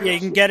 Yeah, you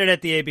can get it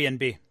at the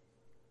Airbnb.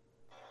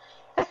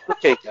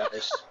 Okay,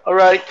 guys. All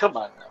right, come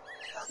on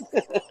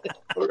now.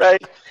 All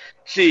right.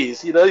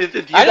 Jeez,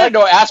 I didn't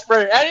know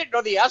aspirin. I didn't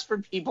know the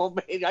aspirin people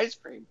made ice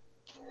cream.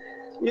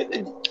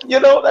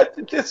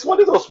 It's one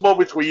of those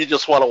moments where you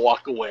just want to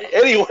walk away.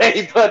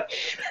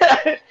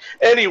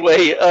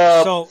 Anyway,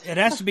 so it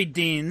has to be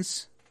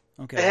Dean's.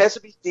 Okay. It has to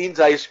be Dean's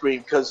ice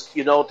cream because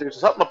there's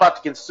something about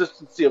the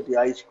consistency of the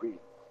ice cream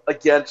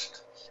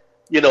against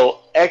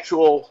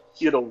actual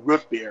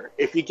root beer.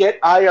 If you get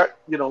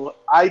IBC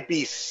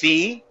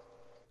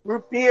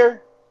root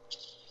beer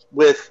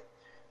with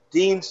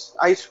Dean's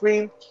ice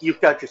cream,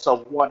 you've got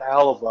yourself one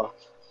hell of a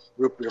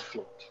root beer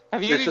float.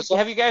 Have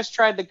you guys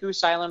tried the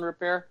Goose Island root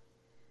beer?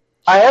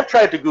 I have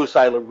tried the Goose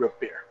Island root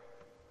beer.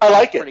 I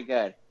like it. Pretty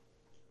good.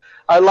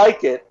 I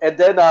like it. And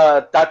then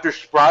Dr.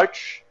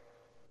 Sparch.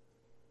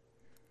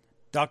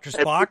 Dr.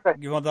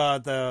 Spock? You want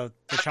the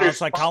child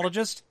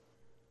psychologist?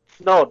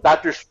 No,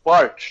 Dr.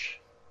 Sparch.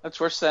 That's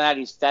worse than that.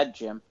 He's dead,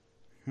 Jim.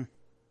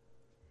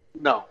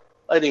 No.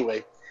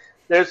 Anyway,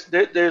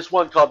 there's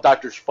one called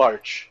Dr.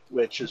 Sparch,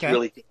 which is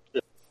really good.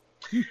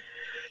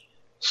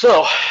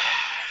 So,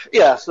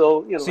 yeah.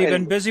 So you've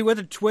been busy with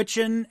it,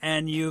 twitching,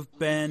 and you've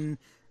been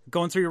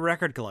going through your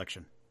record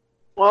collection.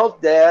 Well,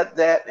 that,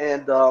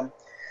 and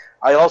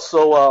I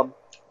also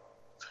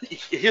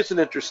here's an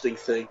interesting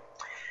thing.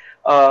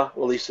 Well, at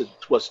least it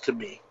was to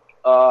me.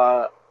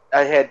 I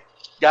had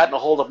gotten a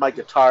hold of my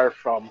guitar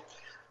from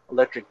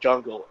Electric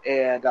Jungle,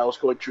 and I was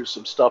going through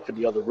some stuff in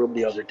the other room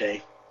the other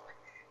day.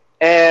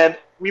 And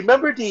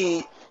remember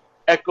the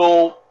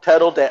echo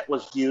pedal that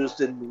was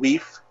used in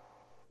Leaf,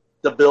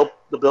 the Bill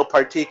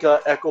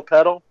Partika echo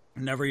pedal?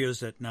 Never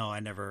used it. No, I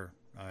never.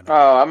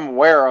 Oh, I'm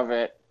aware of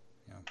it.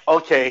 Yeah.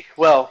 Okay,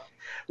 well,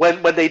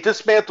 when they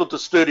dismantled the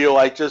studio,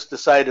 I just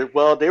decided,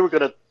 well, they were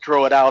going to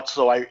throw it out,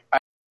 so I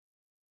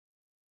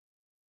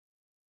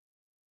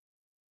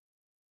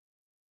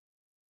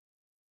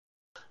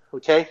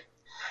okay?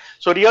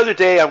 So the other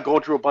day I'm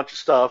going through a bunch of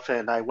stuff,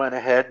 and I went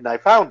ahead and I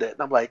found it,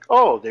 and I'm like,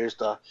 oh, there's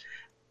the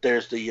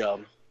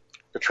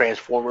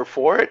transformer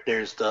for it.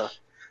 There's the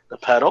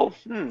pedal.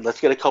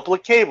 Let's get a couple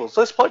of cables.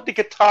 Let's plug the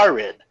guitar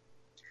in.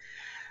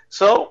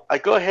 So I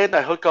go ahead and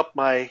I hook up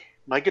my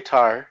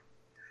guitar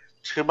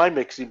to my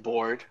mixing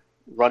board,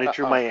 run it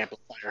through my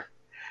amplifier,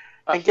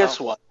 and guess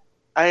what?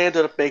 I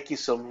ended up making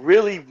some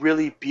really,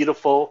 really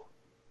beautiful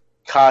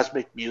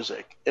cosmic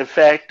music. In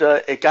fact,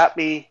 it got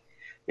me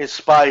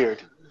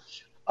inspired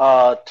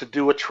to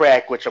do a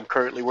track which I'm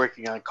currently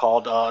working on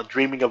called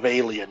Dreaming of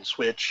Aliens,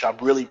 which I'm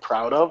really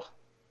proud of.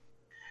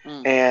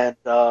 And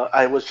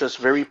I was just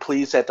very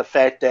pleased at the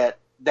fact that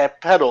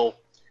that pedal,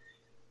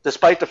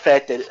 despite the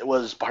fact that it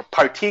was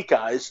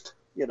Partikized,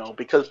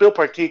 because Bill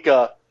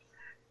Partika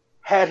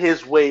had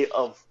his way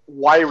of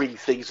wiring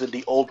things in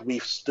the old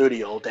Weave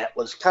studio that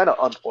was kind of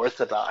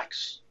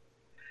unorthodox.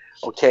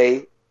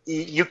 Okay?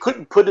 You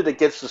couldn't put it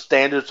against the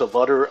standards of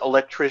other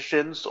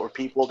electricians or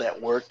people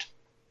that worked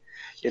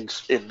in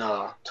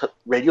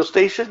radio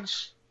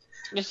stations.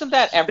 Isn't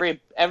that every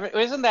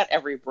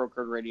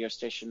brokered radio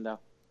station though?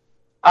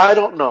 I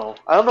don't know.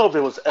 I don't know if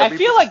it was every... I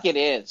feel like it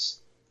is.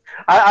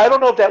 I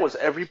don't know if that was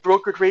every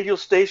brokered radio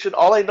station.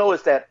 All I know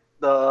is that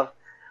the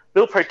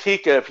Bill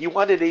Partika, if you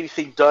wanted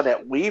anything done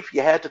at Weave,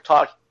 you had to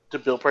talk to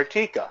Bill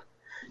Partika.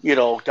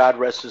 God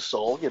rest his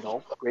soul,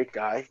 great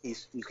guy.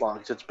 He's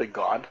long since been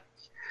gone.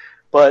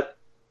 But,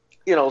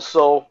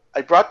 so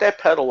I brought that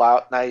pedal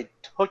out and I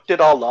hooked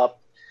it all up.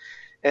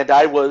 And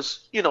I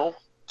was,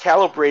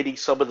 calibrating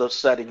some of those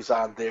settings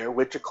on there,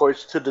 which, of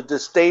course, to the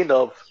disdain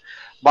of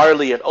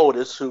Marley and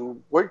Otis,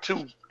 who weren't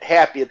too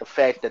happy at the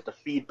fact that the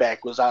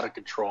feedback was out of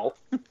control.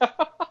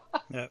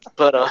 Yep.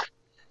 But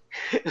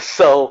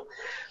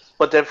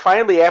then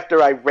finally,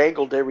 after I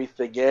wrangled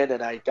everything in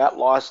and I got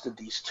lost in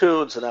these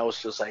tunes, and I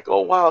was just like,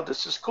 oh, wow,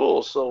 this is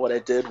cool. So what I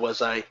did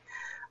was I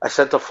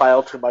sent a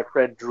file to my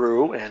friend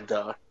Drew, and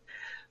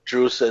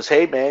Drew says,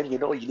 hey, man, you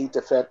need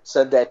to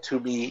send that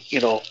to me,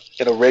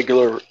 in a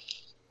regular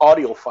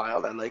audio file.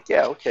 And I'm like,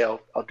 yeah, okay,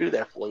 I'll do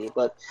that for you.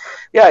 But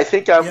yeah, I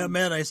think Yeah,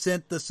 man, I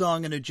sent the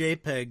song in a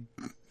JPEG.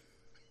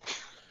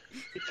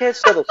 You can't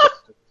send a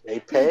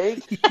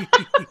JPEG.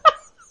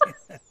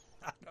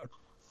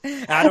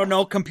 I don't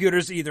know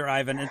computers either,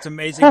 Ivan. It's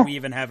amazing we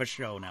even have a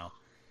show now.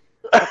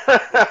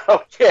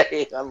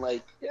 Okay, I'm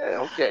like,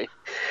 yeah, okay,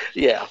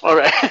 yeah, all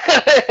right.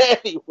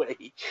 Anyway,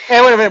 It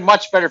would have been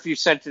much better if you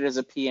sent it as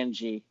a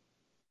PNG.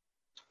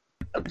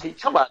 okay,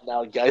 come on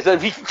now, guys. I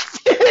mean,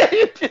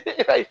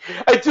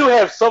 I do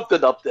have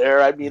something up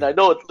there. I mean, I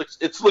know it looks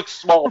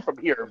small from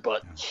here,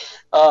 but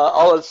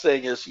all I'm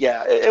saying is,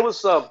 yeah, it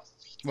was.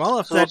 Well,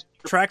 if that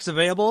track's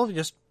available,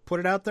 just put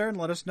it out there and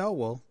let us know.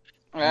 We'll.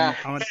 Yeah.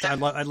 I'd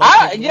love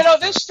to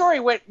this story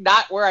went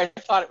not where I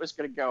thought it was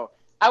going to go.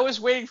 I was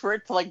waiting for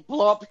it to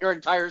blow up your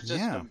entire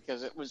system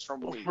because it was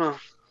from Weave.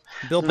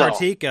 Bill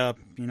Partika,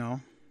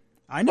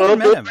 I never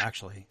met him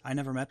actually. I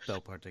never met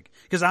Bill Partika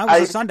because I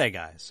was a Sunday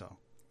guy. So,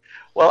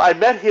 well, I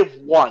met him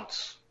one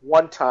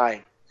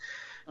time.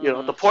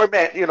 The poor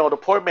man. The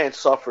poor man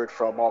suffered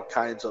from all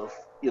kinds of.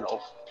 He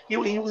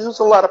was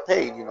a lot of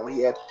pain.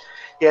 He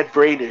had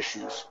brain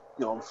issues.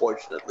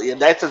 Unfortunately, and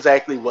that's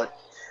exactly what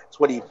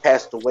he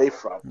passed away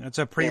from. It's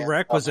a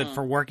prerequisite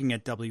for working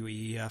at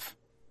WEEF.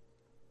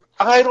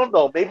 I don't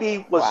know. Maybe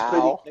he was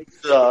putting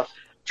the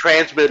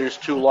transmitters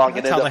too long.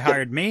 That's how they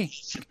hired me.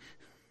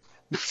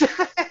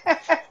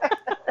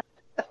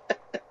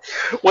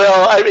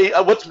 Well, I mean,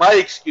 what's my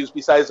excuse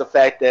besides the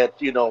fact that,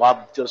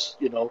 I'm just,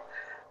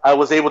 I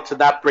was able to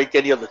not break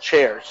any of the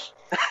chairs.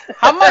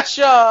 How much,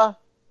 the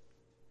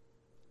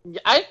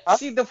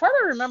part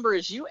I remember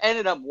is you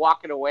ended up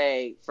walking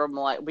away from,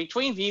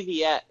 between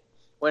VVX,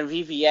 when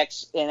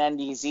VVX and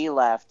NDZ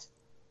left,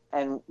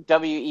 and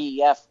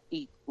WEF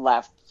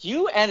left,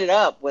 you ended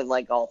up with,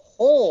 a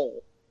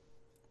whole,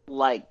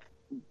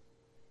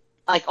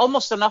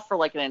 almost enough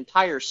for, an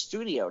entire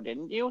studio,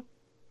 didn't you?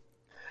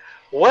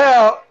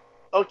 Well,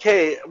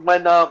 okay,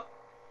 when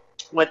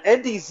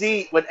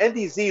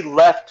NDZ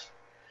left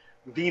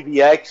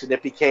VVX and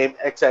it became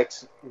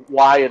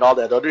XXY and all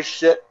that other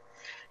shit,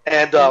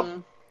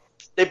 and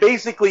they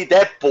basically,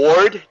 that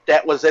board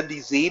that was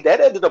NDZ, that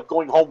ended up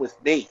going home with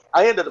me.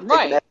 I ended up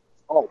taking that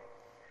home.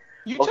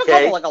 You took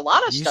home a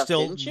lot of stuff,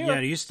 didn't you?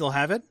 Yeah, do you still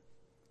have it?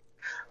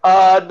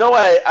 No,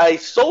 I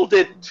sold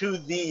it to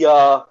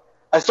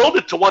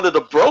one of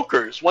the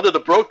brokers. One of the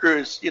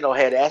brokers,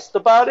 had asked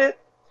about it.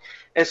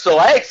 And so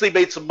I actually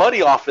made some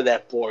money off of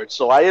that board.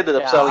 So I ended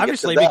up selling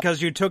obviously it to them.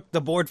 Because you took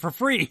the board for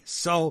free.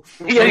 So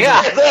 100%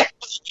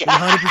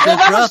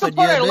 That was the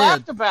part I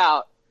laughed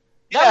about.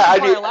 That was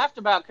the part I laughed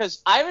about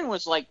because Ivan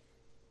was it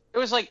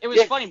was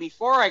funny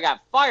before I got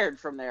fired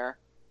from there.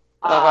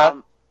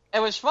 It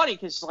was funny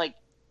because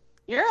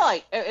you're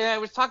and I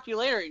was talking to you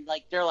later, and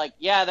they're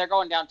yeah, they're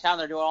going downtown,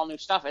 they're doing all new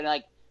stuff, and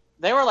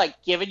they were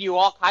giving you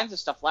all kinds of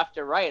stuff left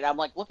and right. I'm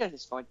look at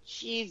this, going,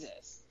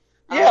 Jesus.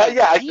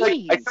 I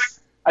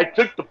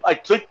took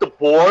the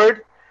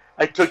board.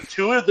 I took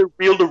two of the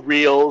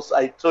reel-to-reels.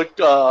 I took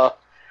I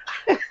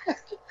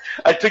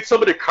took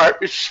some of the cart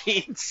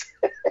machines.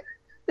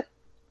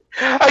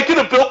 I could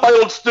have built my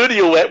own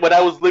studio when I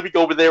was living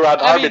over there on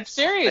Armitage. I mean,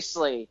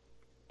 seriously.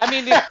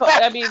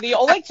 The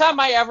only time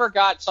I ever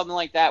got something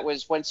like that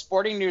was when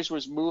Sporting News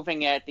was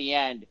moving at the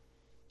end,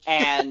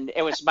 and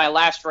it was my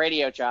last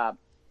radio job,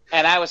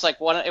 and I was it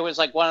was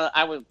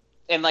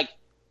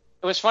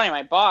funny.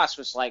 My boss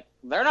was like,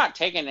 "They're not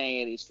taking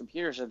any of these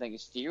computers and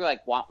things. Do you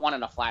want one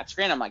in a flat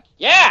screen?" I'm like,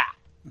 "Yeah."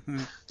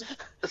 Mm-hmm.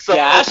 So,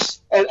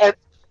 yes.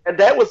 And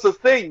that was the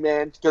thing,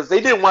 man, because they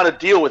didn't want to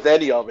deal with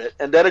any of it.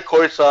 And then, of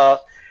course,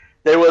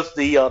 there was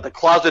the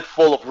closet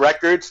full of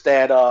records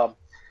that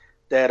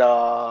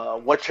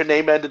what's her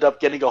name ended up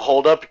getting a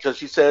hold of, because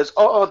she says,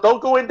 "Oh,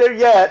 don't go in there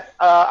yet.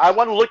 I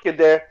want to look in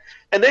there."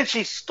 And then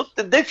she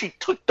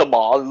took them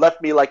all and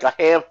left me like a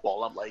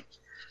handful. I'm like,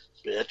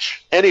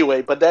 bitch.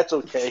 Anyway, but that's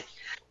okay.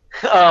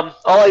 All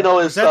I know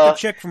is that the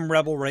chick from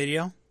Rebel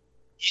Radio?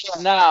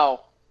 No.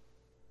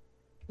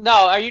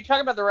 Are you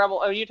talking about the Rebel?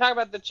 Are you talking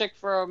about the chick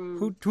from...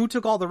 Who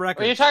took all the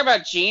records? Are you talking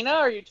about Gina, or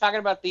are you talking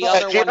about the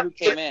other one who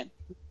came in?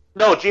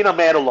 No, Gina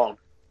Manalone.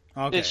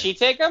 Okay. Did she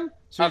take them?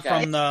 She's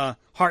from the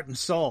Heart and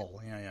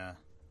Soul. Yeah.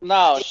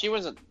 No, she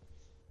wasn't.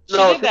 She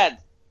did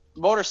that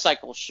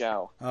motorcycle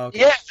show. Okay.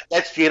 Yeah,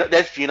 that's Gina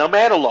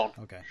Manalone.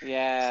 Okay.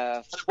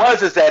 Yeah.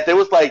 What is that there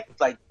was like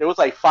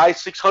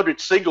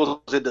 500-600 singles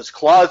in this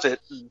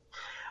closet. And,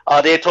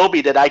 they had told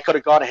me that I could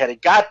have gone ahead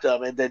and got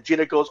them, and then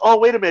Gina goes, "Oh,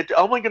 wait a minute,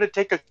 I'm only going to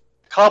take a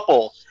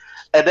couple."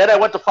 And then I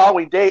went the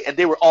following day, and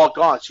they were all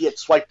gone. She had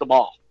swiped them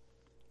all.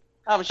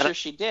 I'm sure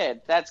she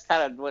did. It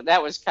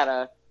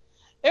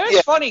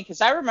was funny,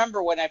 because I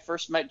remember when I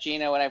first met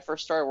Gina, when I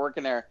first started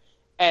working there,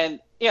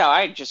 and,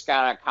 I just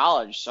got out of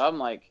college, so I'm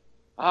like,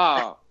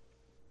 oh,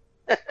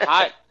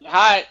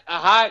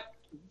 hot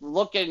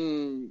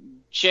looking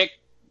chick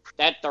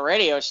at the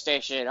radio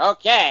station,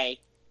 okay.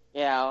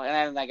 And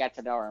then I got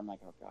to know her, I'm like,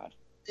 oh, God.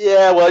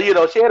 Yeah, well,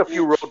 she had a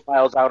few road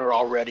miles out her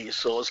already,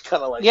 so it's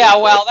kind of like... Yeah,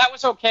 well, that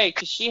was okay,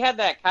 because she had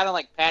that kind of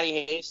like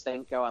Patty Hayes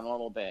thing going a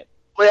little bit.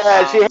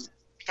 Yeah, she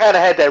kind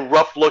of had that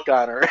rough look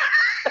on her.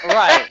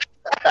 Right.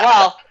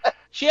 Well,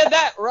 she had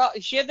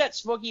that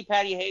smoky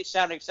Patty Hayes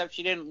sound, except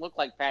she didn't look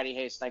like Patty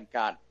Hayes, thank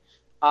God.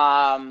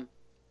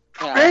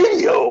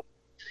 Radio?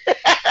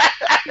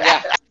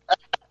 Yeah.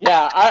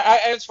 Yeah,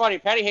 it's funny.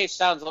 Patty Hayes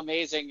sounds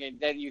amazing, and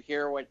then you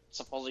hear what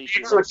supposedly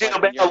she looks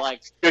like, and you're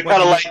like...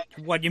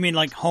 What, you mean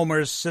like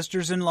Homer's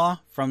sisters-in-law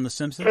from The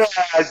Simpsons?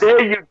 Yeah,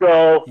 there you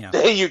go. Yeah.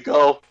 There you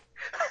go.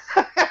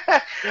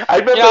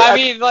 I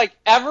mean, like,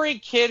 every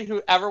kid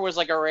who ever was,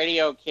 like, a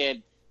radio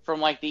kid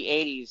from, like, the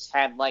 80s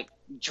had, like,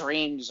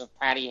 dreams of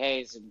Patty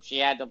Hayes, and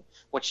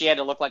what she had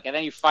to look like, and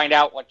then you find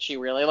out what she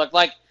really looked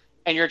like,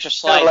 and you're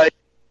just like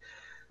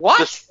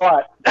what?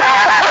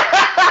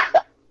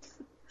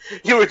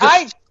 You were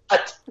just...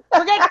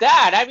 Forget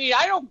that. I mean,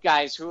 I know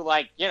guys who,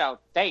 like,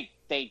 they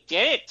did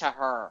it to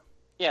her,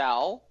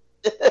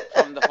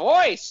 from The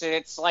Voice, and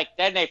it's like,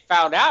 then they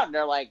found out, and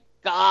they're like,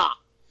 gah.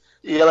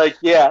 Yeah, like,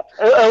 yeah.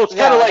 It was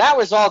kind of like... that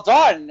was all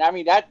done. I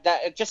mean,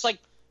 that just like,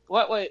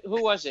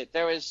 who was it?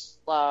 There was,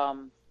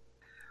 I'll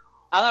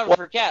never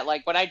forget,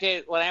 like, when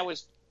I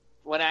was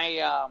going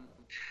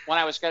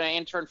to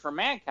intern for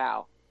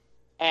Mancow,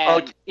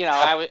 and,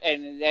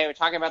 and they were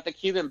talking about the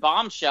Cuban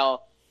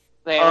bombshell.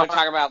 They were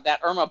talking about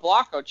that Irma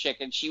Blanco chick,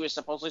 and she was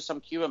supposedly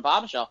some Cuban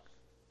bombshell.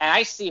 And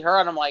I see her,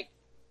 and I'm like,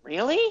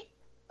 really?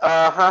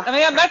 Uh-huh. I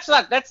mean, that's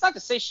not to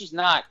say she's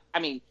not. I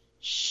mean,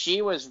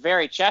 she was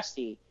very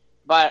chesty,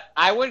 but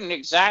I wouldn't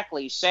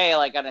exactly say,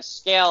 like, on a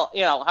scale,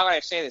 how would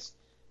I say this?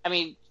 I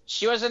mean,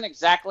 she wasn't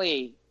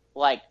exactly,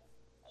 like,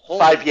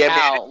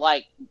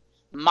 like,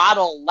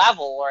 model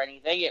level or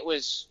anything. It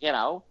was,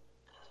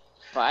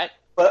 but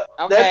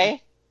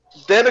okay.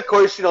 Then, of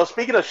course,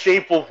 speaking of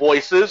shameful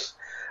voices...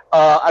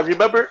 I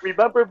remember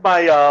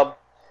my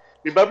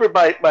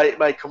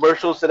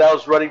commercials that I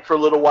was running for a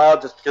little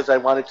while just because I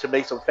wanted to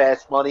make some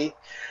fast money,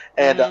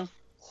 and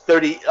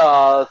 30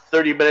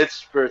 minutes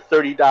for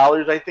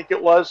 $30, I think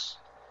it was,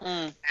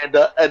 and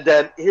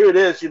then here it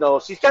is,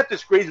 she's got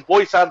this great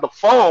voice on the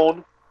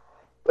phone,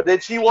 but then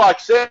she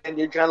walks in and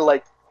you're kind of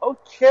like,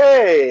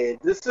 okay,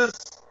 this is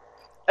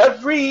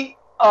every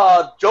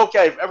joke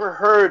I've ever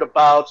heard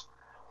about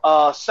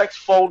sex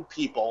phone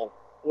people.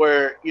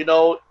 Where, you're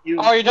talking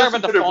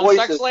about the phone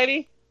sex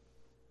lady?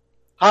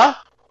 Huh?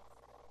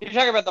 You're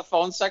talking about the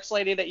phone sex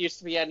lady that used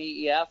to be on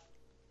EEF?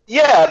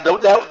 Yeah,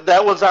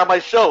 that was on my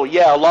show.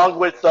 Yeah, along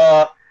with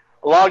that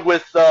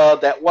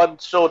one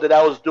show that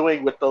I was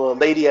doing with the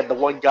lady and the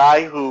one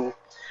guy who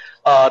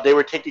they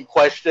were taking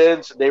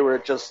questions, and they were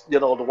just, the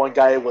one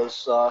guy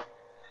was kind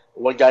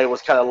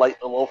of light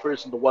the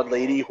loafers, and the one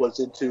lady was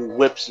into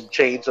whips and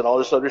chains and all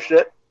this other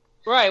shit.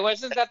 Right,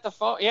 wasn't that the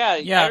phone? Yeah,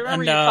 yeah. I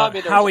remember and you told me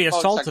there Howie was a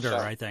assaulted her, show.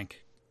 I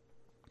think.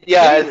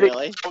 Yeah, I think,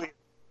 really?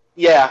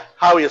 Yeah,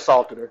 Howie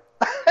assaulted her,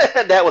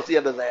 and that was the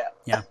end of that.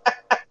 Yeah.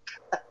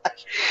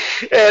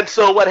 And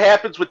so what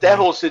happens with that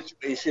whole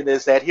situation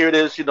is that here it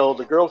is,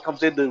 the girl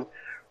comes in to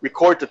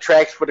record the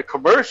tracks for the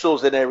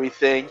commercials and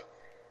everything,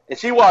 and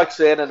she walks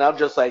in, and I'm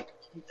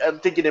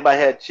thinking in my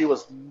head, she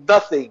was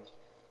nothing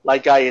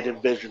like I had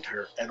envisioned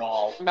her at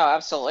all. No,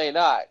 absolutely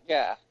not.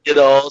 Yeah.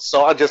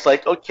 So I'm just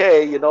like,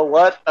 okay, you know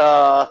what?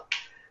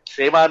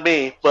 Shame on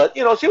me. But,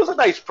 she was a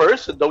nice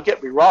person. Don't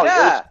get me wrong.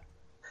 Yeah.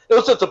 It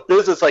was just a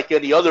business like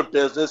any other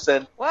business.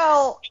 And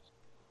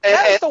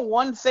that's the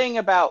one thing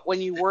about when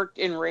you worked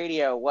in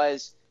radio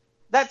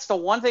that's the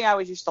one thing I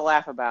always used to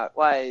laugh about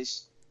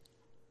was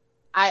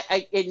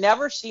it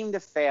never seemed to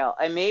fail.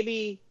 And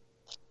maybe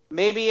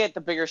at the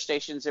bigger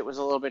stations it was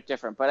a little bit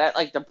different. But at,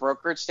 like, the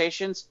brokerage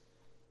stations,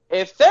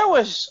 if there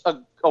was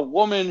a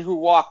woman who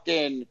walked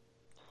in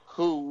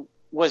who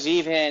was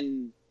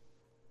even,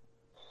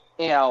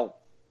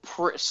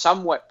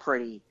 somewhat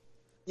pretty,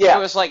 Yeah. it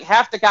was like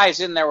half the guys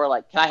in there were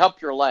like, "Can I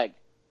help your leg?"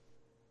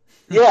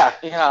 Yeah.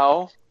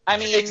 I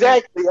mean,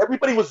 Exactly.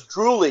 Everybody was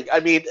drooling. I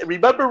mean,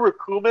 remember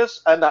Rakumis?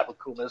 Not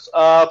Rakumis.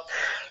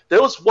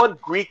 There was one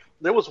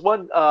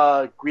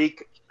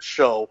Greek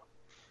show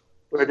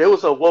where there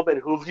was a woman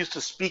who used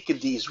to speak in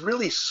these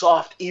really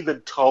soft,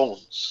 even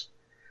tones.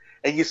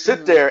 And you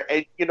sit there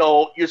and,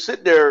 you're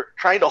sitting there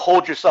trying to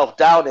hold yourself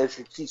down as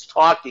she's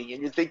talking.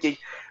 And you're thinking,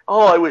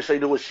 oh, I wish I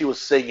knew what she was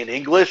saying in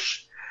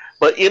English.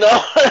 But,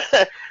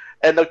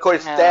 and of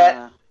course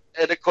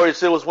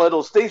it was one of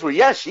those things where,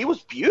 yeah, she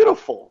was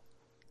beautiful.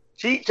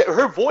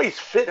 Her voice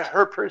fit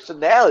her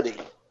personality.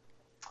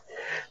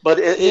 But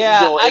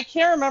I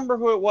can't remember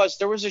who it was.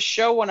 There was a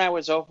show when I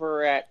was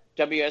over at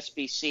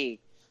WSBC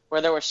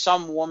where there was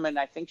some woman.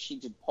 I think she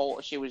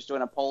was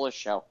doing a Polish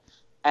show,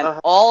 and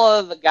all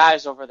of the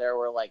guys over there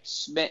were like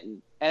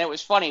smitten. And it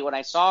was funny when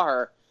I saw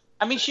her.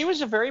 I mean, she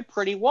was a very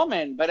pretty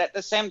woman, but at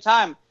the same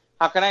time,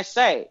 how can I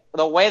say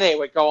the way they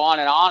would go on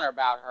and on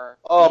about her?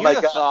 Oh my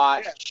God!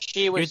 Thought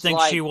she was. You'd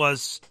think she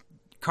was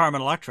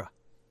Carmen Electra.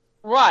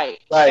 Right.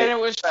 And it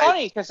was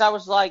funny because I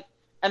was like,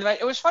 and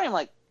it was funny. I'm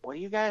like, why are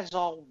you guys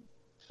all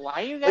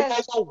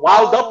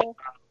wound up?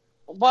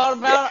 Well,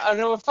 and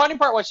the funny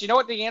part was,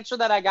 what the answer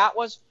that I got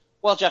was,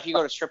 well, Jeff, you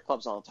go to strip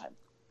clubs all the time.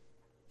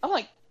 I'm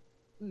like,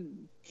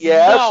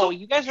 yeah. No,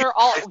 you guys are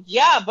all,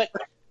 but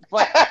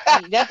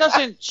that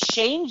doesn't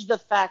change the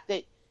fact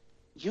that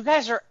you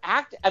guys are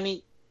acting. I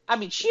mean,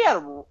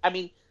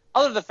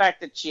 other than the fact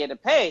that she had to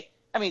pay,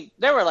 I mean,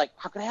 they were like,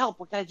 how can I help?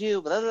 What can I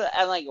do? Blah, blah, blah.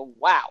 And I'm like,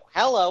 wow,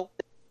 hello.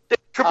 They're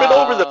tripping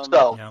over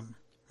themselves. Yeah,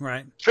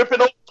 right. Tripping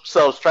over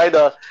themselves, trying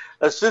to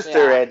assist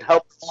her and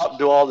help out and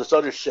do all this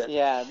other shit.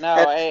 Yeah, no,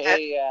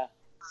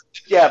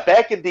 yeah,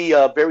 back in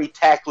the very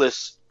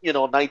tactless,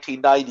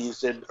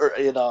 1990s in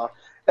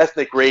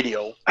ethnic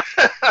radio.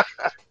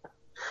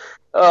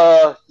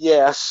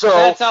 Yeah, so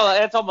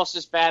that's almost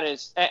as bad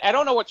as, I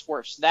don't know what's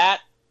worse,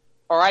 that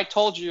or I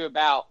told you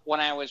about when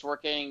I was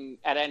working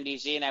at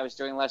NDZ and I was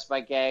doing Less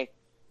by Gay,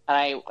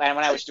 and when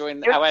I was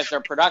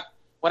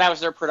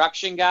their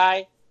production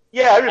guy.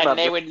 Yeah, I remember. And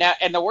they would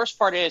and the worst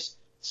part is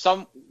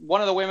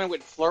one of the women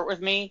would flirt with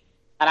me,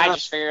 and I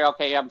just figured,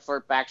 okay, I'm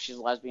flirt back. She's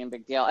a lesbian,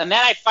 big deal. And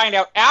then I find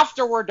out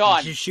after we're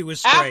done, she was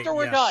straight. After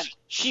we're done,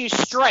 she's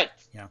straight.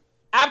 Yeah.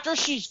 After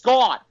she's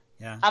gone.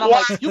 Yeah. And I'm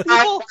like, you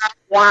people.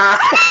 And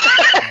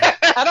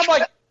I'm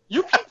like,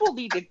 you people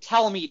need to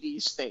tell me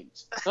these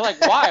things. They're like,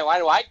 why? Why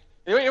do I?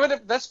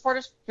 The best part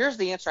is, here's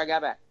the answer I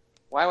got back.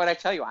 Why would I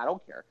tell you? I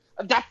don't care.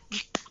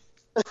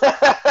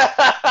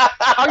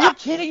 Are you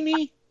kidding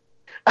me?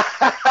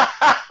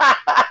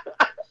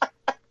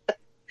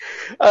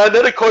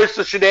 Then, of course,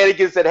 the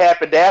shenanigans that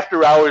happened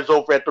after hours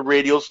over at the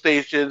radio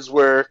stations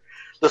were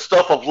the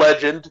stuff of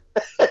legend.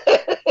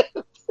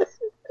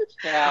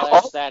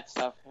 Yeah, that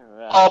stuff.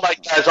 Oh my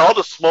gosh! All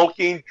the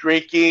smoking,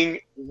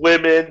 drinking,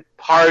 women,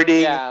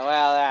 partying. Yeah,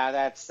 well,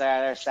 there's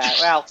that.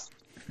 Well,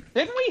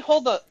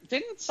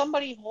 didn't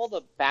somebody hold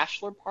a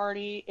bachelor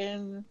party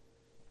in?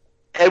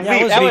 And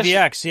it was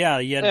VVX. Yeah,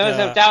 it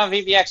was down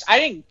in VVX. I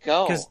didn't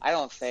go. I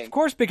don't think. Of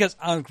course, because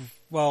I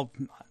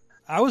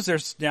was there.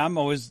 Yeah,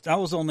 I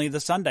was only the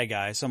Sunday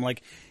guy, so I'm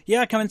like,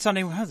 yeah, come in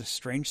Sunday. Wow, there's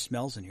strange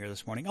smells in here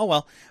this morning. Oh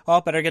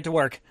well, better get to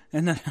work.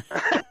 And then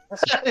that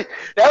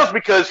was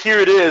because here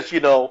it is.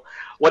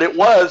 What it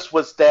was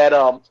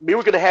that we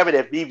were going to have it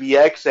at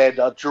VVX,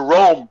 and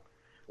Jerome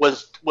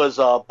was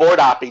board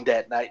hopping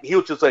that night. And he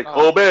was just like,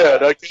 oh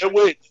man, I can't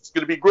wait. It's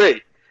going to be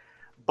great.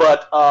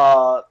 But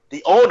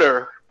the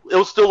owner, it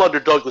was still under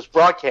Douglas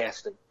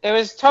Broadcasting. It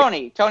was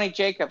Tony. Tony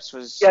Jacobs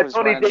was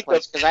Tony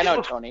Jacobs, because I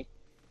know Tony.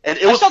 And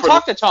I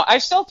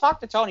still talk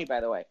to Tony, by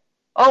the way.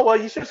 Oh, well,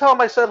 you should tell him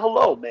I said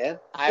hello, man.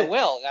 I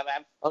will.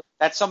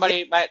 That's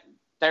somebody,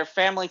 they're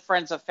family,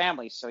 friends of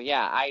family. So,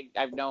 yeah,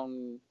 I've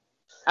known.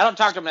 I don't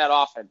talk to him that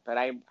often, but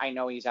I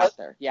know he's out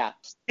there. Yeah.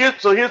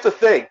 So here's the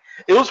thing.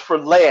 It was for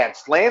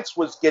Lance. Lance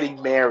was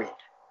getting married,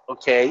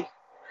 okay?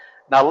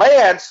 Now,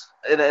 Lance,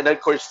 and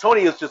of course,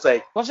 Tony is just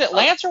like... Was it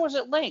Lance or was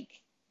it Link?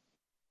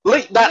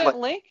 Link, not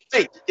Link.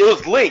 Link. It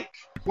was Link.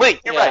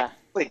 Link, you're right.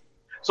 Link.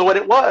 So what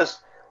it was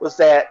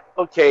that,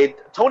 okay,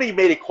 Tony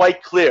made it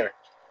quite clear.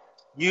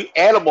 You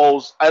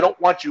animals, I don't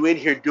want you in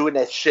here doing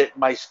that shit in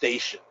my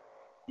station.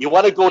 You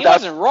want to go down... He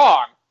wasn't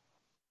wrong.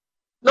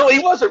 No, he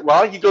wasn't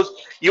wrong. He goes,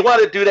 you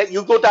want to do that?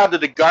 You go down to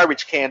the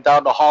garbage can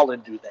down the hall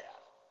and do that.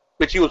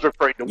 Which he was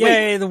referring to.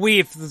 Yeah, the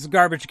Weef, the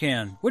garbage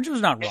can, which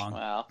was not wrong.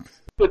 Well,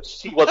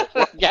 which he wasn't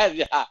wrong.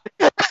 yeah.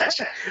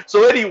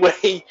 So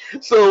anyway,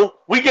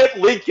 we get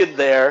Lincoln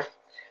there,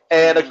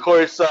 and of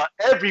course,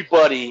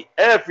 everybody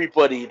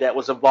that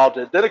was involved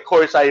in it. Then, of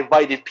course, I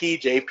invited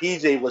PJ.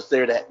 PJ was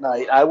there that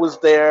night. I was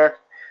there.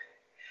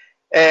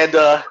 And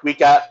we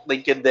got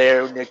Lincoln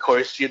there, and of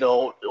course,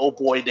 oh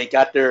boy, they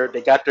got their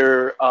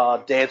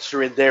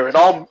dancer in there, and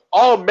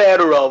all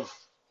manner of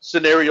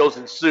scenarios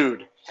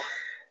ensued.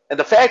 And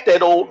the fact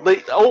that old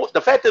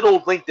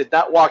Link did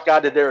not walk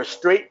out of there a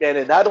straight man,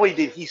 and not only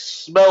did he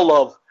smell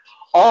of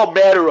all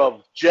manner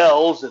of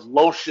gels and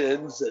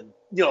lotions and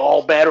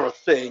all manner of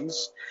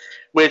things,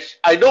 which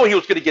I know he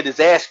was going to get his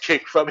ass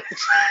kicked from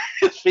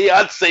his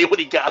fiance when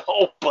he got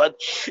home,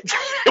 but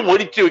what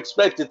did you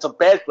expect? It's a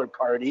bachelor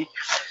party,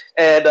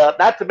 and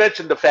not to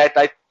mention the fact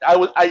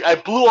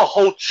I blew a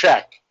whole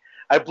check.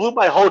 I blew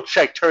my whole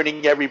check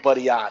turning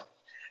everybody on.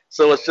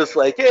 So it's just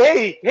like,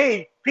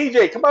 hey,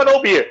 PJ, come on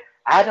over here.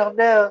 I don't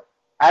know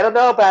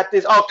about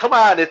this. Oh, come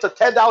on, it's a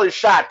 $10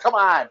 shot. Come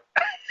on.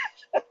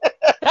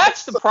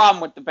 That's the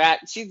problem with the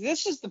See,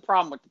 this is the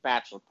problem with the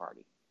bachelor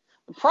party.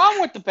 The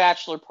problem with the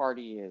bachelor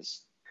party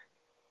is,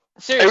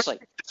 seriously,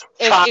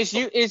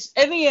 is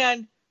in the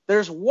end,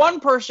 there's one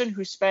person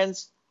who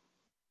spends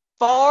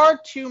far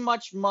too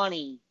much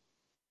money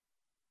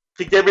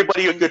to give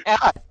everybody a good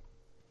time.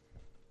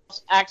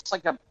 Acts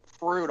like a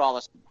prude all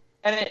this,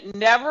 and it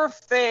never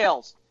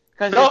fails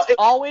because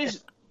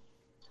always.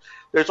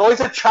 There's always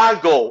a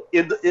chongo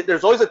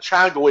there's always a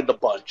chongo in the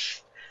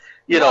bunch,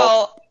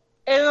 know.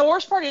 And the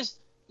worst part is,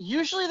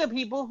 usually the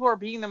people who are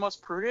being the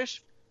most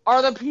prudish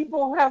are the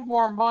people who have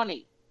more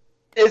money.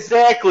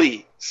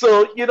 Exactly.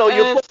 So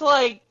it's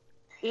like,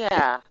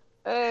 yeah.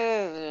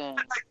 I'm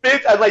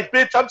like,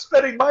 bitch, I'm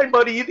spending my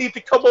money. You need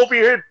to come over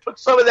here and put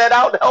some of that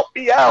out and help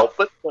me out.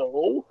 But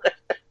no.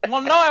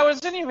 Well, no, it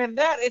wasn't even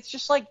that. It's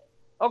just like,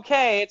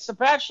 okay, it's a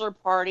bachelor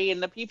party,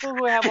 and the people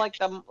who have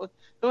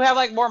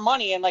more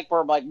money and like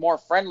were like more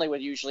friendly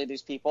with usually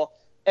these people.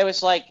 It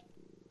was like,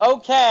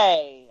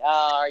 okay,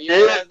 are you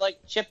gonna like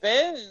chip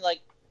in? And like,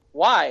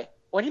 why?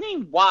 What do you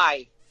mean,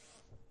 why?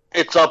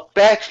 It's a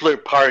bachelor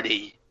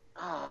party.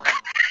 Oh,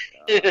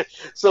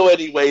 So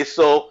anyway,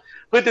 put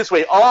it this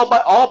way, all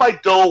my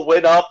dough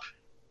went up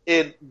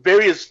in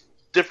various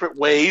different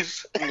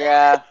ways.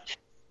 Yeah.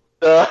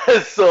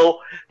 So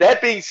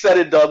that being said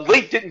and done,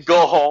 Link didn't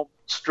go home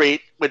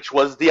straight, which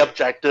was the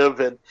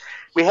objective, and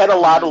we had a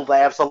lot of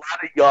laughs, a lot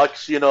of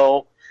yucks,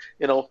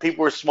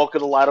 people were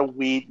smoking a lot of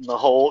weed and the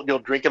whole,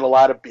 drinking a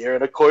lot of beer,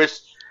 and of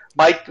course,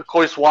 Mike,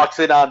 walks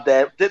in on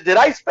that. Did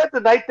I spend the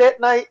night that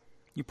night?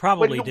 You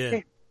probably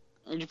did.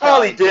 You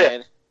probably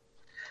did.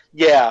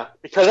 Yeah,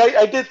 because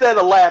I did that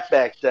a lot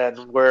back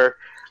then, where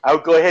I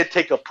would go ahead and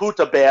take a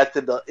puta bath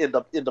in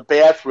the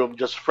bathroom,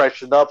 just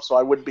freshen up, so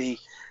I wouldn't be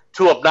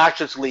too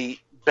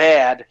obnoxiously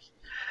bad.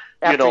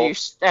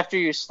 After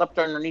you slept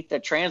underneath the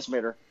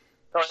transmitter.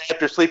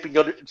 After sleeping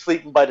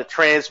by the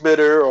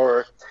transmitter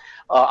or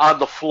on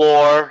the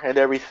floor and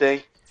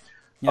everything.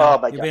 Yeah, oh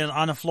my God! You'd be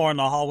on the floor in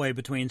the hallway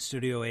between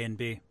Studio A and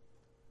B.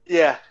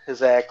 Yeah,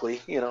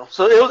 exactly.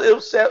 So it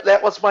was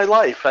that was my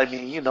life. I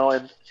mean,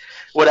 and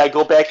would I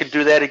go back and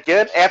do that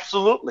again?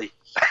 Absolutely.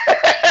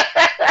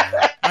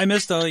 I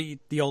miss the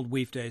old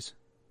Weef days.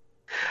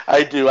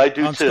 I do on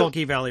too.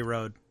 Skokie Valley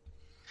Road.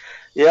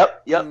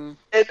 Yep. And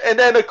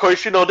then of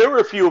course, there were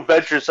a few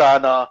adventures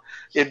on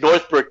in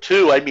Northbrook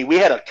too. I mean, we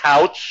had a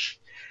couch.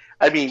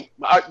 I mean,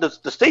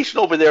 the station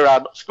over there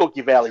on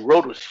Skokie Valley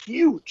Road was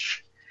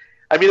huge.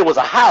 I mean, it was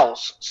a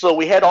house, so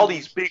we had all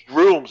these big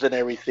rooms and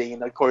everything.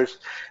 And of course,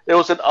 there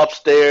was an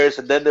upstairs,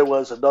 and then there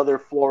was another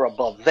floor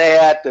above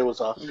that. There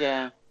was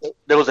an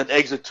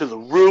exit to the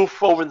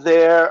roof over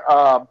there.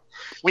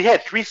 We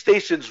had 3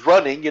 stations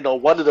running.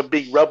 One of them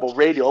being Rebel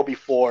Radio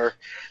before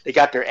they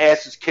got their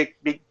asses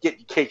getting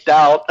kicked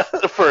out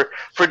for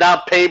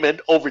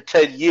non-payment over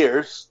 10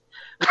 years.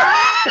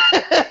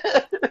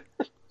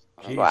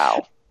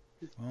 Wow.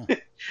 Oh.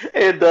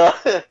 And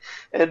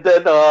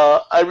then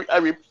I've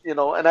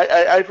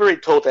already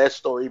told that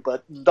story,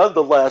 but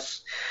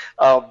nonetheless,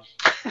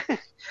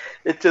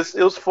 it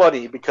was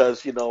funny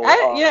because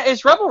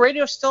is Rebel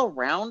Radio still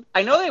around?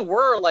 I know they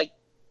were like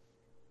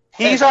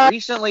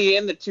recently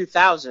in the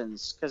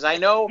 2000s because I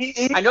know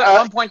at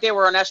one point they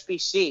were on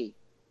SBC.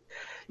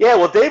 Yeah,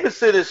 well,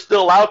 Davidson is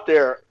still out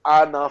there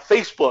on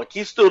Facebook.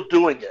 He's still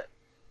doing it.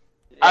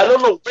 Yeah. I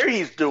don't know where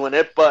he's doing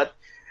it, but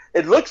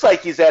it looks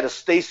like he's at a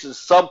station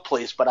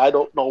someplace, but I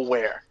don't know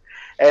where.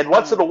 And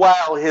once in a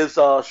while, his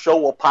show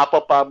will pop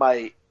up on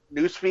my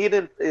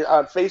newsfeed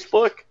on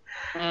Facebook,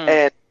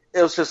 and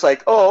it was just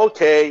like, oh,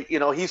 okay,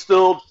 he's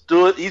still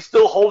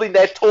holding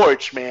that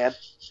torch, man.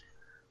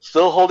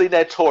 Still holding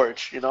that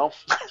torch,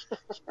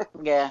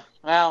 Yeah,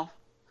 well,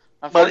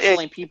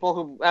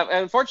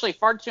 unfortunately,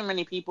 far too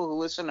many people who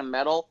listen to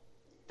metal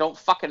don't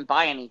fucking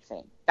buy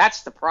anything.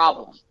 That's the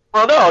problem.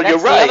 Oh no, you're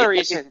right.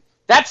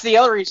 That's the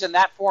other reason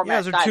that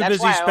format died. Yeah, they're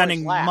too busy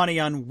spending money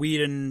on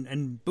weed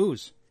and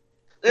booze.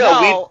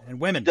 Yeah, and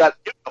women.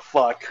 Not give a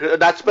fuck.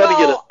 Not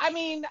spending it. I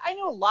mean, I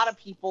knew a lot of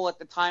people at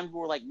the time who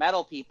were like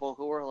metal people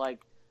who were like,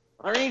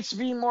 there needs to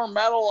be more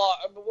metal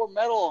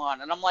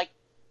on, and I'm like,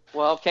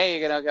 well, okay,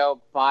 you're gonna go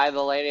buy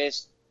the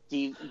latest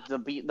the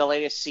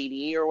latest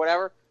CD or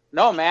whatever.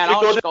 No, man,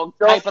 I'll just go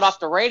tape it off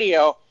the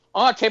radio.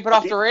 I'm gonna tape it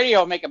off the radio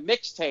and make a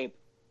mixtape.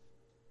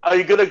 Are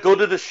you gonna go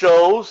to the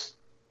shows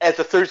at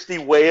the Thirsty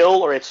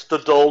Whale or at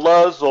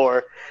Stadola's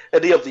or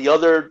any of the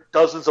other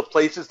dozens of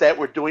places that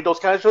were doing those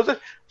kind of shows?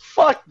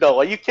 Fuck no.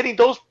 Are you kidding?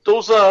 Those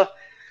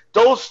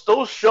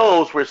those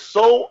shows were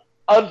so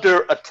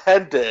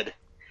under-attended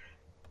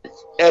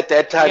at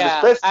that time. Yeah,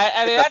 Especially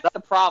I mean that's the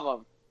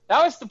problem.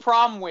 That was the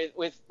problem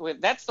with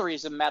that's the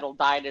reason metal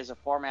died as a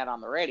format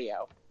on the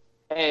radio,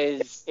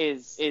 is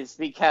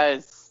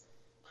because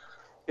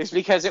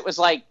it was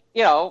like,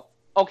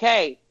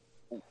 okay,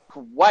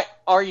 what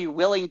are you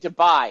willing to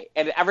buy?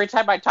 And every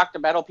time I talk to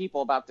metal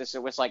people about this,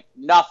 it was like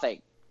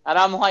nothing. And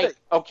I'm like,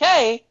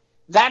 okay,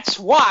 that's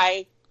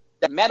why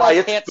metal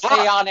can't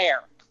stay on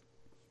air.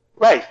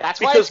 Right. That's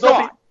why it's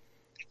gone.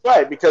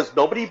 Right, because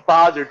nobody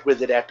bothered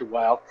with it after a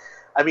while.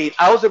 I mean,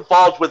 I was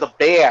involved with a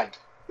band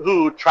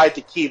who tried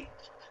to keep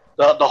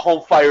the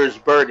home fires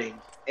burning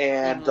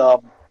and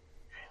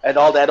and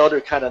all that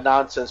other kind of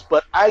nonsense.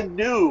 But I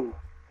knew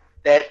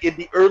that in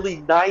the early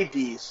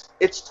 90s,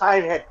 its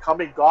time had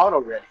come and gone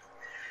already.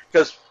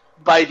 Because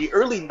by the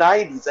early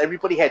 90s,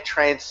 everybody had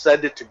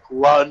transcended to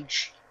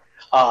grunge,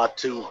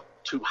 to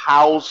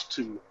house,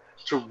 to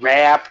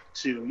rap,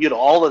 to,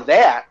 all of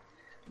that.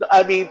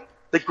 I mean,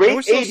 the great there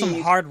was still 80s...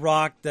 some hard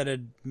rock that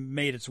had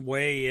made its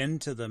way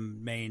into the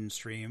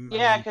mainstream.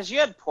 Yeah, because you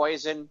had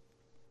Poison.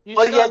 You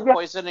Well, still yeah, had yeah.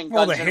 Poison and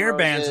Well, Guns the N' hair Roses.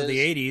 bands of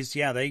the 80s,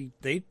 yeah, they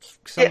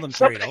some of them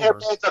carried over.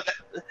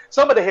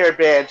 Some of the hair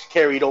bands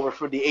carried over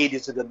from the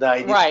 80s and the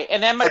 90s. Right,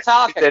 and then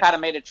Metallica kind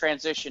of made a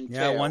transition, too.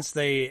 Yeah, once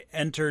they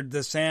entered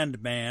the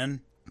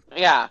Sandman.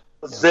 Yeah.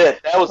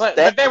 That was it.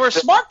 But they were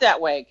smart that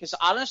way, because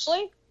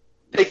honestly,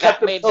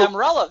 that made them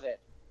relevant.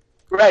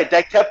 Right,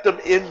 that kept them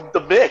in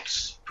the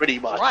mix, pretty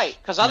much. Right,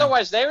 because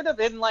otherwise they would have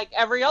been like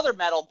every other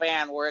metal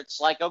band where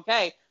it's like,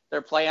 okay,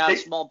 they're playing on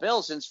small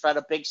bills instead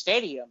of big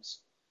stadiums.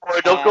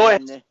 Or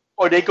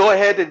they go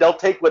ahead and they'll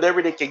take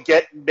whatever they can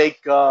get and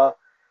make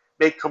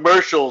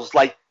commercials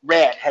like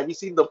Rat. Have you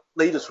seen the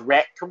latest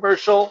Rat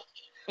commercial?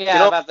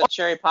 Yeah, about the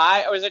cherry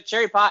pie. Or is it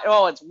cherry pie?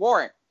 Oh, it's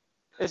Warrant.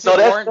 Is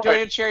Warrant doing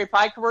a cherry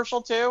pie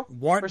commercial too?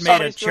 Warrant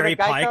made a cherry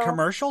pie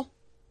commercial?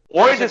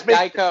 Warrant is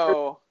making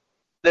Geico.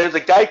 There's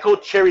a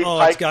Geico cherry pie. Oh,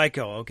 it's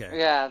Geico, okay.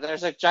 Yeah,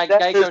 there's a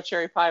Geico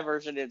cherry pie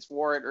version. It's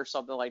Warrant or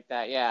something like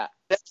that, yeah.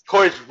 That's, of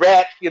course,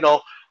 Rat,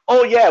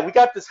 oh, yeah, we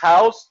got this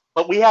house,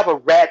 but we have a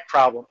rat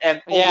problem.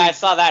 And I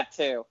saw that,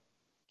 too.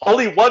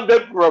 Only one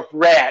member of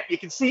Rat. You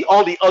can see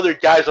all the other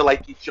guys are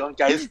like these young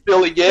guys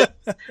filling it.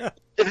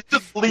 It's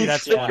just lead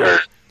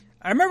singer.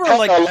 I remember,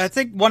 I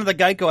think one of the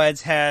Geico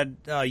ads had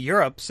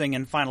Europe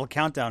singing Final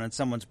Countdown in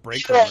someone's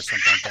break room or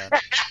something like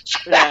that.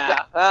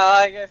 Yeah,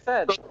 like I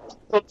said.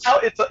 So now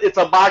it's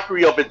a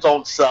mockery of its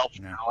own self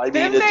now. I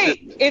mean,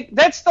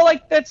 that's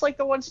like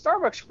the one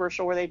Starbucks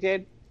commercial where they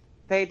did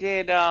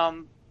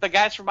the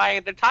guys from Eye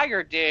of the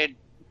Tiger did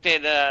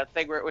a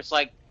thing where it was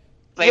like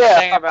they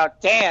sang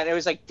about Dan. It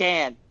was like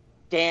Dan,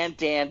 and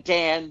then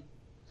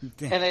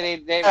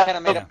they kind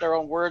of made up their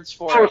own words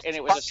for it, and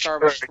it was a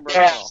Starbucks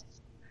commercial. Yeah.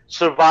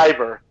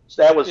 Survivor.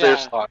 So that was their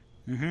song.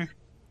 Mm-hmm.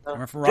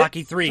 Or from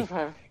Rocky 3.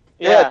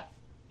 Yeah.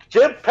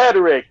 Jim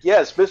Petterick,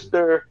 yes,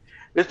 Mr.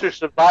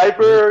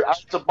 Survivor, Out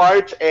to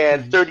March,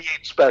 and 38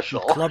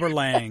 Special. Clubber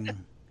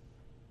Lang.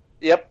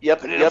 Yep.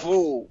 I've been a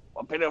fool.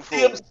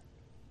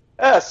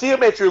 See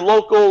him at your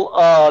local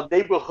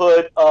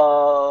neighborhood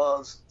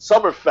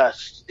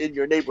Summerfest in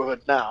your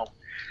neighborhood now,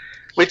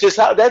 which is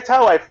that's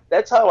how I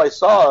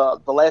saw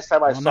the last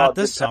time I saw. Not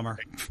this summer.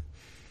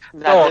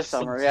 Not this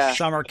summer, yeah.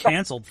 Summer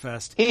canceled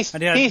fest. He's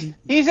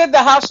in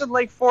the house in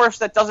Lake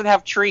Forest that doesn't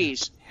have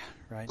trees.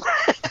 Right.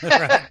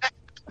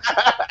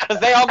 Because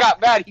they all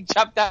got mad. He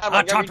chopped down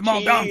I chopped them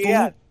all down,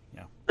 fool.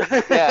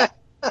 Yeah.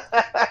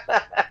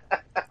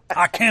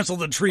 I canceled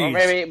the trees. Or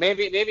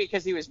maybe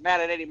because he was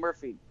mad at Eddie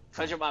Murphy.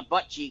 Pleasure my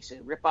butt cheeks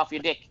and rip off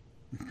your dick.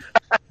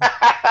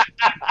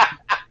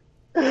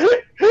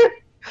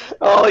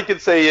 All I can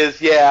say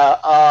is,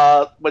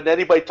 when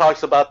anybody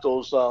talks about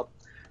those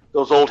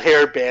old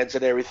hair bands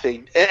and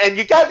everything, and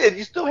you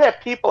still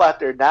have people out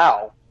there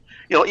now,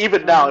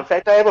 even now. In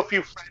fact, I have a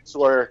few friends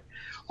who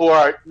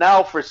are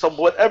now, for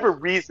whatever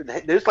reason,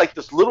 there's like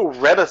this little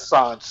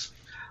renaissance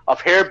of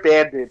hair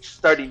bandage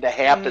starting to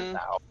happen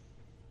now.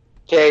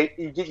 Okay,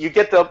 you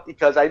get them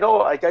because I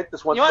know I got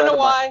this one. You want to know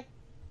why?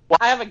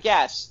 I have a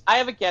guess.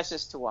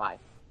 As to why.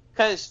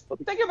 Because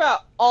think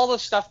about all the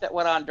stuff that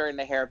went on during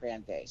the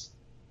hairband days.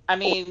 I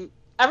mean,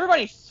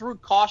 everybody threw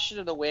caution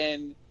to the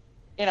wind.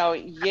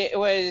 It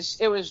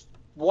was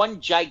one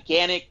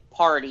gigantic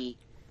party.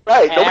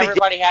 Right. And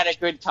everybody had a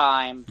good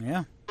time.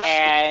 Yeah.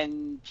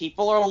 And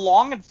people are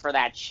longing for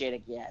that shit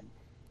again.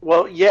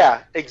 Well,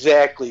 yeah,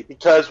 exactly.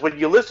 Because when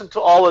you listen to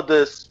all of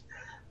this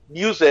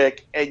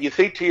music and you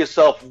think to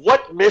yourself,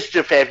 what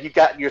mischief have you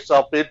gotten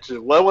yourself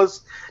into?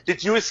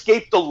 Did you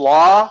escape the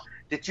law?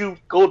 Did you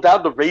go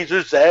down the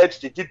razor's edge?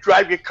 Did you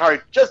drive your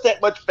car just that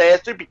much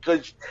faster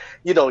because,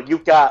 you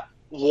got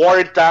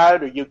Warrant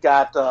on, or you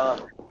got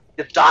the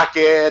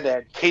Docket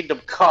and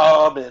Kingdom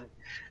Come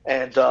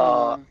and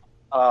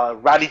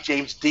Ronnie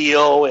James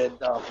Dio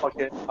and all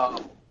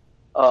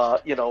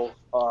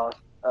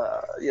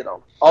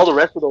the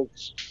rest of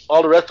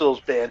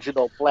those bands,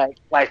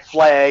 Black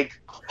Flag,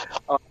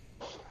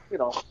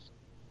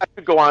 I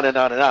could go on and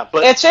on and on.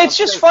 But it's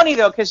just funny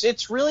though, because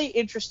it's really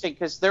interesting.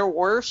 Because there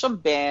are some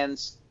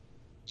bands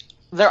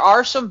that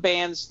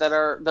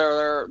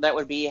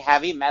would be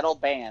heavy metal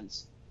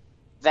bands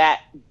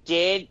that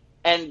did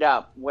end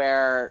up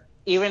where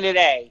even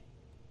today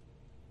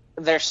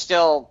they're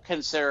still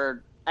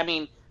considered. I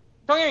mean,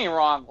 don't get me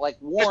wrong. Like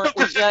Warrant,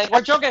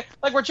 we're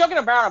joking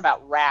around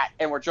about Rat,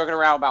 and we're joking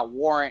around about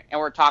Warrant, and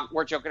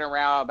we're joking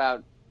around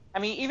about. I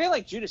mean, even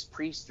like Judas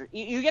Priest.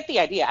 You get the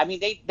idea. I mean,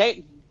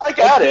 I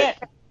got it.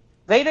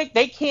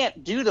 They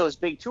can't do those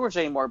big tours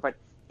anymore. But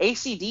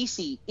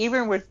AC/DC,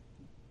 even with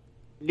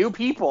new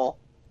people,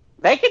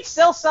 they can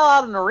still sell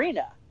out an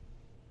arena.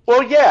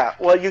 Well, yeah.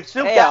 Well, you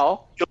still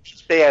got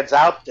bands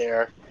out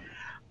there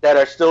that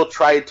are still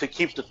trying to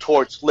keep the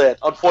torch lit.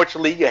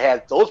 Unfortunately, you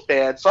had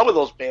some of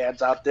those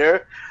bands out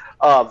there.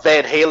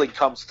 Van Halen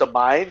comes to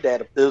mind,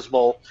 that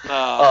abysmal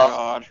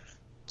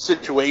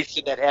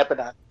situation that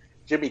happened on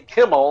Jimmy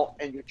Kimmel,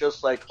 and you're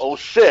just like, oh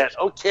shit,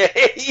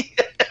 okay.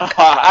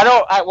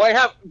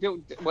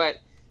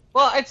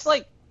 Well, it's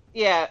like,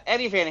 yeah,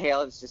 Eddie Van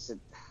Halen's just a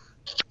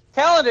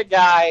talented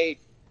guy.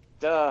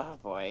 Oh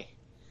boy.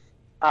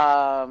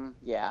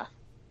 Yeah.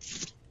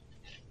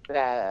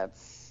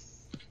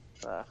 That's.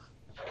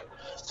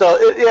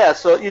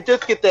 So you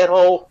just get that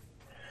whole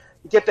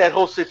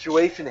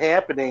situation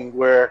happening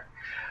where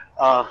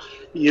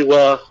you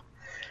know.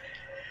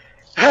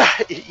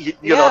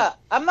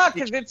 I'm not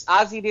convinced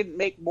Ozzy didn't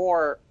make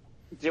more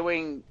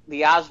doing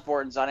the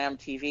Osbournes on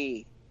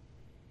MTV.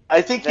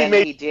 I think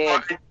he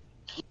did.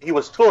 He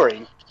was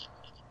touring.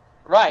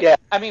 Right. Yeah.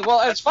 I mean,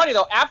 well, it's funny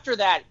though. After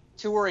that,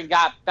 touring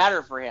got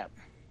better for him.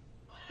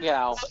 You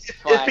know,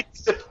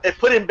 it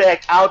put him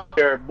back out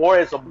there more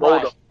as a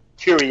mode of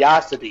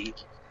curiosity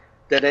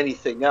than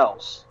anything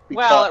else.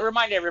 Well, it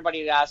reminded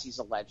everybody that Ozzy's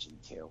a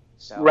legend too.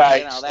 So,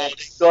 right. You know,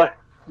 that's... So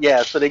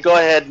they go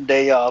ahead and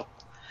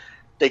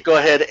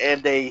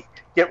they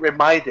get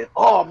reminded.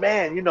 Oh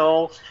man, you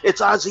know,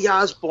 it's Ozzy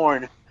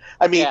Osbourne.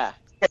 I mean,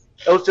 it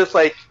was just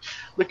like,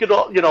 look at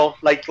all, you know,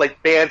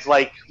 like bands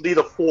like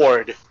Lita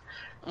Ford,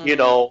 you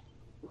know,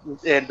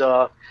 and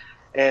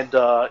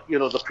you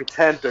know, the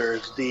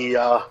Pretenders,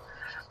 the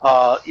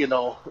you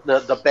know,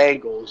 the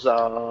Bangles, you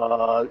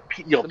know,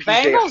 the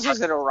Bangles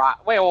isn't a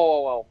rock. Wait,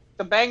 whoa.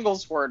 The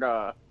Bangles weren't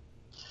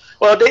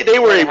well, they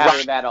were a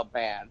heavy metal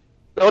band.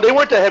 No, they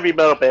weren't a heavy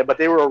metal band, but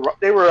they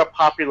were a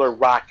popular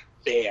rock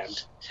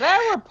band.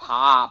 They were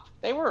pop.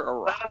 They were a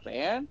rock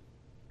band.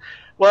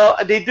 Well,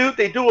 they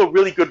do a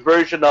really good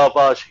version of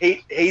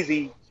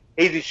Hazy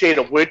Shade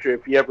of Winter.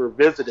 If you ever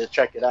visited,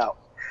 check it out.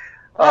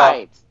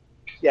 Right.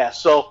 Yeah.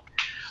 So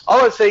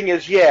all I'm saying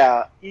is,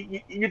 yeah,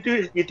 you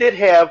did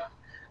have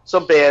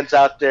some bands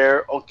out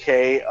there.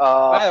 Okay.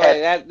 By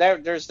the way,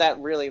 there's that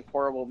really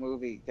horrible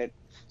movie that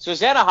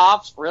Susanna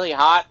Hoffs really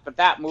hot, but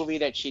that movie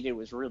that she did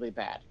was really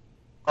bad.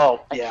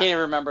 Oh, I yeah. can't even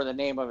remember the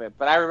name of it,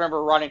 but I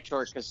remember running to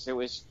it because it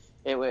was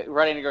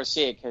running to go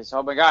see it because,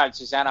 oh my God,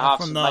 Susanna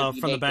Hoffs from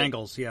the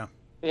Bangles, yeah.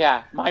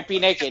 Yeah, might be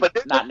naked,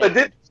 not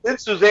naked. But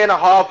did Susanna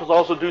Hoffs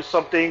also do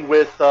something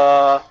with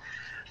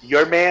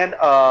your man,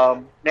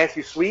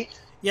 Nancy Sweet?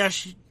 Yeah,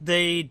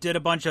 they did a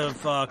bunch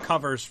of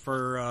covers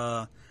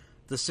for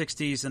the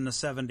 60s and the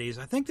 70s.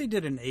 I think they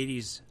did an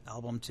 80s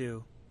album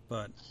too,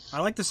 but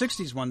I like the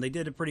 60s one. They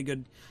did a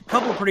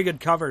couple of pretty good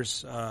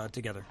covers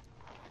together.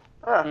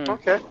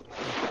 Okay.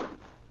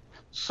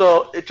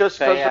 So it just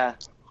so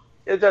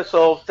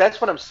that's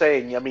what I'm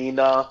saying. I mean,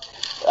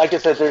 like I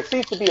said, there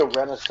seems to be a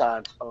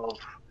renaissance of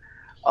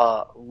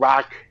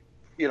rock,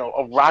 you know,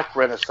 a rock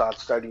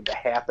renaissance starting to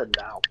happen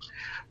now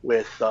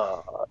with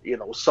you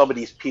know, some of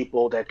these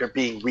people that they're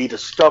being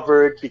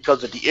rediscovered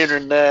because of the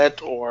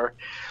internet, or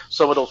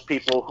some of those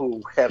people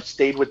who have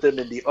stayed with them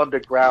in the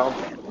underground.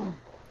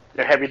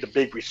 They're having the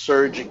big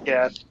resurge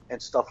again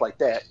and stuff like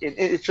that.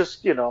 It's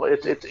just, you know,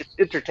 it's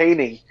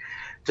entertaining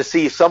to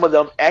see some of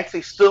them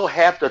actually still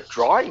have the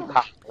drawing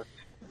power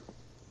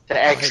to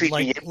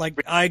actually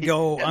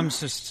I'm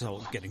just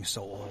getting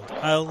so old.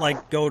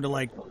 I go to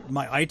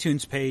my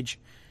iTunes page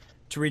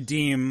to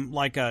redeem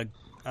an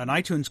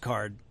iTunes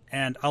card,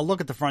 and I'll look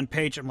at the front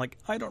page. I'm like,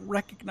 I don't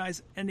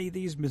recognize any of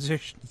these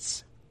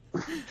musicians.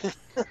 and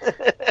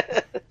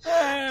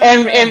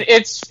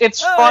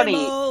it's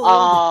funny.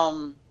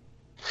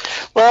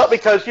 Well,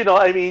 because, you know,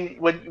 I mean,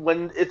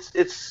 when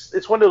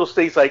it's one of those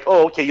things like,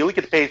 oh, okay, you look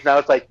at the page now,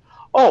 it's like,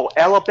 oh,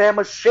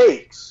 Alabama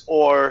Shakes,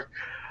 or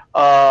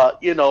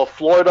you know,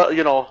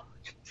 Florida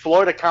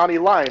County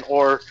Line,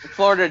 or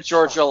Florida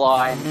Georgia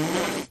Line.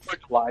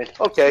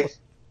 Okay,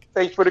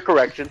 thanks for the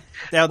correction.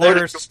 Now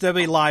they're still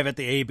be live at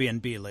the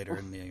A&B later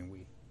in the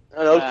week.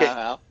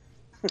 Okay.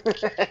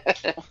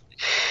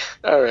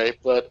 All right,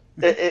 but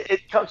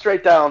it comes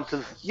right down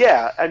to,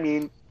 yeah, I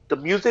mean, the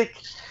music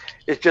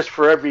is just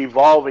forever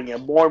evolving,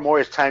 and more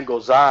as time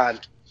goes on.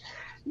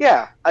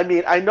 Yeah, I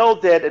mean, I know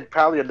that in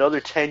probably another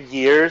 10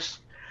 years,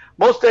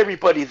 most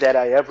everybody that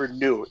I ever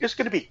knew is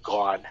going to be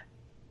gone.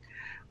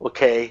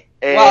 Okay?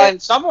 And well, in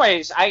some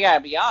ways, I got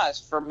to be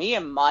honest, for me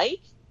and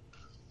Mike,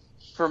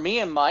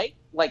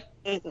 like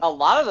a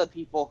lot of the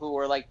people who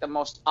were like the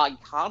most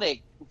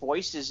iconic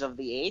voices of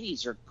the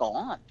 '80s are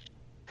gone.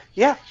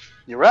 Yeah,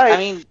 you're right. I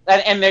mean,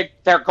 and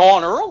they're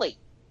gone early.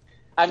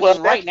 I mean, Well,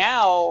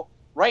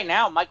 right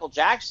now, Michael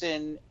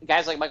Jackson,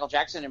 guys like Michael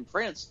Jackson and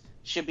Prince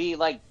should be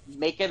like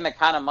making the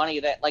kind of money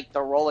that like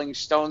the Rolling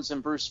Stones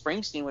and Bruce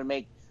Springsteen would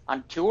make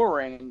on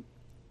touring.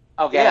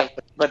 Okay, Yeah.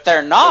 but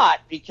they're not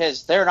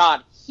because they're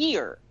not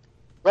here.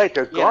 Right,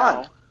 they're You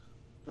gone. know?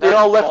 They They're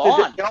all left.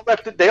 gone.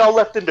 They all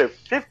left in their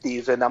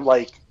 50s, and I'm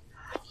like,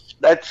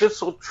 that's just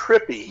so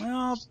trippy.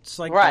 Well, it's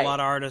like Right. a lot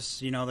of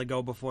artists, you know, they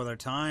go before their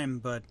time,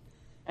 but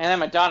And then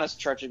Madonna's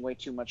charging way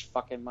too much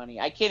fucking money.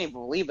 I can't even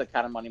believe the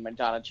kind of money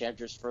Madonna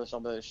charges for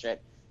some of this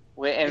shit.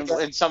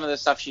 And some of the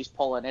stuff she's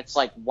pulling, it's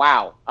like,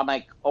 wow. I'm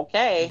like,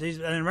 okay.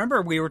 and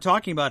remember we were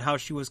talking about how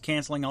she was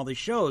canceling all these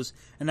shows,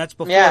 and that's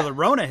before Yeah. the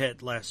Rona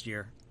hit last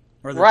year.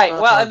 Right.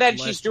 Well, and then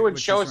last she's year, doing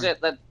which is shows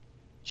right. that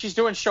she's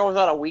doing shows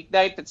on a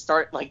weeknight that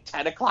start like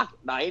 10 o'clock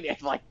at night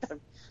and like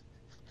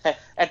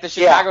at the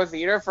Chicago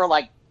Theater for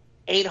like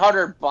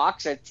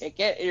 $800 a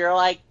ticket. And you're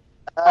like,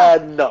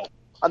 No,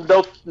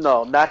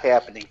 not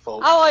happening,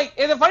 folks. I like.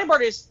 And the funny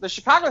part is the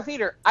Chicago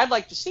Theater. I'd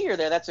like to see her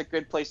there. That's a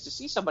good place to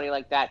see somebody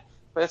like that.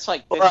 But it's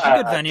like Well, It's a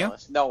good venue.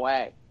 No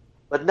way.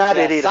 But not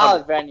Yeah, at $800,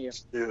 solid venue.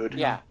 dude.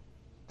 Yeah.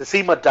 To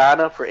see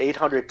Madonna for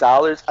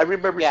 $800, I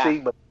remember Yeah.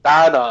 seeing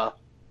Madonna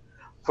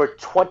for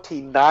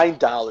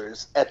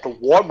 $29 at the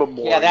War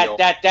Memorial.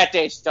 Yeah. That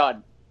day's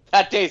done.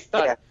 That day's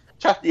done.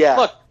 Yeah.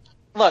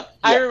 Look.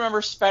 I Yeah.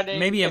 remember spending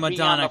Maybe a being on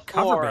Madonna the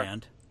cover floor.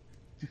 band.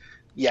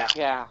 Yeah.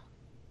 Yeah.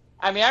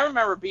 I mean, I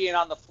remember being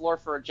on the floor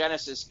for a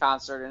Genesis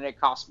concert, and it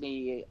cost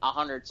me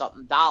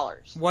 $100-something.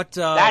 What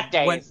That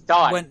day is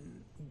done.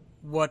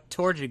 What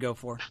tour did you go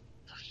for?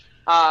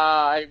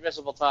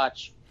 Invisible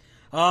Touch.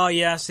 Oh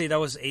yeah, see that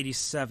was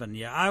 '87.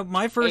 Yeah,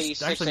 my first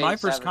 86, my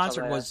first 87,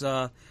 concert something was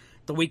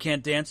the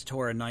Weekend Dance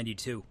Tour in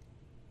 '92.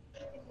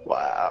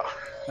 Wow.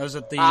 I was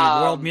at the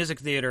World Music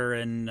Theater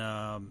in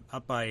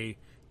up by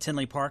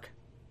Tinley Park.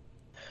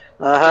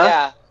 Uh-huh.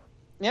 Yeah.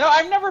 You know,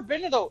 I've never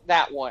been to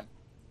that one.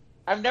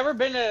 I've never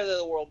been to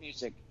the World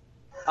Music.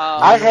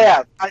 I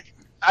have.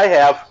 I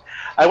have.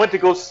 I went to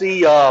go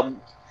see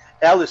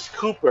Alice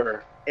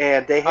Cooper,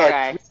 and they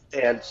had three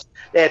bands.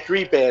 They had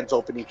three bands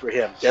opening for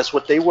him. Guess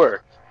what they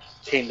were?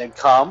 Kingdom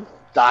Come,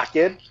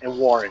 Dokken, and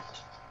Warrant.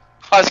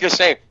 I was going to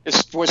say,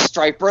 was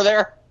Stryper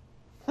there?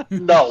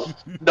 No,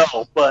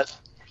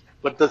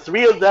 but the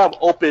three of them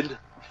opened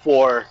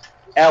for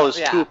Alice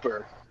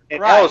Cooper,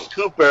 and Alice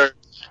Cooper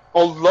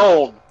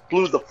alone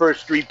blew the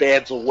first three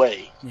bands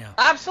away. Yeah,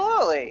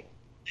 absolutely.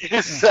 I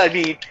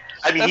mean,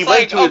 That's he like,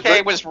 went to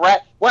okay, was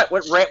Rat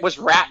was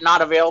Rat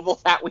not available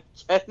that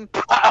weekend?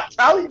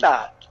 Probably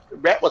not.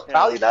 Rat was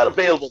probably not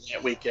available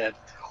that weekend,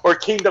 or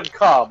Kingdom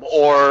Come,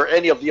 or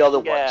any of the other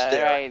ones.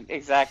 There. Right,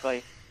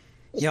 exactly.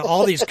 Yeah,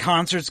 all these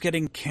concerts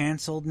getting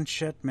canceled and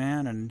shit,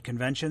 man, and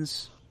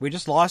conventions. We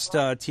just lost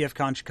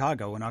TFCon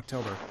Chicago in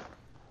October.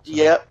 So,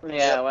 Yep.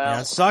 Yeah. Well,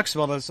 yeah, it sucks.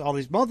 Well, there's all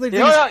these. Well,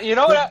 you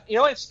know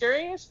what's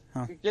scary is?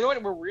 Huh. You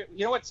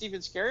know what's even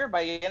scarier?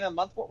 By the end of the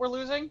month, what we're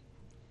losing?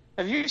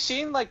 Have you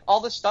seen like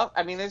all this stuff?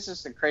 I mean, this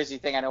is a crazy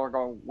thing. I know we're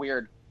going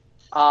weird.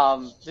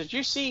 Did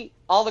you see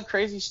all the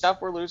crazy stuff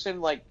we're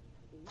losing? Like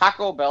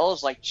Taco Bell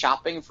is like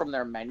chopping from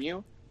their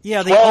menu.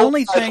 Yeah, the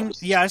only thing.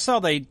 Yeah, I saw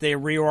they're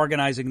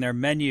reorganizing their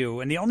menu,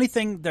 and the only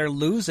thing they're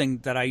losing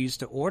that I used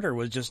to order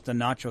was just the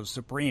Nachos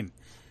Supreme.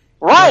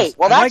 Right.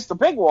 Well, that's the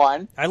big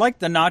one. I like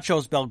the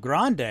Nachos Bel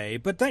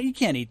Grande, but you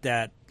can't eat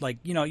that. Like,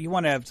 you know, you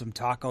want to have some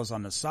tacos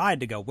on the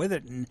side to go with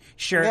it and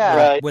share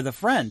it with a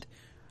friend.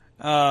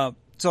 So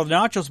the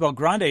Nachos Bel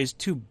Grande is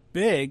too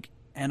big,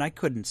 and I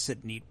couldn't sit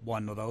and eat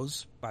one of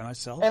those by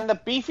myself. And the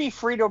beefy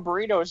Frito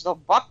burrito is the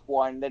buck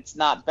one that's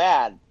not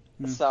bad.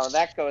 So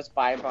that goes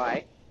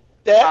bye-bye.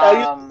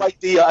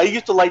 I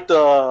used to like the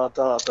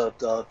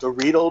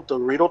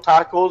Dorito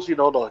tacos. You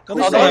know,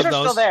 those are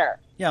still there.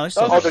 Yeah, those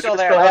are still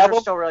there. Those are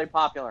still really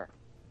popular.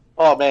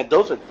 Oh man,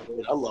 those are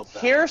great. I love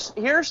that.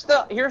 Here's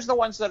the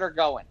ones that are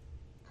going.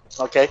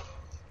 Okay.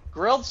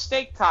 Grilled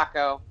steak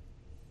taco.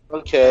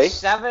 Okay.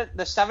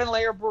 The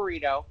 7-layer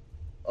burrito.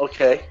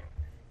 Okay.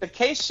 The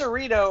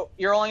quesarito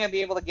you're only gonna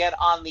be able to get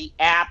on the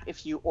app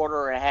if you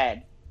order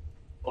ahead.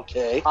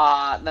 Okay.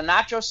 The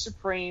Nacho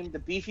Supreme, the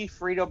beefy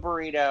Frito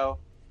burrito,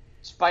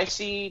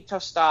 spicy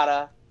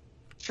tostada,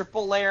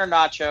 triple layer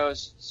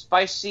nachos,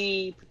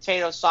 spicy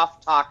potato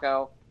soft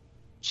taco,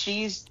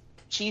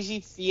 cheesy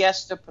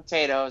fiesta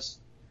potatoes,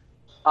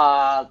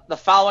 the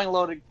following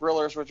loaded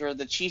grillers, which are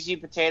the cheesy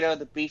potato,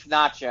 the beef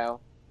nacho.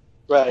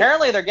 Right.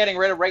 Apparently, they're getting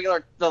rid of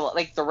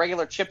the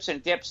regular chips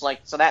and dips,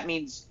 so that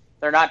means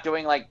they're not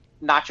doing like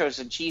nachos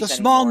and cheese. The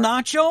small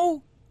anymore.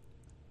 nacho.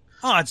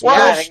 Oh, it's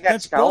I think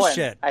that's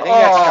bullshit. I think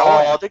that's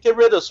going. They get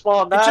rid of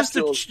small nachos.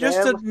 It's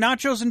just the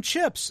nachos and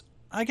chips.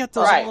 I get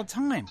those all the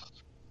time.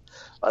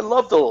 I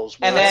love those.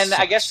 Man. And then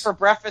I guess for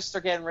breakfast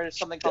they're getting rid of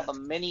something called the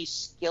mini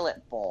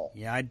skillet bowl.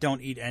 Yeah, I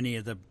don't eat any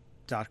of the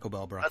Taco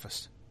Bell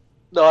breakfast.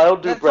 No, I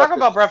don't do breakfast. Taco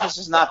Bell breakfast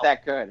is not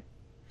that good.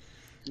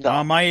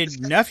 No, my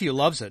nephew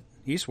loves it.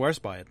 He swears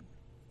by it.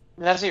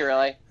 Does he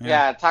really?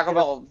 Yeah. Yeah, Taco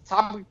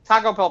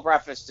Bell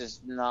breakfast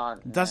is not.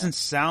 It doesn't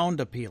sound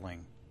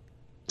appealing.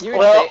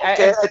 Well,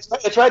 okay,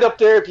 it's right up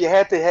there. If you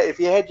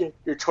had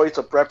your choice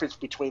of breakfast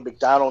between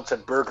McDonald's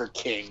and Burger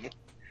King,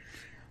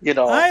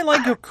 I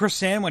like a croissant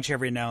sandwich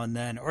every now and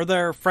then, or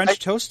their French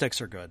toast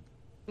sticks are good.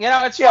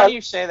 It's funny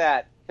you say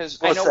that because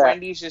I know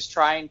Wendy's is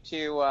trying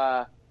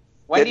to.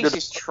 Wendy's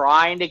is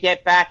trying to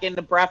get back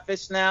into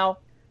breakfast now,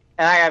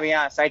 and I gotta be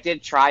honest, I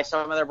did try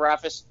some of their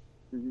breakfast.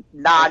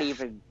 Not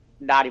even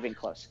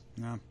close.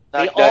 No.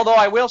 Although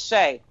I will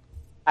say,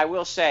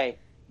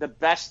 the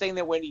best thing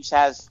that Wendy's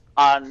has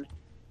on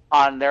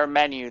their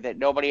menu that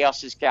nobody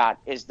else has got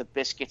is the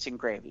biscuits and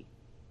gravy.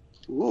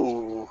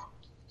 Ooh.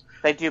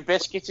 They do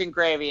biscuits and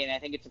gravy, and I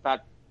think it's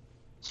about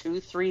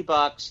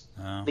 $2-3.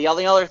 Oh. The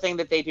only other thing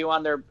that they do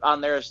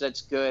on theirs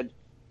that's good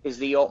is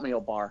the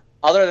oatmeal bar.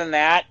 Other than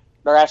that,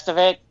 the rest of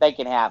it, they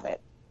can have it.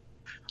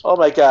 Oh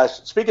my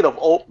gosh! Speaking of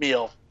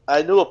oatmeal,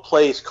 I knew a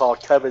place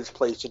called Kevin's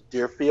Place in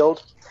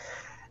Deerfield,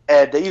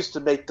 and they used to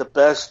make the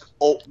best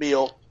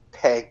oatmeal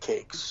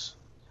pancakes.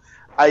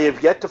 I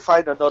have yet to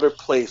find another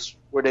place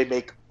where they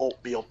make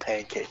oatmeal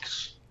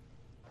pancakes.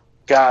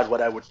 God,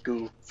 what I would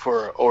do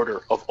for an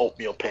order of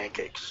oatmeal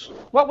pancakes.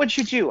 What would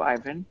you do,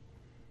 Ivan?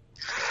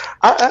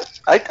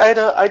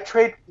 I'd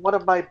trade one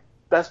of my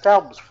best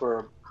albums for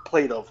a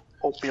plate of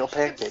oatmeal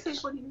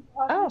pancakes.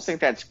 I don't think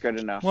that's good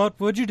enough. What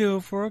would you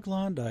do for a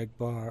Klondike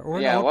bar or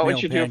an oatmeal what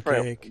would you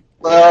pancake? do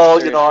Well,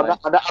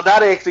 I'm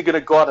not actually going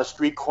to go on a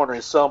street corner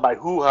and sell my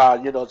hoo-ha,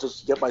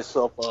 just to get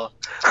myself a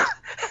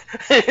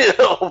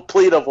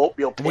plate of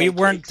oatmeal pancakes. We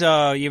weren't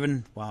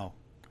even... Wow.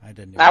 I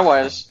didn't. I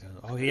was.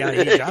 Oh, yeah,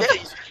 he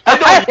was.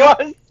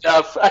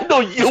 I know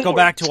you. Let's go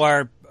back to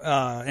our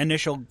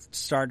initial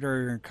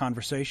starter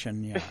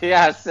conversation. Yeah.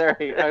 Yeah,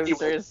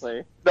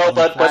 seriously. No,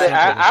 but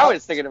I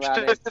was thinking about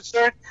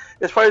it.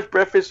 As far as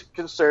breakfast is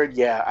concerned,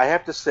 yeah, I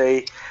have to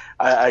say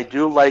I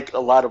do like a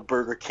lot of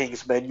Burger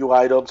King's menu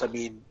items. I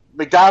mean,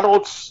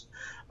 McDonald's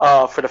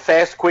for the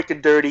fast, quick,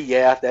 and dirty,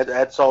 yeah,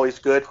 that's always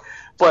good.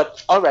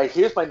 But all right,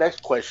 here's my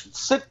next question: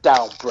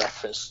 sit-down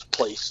breakfast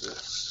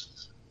places.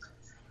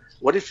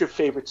 What is your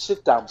favorite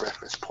sit-down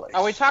breakfast place?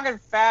 Are we talking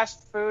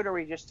fast food, or are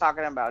we just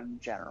talking about in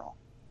general?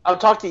 I'm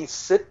talking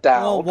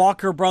sit-down. Well,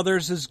 Walker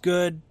Brothers is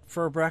good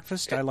for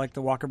breakfast. I like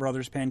the Walker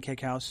Brothers Pancake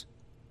House.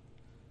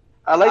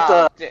 I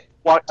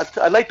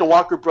like the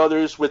Walker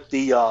Brothers with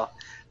the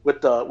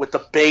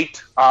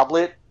baked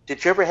omelet.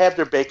 Did you ever have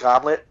their baked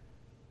omelet?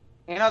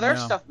 Their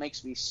stuff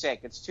makes me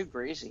sick. It's too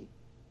greasy.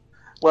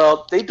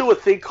 Well, they do a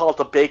thing called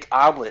the baked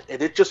omelet,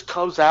 and it just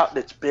comes out and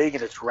it's big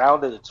and it's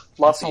round and it's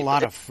fluffy. That's a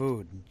lot of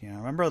food. I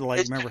remember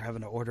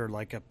having to order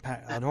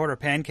I'd order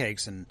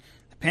pancakes, and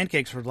the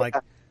pancakes were like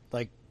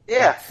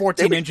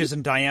 14 inches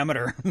in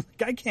diameter.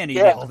 I can't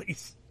eat all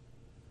these.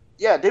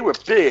 Yeah, they were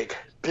big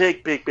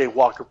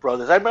Walker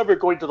Brothers. I remember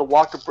going to the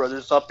Walker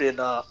Brothers up in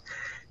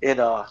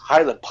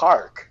Highland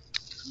Park.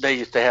 They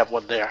used to have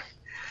one there.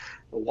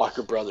 The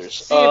Walker Brothers.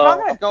 See, if I'm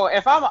gonna go,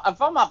 if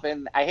I'm up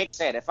in, I hate to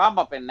say it, if I'm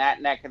up in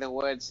that neck of the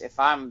woods, if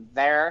I'm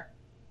there,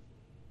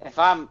 if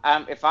I'm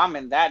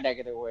in that neck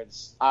of the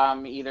woods,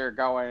 I'm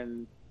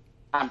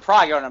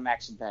probably going to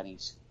Max and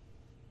Benny's.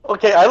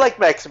 Okay, I like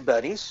Max and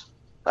Benny's.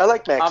 I'm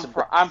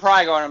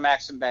probably going to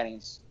Max and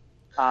Benny's,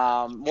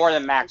 more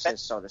than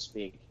Max's, so to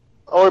speak.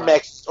 Or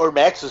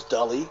Max's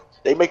Deli.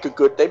 They make a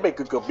good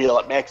meal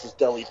at Max's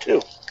Deli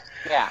too.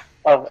 Yeah,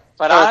 but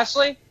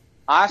honestly.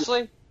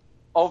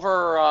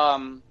 Over,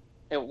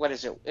 what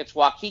is it? It's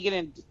Waukegan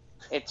and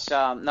it's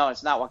no,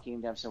 it's not Waukegan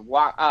and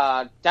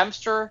Dempster.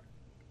 Dempster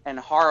and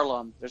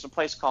Harlem. There's a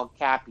place called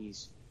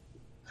Cappy's.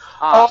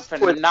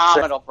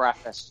 Phenomenal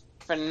breakfast.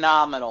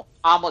 Phenomenal.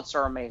 Omelets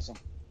are amazing.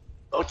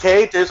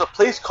 Okay, there's a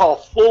place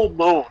called Full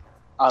Moon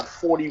on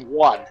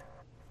 41,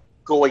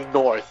 going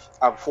north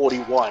on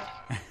 41,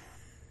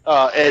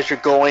 as you're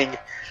going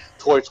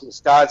towards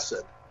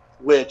Wisconsin,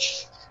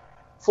 which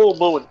Full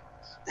Moon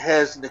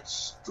has an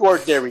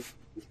extraordinary.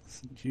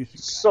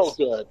 So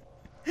good.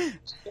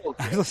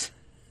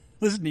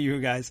 Listen to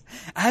you guys.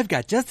 I've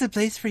got just the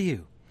place for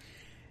you.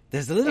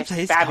 There's a little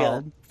place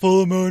called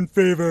Full Moon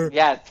Fever.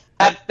 Yeah,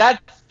 that's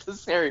the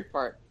scary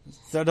part.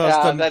 So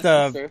that's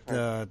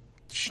the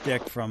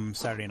shtick from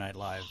Saturday Night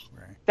Live.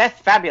 Right? That's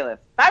fabulous.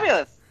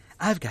 Fabulous.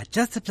 I've got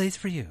just the place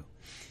for you.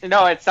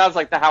 No, it sounds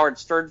like the Howard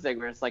Stern thing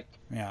where it's like,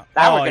 yeah.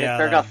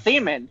 There's a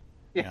theme in.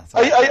 Yeah,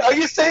 are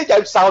you saying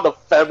I sound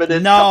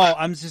effeminate? No,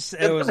 I'm just.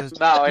 It was.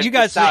 You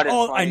guys say,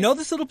 "Oh, funny. I know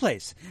this little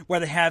place where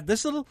they have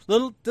this little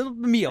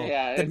meal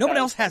that nobody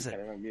else has it.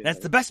 That's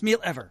the best meal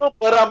ever." No,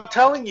 but I'm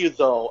telling you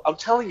though,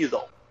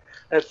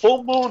 at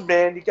Full Moon,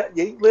 man,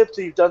 you lived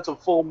till you've done some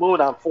Full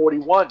Moon on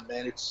 41,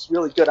 man. It's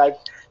really good. I've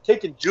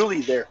taken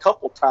Julie there a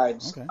couple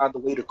times on the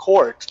way to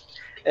court,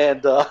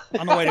 and on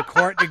the way to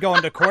court, you're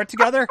going to court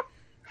together.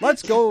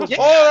 Let's go. Yeah.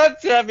 Oh,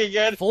 that's gonna be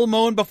good. Full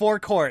moon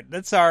before court.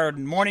 That's our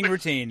morning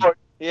routine.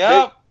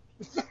 Yep.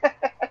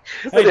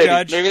 Hey,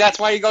 Judge. Maybe that's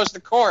why he goes to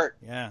court.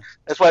 Yeah.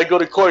 That's why I go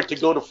to court, to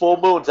go to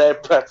Full Moons. I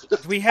have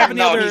breakfast. We have any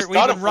other.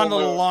 We've been running a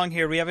little long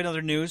here. We have any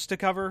other news to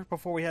cover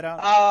before we head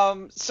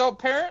out? So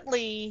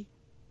apparently,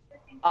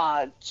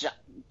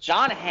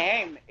 John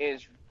Hamm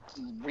is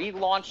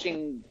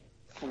relaunching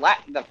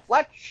the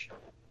Fletch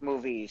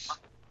movies.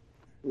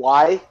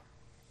 Why?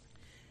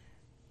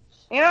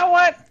 You know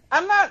what?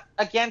 I'm not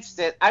against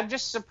it. I'm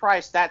just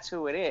surprised that's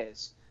who it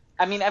is.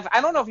 I mean, I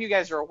don't know if you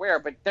guys are aware,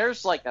 but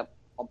there's like a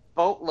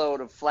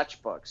boatload of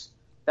Fletch books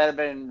that have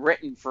been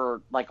written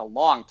for like a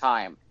long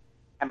time.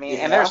 I mean,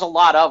 and there's a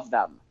lot of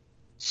them.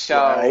 So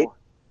Right.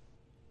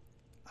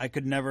 I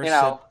could never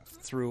sit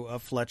through a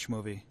Fletch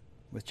movie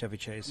with Chevy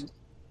Chase.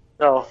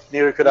 No,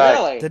 neither could I.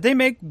 really, Did they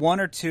make one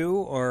or two,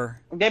 or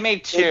they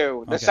made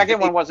two. The Okay. second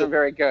one wasn't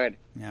very good.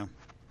 yeah?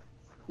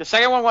 The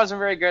second one wasn't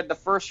very good. The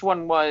first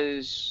one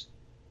was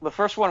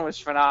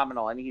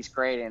phenomenal, and he's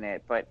great in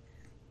it. But,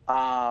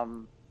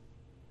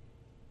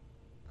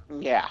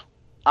 yeah,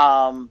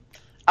 I'm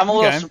a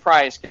little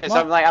surprised because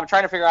I'm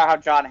trying to figure out how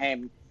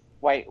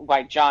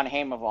why John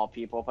Hamm of all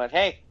people. But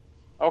hey,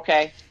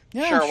 okay,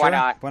 Yeah, sure, why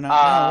not? Why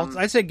not?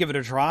 I say give it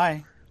a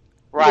try.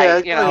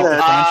 Right, Yeah, Keep the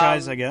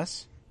franchise, I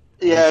guess.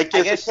 Yeah, I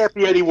guess guess- it can't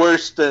be any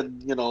worse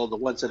than the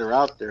ones that are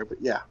out there. But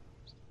yeah.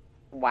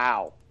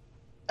 Wow.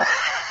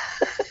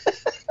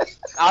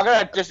 I'm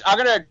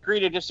gonna agree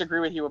to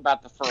disagree with you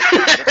about the first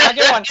one.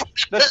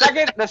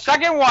 The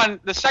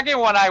second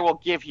one I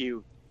will give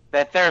you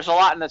that there's a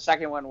lot in the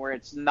second one where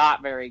it's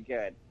not very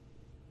good.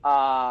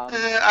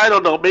 I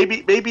don't know.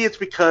 Maybe it's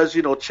because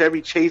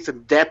Chevy Chase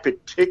in that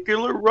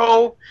particular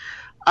role.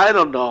 I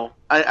don't know.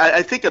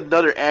 I think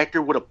another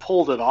actor would have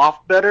pulled it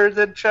off better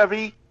than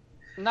Chevy.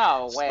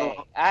 No way.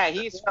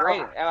 He's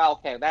great.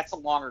 Okay, that's a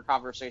longer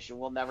conversation.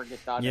 We'll never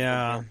get done.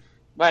 Yeah.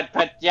 But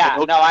yeah,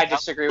 no, I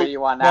disagree with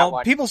you on that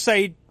one. People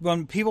say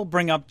when people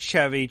bring up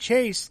Chevy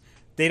Chase,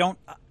 they don't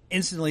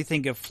instantly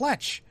think of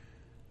Fletch.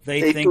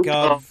 They think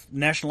of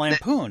National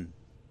Lampoon.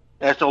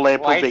 National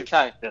Lampoon.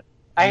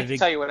 I have to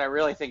tell you what I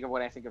really think of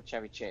when I think of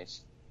Chevy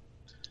Chase.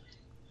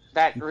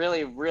 That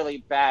really, really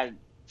bad,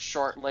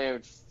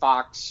 short-lived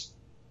Fox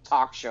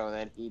talk show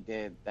that he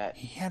did. That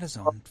he had his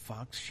own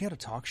Fox. He had a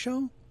talk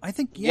show. I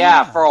think.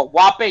 Yeah, for a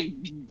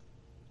whopping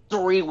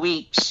 3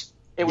 weeks.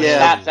 It was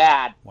that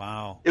bad.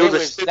 Wow. It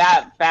was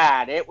that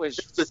bad. It was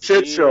a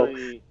shit show.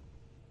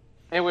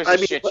 It was a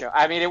shit show.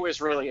 I mean, it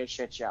was really a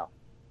shit show.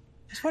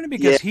 It's funny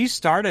because he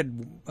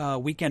started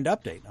Weekend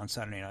Update on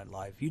Saturday Night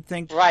Live. You'd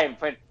think... Right,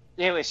 but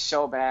it was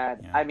so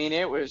bad. Yeah. I mean,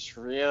 it was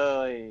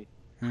really...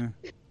 I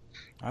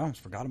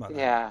almost forgot about that.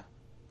 Yeah.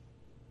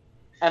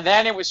 And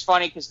then it was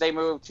funny because they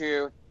moved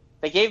to...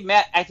 I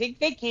think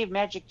they gave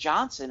Magic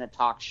Johnson a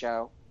talk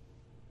show.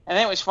 And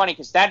then it was funny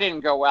because that didn't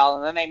go well.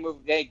 And then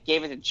they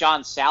gave it to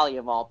John Sally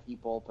of all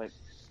people. But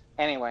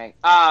anyway,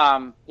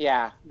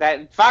 yeah,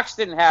 that Fox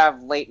didn't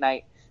have late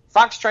night.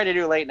 Fox tried to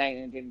do late night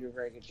and didn't do a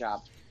very good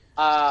job.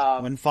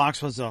 When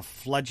Fox was a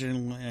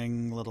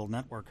fledgling little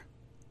network.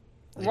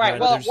 Right.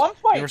 Well, at one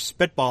point they were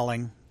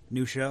spitballing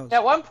new shows.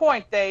 At one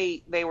point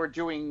they were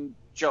doing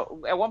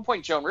At one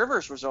point Joan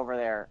Rivers was over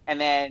there,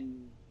 and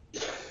then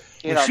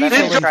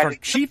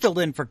she filled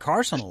in for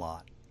Carson a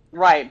lot.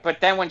 Right, but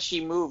then when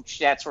she moved,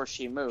 that's where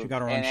she moved. She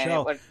got her own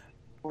show.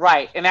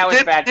 Right, and that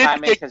was bad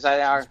timing because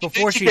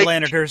before she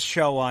landed her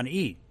show on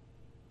E!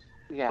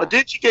 Yeah. But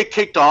didn't she get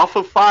kicked off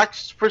of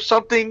Fox for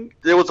something?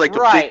 There was like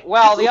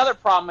Well, the other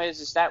problem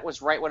is that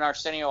was right when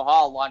Arsenio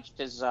Hall launched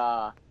his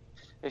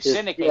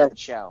syndicated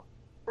show.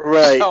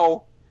 Right.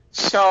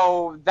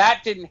 So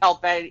that didn't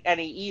help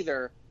any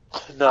either.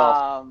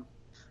 No.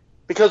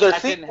 Because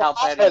Arsenio Hall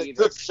had a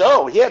good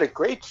show. He had a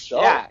great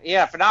show.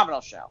 Yeah,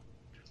 phenomenal show.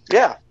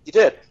 Yeah, he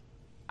did.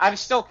 I'm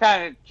still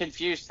kind of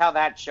confused how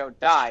that show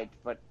died,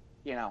 but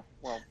well,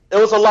 it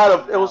was a lot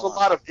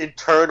of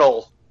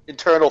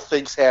internal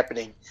things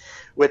happening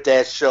with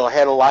that show. It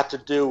had a lot to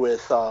do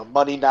with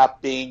money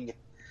not being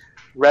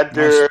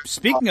rendered.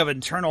 Speaking of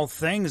internal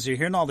things, you're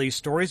hearing all these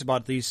stories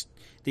about these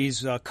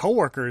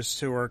coworkers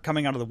who are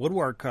coming out of the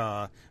woodwork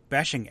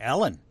bashing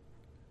Ellen.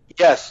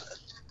 Yes.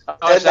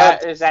 Is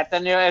that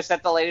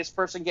the latest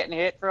person getting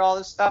hit for all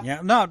this stuff? Yeah,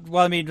 no.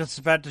 Well, I mean, it's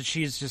the fact that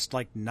she's just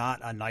like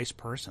not a nice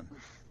person.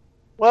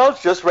 Well,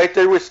 it's just right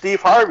there with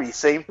Steve Harvey,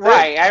 same thing.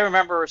 Right. I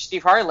remember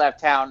Steve Harvey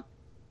left town,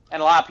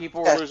 and a lot of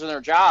people were losing their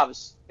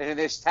jobs in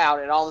this town,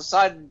 and all of a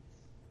sudden,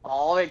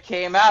 all of it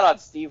came out on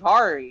Steve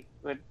Harvey,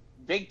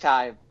 big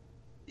time.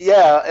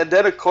 Yeah, and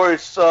then of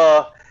course,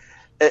 after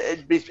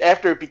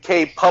it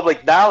became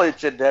public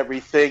knowledge and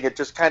everything, it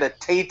just kind of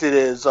tainted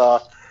his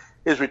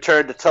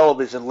return to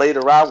television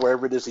later on,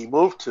 wherever it is he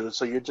moved to.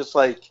 So you're just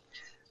like,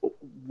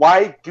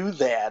 why do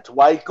that?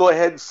 Why go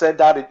ahead and send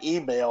out an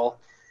email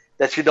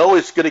that you know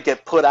is going to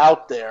get put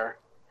out there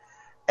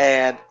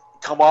and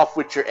come off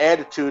with your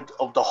attitude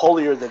of the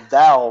holier than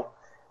thou?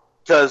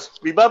 Because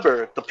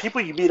remember, the people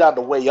you meet on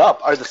the way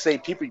up are the same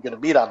people you're going to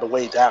meet on the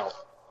way down.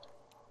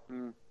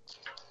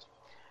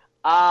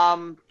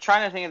 Trying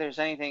to think if there's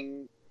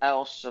anything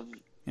else of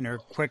in our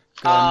quick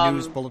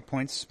news bullet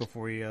points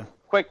before you.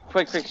 Quick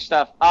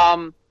stuff.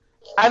 I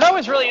thought it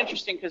was really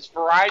interesting because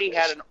Variety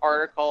had an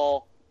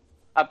article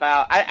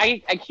about.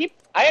 I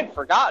had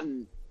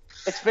forgotten.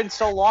 It's been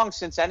so long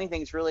since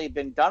anything's really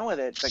been done with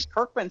it. But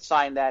Kirkman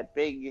signed that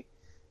big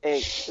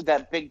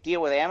that big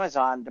deal with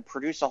Amazon to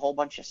produce a whole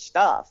bunch of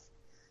stuff,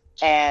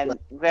 and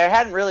there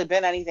hadn't really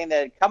been anything that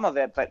had come of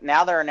it. But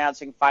now they're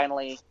announcing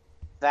finally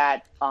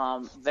that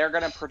they're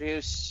going to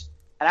produce,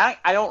 and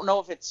I don't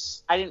know if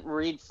I didn't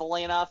read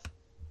fully enough,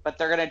 but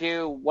they're going to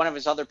do one of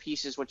his other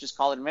pieces, which is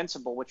called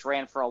Invincible, which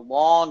ran for a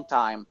long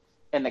time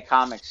in the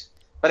comics.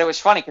 But it was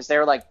funny because they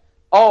were like,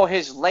 oh,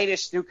 his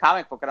latest new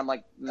comic book. And I'm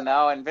like,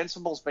 no,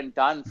 Invincible's been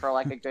done for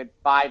like a good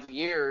 5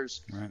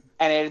 years. Right.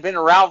 And it had been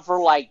around for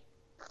like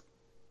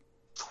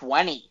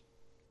 20.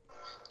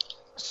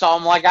 So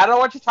I'm like, I don't know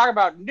what you're talking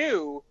about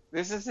new.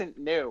 This isn't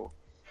new.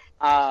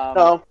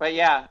 No. But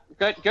yeah,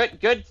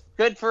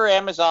 good for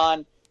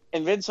Amazon.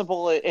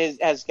 Invincible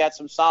has got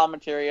some solid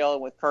material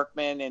with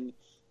Kirkman, and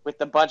with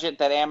the budget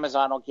that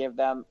Amazon will give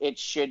them, it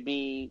should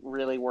be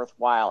really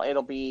worthwhile.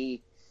 It'll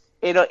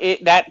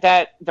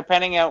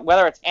depending on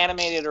whether it's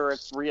animated or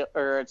it's real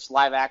or it's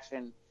live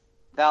action,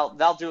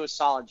 they'll do a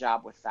solid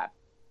job with that.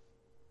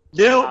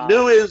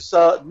 New is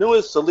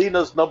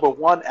Selena's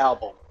 #1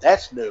 album.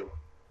 That's new,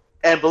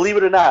 and believe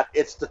it or not,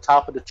 it's the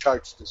top of the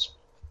charts this week.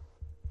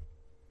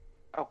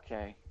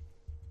 Okay,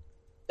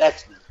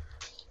 that's new.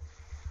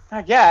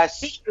 I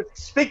guess.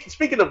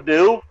 Speaking of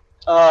new,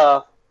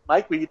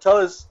 Mike, will you tell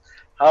us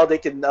how they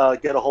can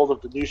get a hold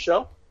of the new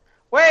show?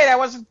 Wait, I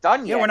wasn't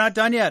done yet. Yeah, we're not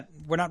done yet.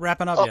 We're not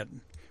wrapping up yet.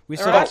 We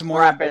still got some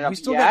more. We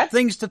still got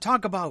things to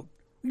talk about.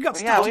 We got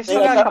stuff. We still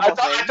got a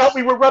couple I thought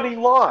we were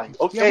running long.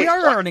 Okay, yeah, we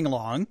are running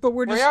long, but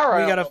we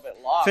got to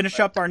finish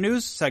up our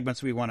news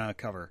segments we want to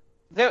cover.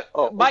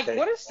 Mike,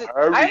 what is this?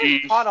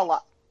 I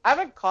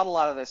haven't caught a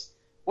lot of this.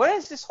 What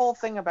is this whole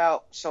thing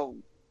about? So,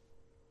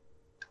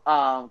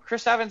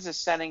 Chris Evans is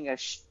sending a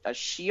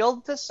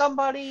shield to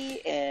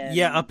somebody, and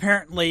yeah,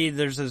 apparently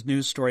there's this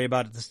news story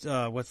about this.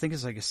 What I think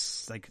is like a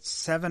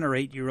 7 or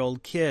 8 year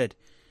old kid,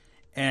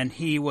 and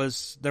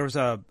there was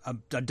a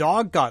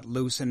dog got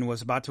loose and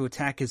was about to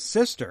attack his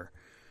sister,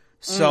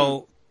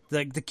 so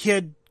the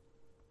kid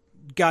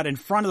got in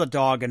front of the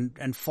dog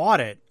and fought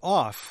it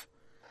off,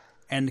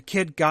 and the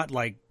kid got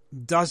like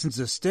dozens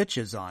of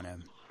stitches on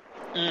him,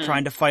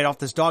 trying to fight off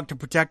this dog to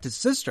protect his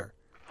sister.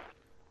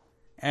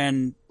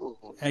 And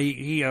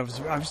he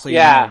obviously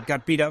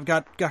got beat up,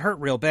 got hurt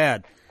real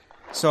bad.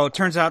 So it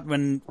turns out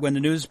when the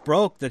news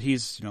broke that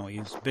he's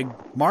a big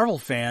Marvel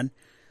fan,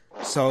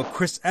 so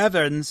Chris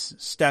Evans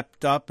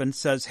stepped up and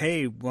says,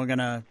 "Hey, we're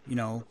gonna,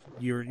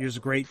 you're a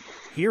great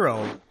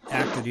hero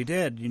act that you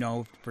did,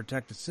 to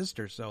protect his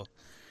sister." So,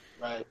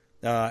 right.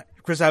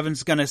 Chris Evans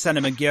is gonna send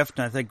him a gift,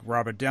 and I think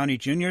Robert Downey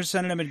Jr. is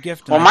sending him a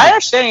gift. Well, my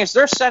understanding is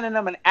they're sending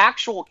him an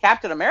actual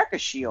Captain America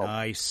shield.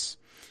 Nice.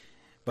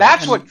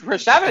 That's what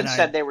Chris Evans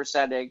said they were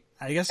sending.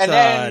 I guess,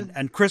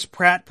 and Chris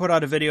Pratt put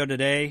out a video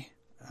today.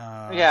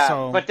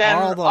 But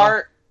then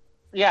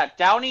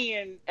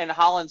Downey and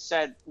Holland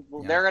said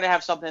they're going to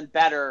have something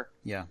better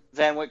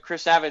than what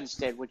Chris Evans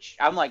did, which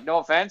I'm like, no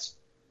offense,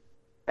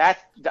 that's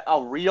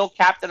a real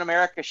Captain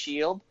America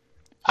shield.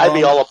 I'd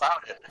be all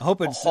about it. I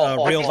hope it's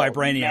real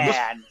vibranium.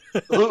 Man.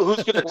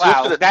 Who's gonna?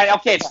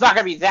 It's not going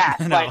to be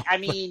that. No. But I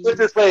mean, put it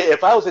this way: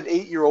 if I was an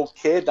 8-year-old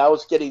kid, and I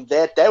was getting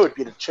that would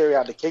be the cherry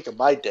on the cake of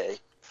my day.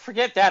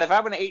 Forget that. If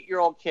I'm an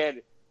 8-year-old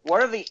kid,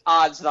 what are the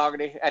odds that I'm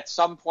going to, at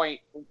some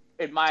point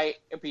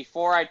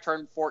before I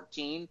turn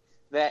 14,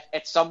 that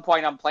at some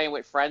point I'm playing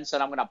with friends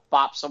and I'm going to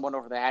bop someone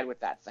over the head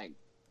with that thing?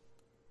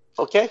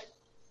 Okay.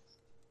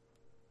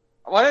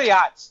 What are the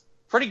odds?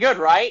 Pretty good,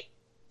 right?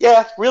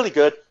 Yeah, really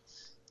good.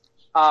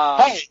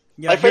 Here's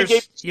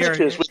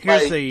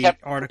the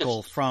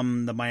article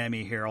from the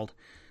Miami Herald.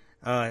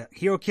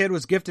 Hero Kid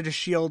was gifted a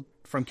shield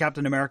from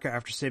Captain America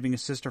after saving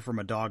his sister from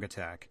a dog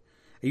attack.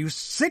 A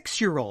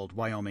 6-year-old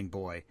Wyoming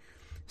boy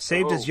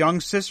saved his young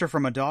sister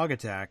from a dog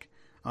attack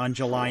on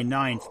July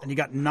 9th, and he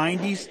got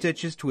 90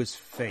 stitches to his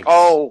face.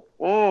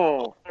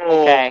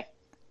 Okay.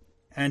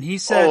 And he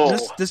said,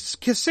 this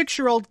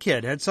 6-year-old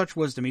kid had such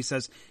wisdom. He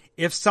says,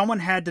 if someone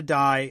had to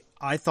die,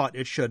 I thought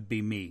it should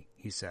be me,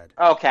 he said.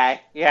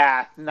 Okay,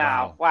 yeah,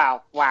 no,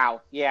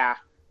 wow, yeah.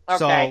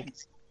 Okay. So,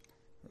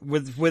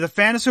 with a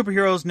fan of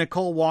superheroes,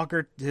 Nicole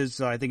Walker,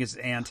 I think his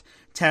aunt,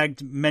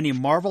 tagged many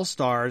Marvel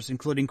stars,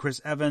 including Chris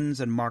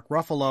Evans and Mark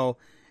Ruffalo,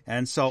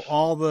 and so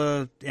all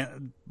the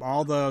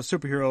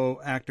superhero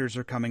actors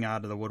are coming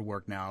out of the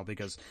woodwork now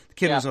because the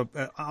kid was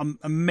an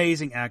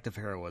amazing act of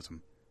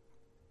heroism.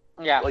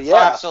 Yeah,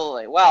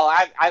 absolutely. Well,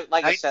 I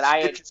said,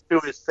 to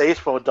his face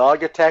from a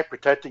dog attack,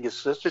 protecting his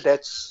sister.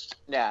 That's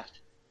there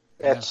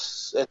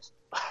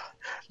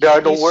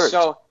are no words.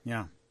 So,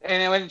 yeah.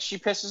 And when she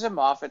pisses him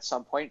off, at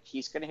some point,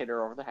 he's going to hit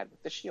her over the head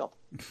with the shield.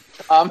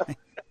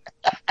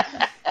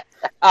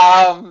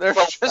 There's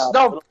just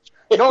no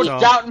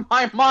doubt in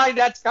my mind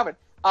that's coming.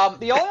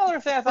 The only other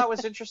thing I thought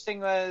was interesting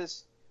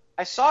was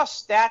I saw a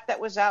stat that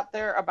was out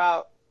there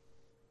about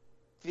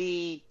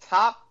the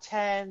top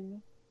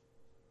 10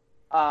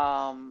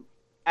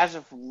 as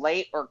of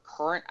late or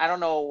current. I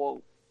don't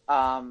know.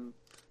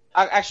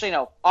 Actually,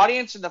 no.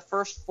 Audience in the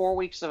first 4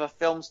 weeks of a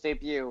film's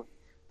debut.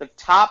 The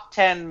top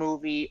 10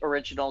 movie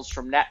originals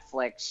from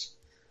Netflix.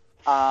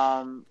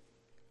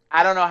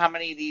 I don't know how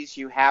many of these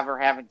you have or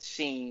haven't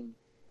seen.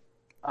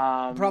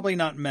 Probably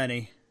not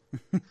many.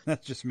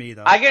 That's just me,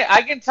 though.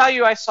 I can tell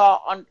you, I saw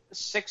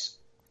Six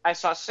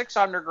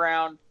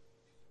Underground,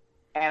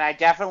 and I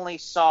definitely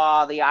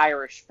saw The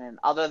Irishman.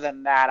 Other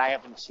than that, I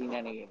haven't seen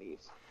any of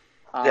these.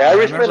 I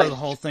remember the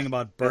whole thing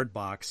about Bird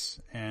Box,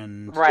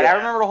 and right. I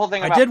remember the whole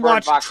thing. I did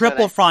watch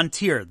Triple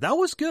Frontier. That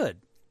was good.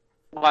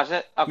 Was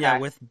it? Okay. Yeah,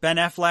 with Ben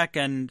Affleck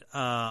and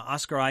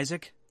Oscar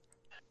Isaac.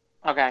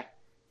 Okay.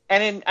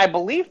 And I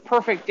believe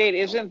Perfect Date,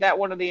 isn't that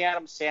one of the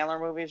Adam Sandler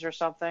movies or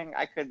something?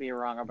 I could be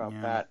wrong about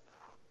that.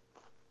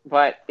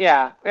 But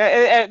yeah,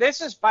 this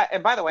is by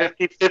the way,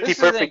 50, this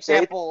is an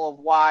example date. of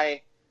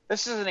why.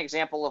 This is an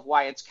example of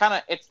why it's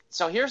kind of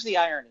So here's the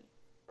irony: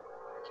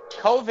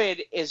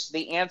 COVID is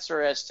the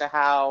answer as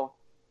to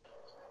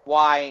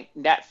why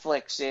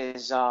Netflix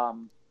is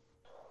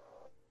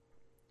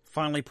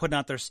finally putting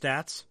out their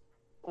stats.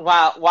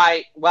 Well,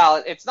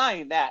 it's not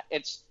even that.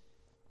 It's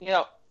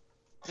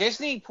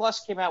Disney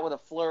Plus came out with a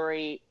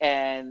flurry,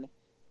 and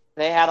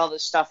they had all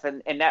this stuff,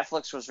 and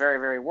Netflix was very,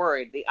 very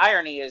worried. The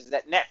irony is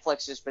that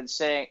Netflix has been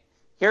saying,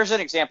 here's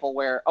an example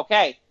where,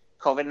 okay,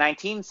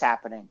 COVID-19 is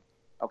happening,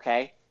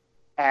 okay,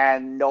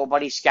 and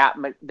nobody's got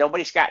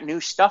new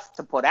stuff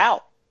to put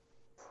out,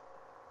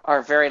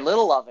 or very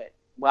little of it.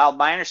 Well,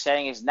 my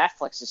understanding is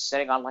Netflix is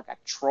sitting on like a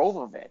trove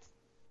of it.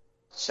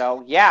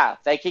 So, yeah,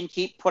 they can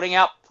keep putting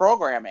out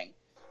programming,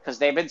 because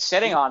they've been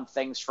sitting on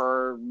things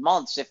for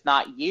months, if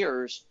not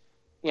years,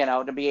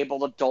 to be able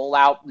to dole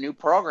out new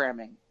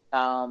programming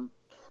to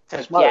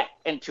get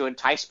and to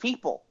entice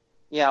people.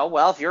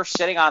 Well, if you're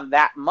sitting on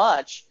that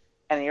much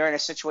and you're in a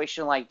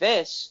situation like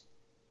this,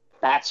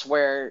 that's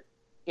where,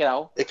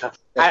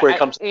 that's where it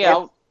comes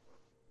in.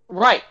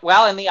 Right.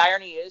 Well, and the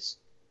irony is,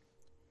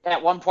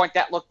 at one point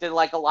that looked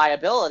like a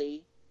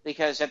liability,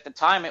 because at the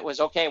time it was,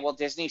 okay, well,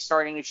 Disney's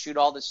starting to shoot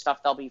all this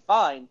stuff, they'll be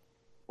fine.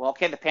 Well,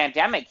 okay, the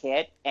pandemic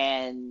hit,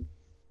 and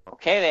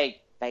okay,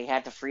 they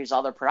had to freeze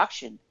all their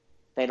production.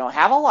 They don't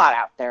have a lot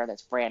out there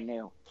that's brand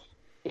new.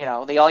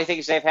 The only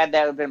things they've had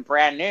that have been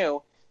brand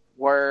new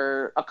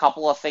were a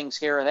couple of things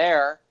here or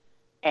there,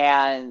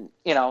 and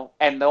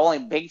and the only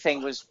big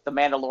thing was The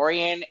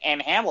Mandalorian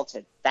and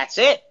Hamilton. That's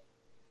it.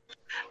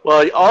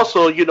 Well,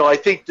 also, I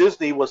think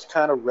Disney was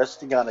kind of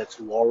resting on its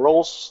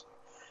laurels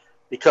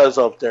because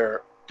of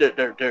their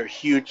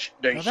huge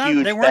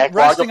they weren't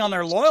resting on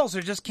their laurels.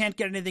 They just can't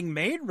get anything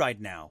made right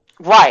now.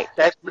 Right.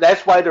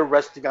 That's why they're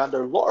resting on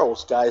their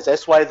laurels, guys.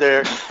 That's why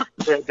they're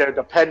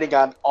depending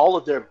on all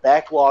of their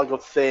backlog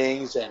of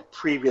things and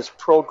previous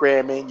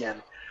programming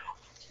and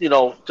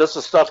just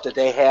the stuff that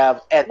they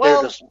have at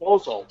their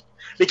disposal,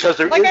 because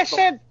there is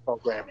no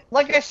programming.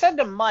 Like I said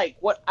to Mike,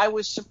 what I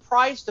was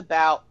surprised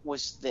about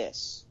was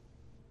this: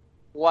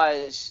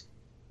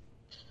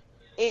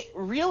 it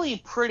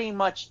really pretty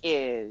much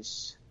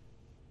is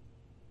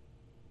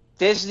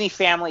Disney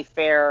Family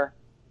Fare,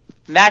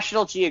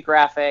 National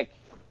Geographic,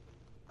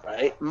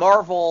 right,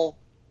 Marvel,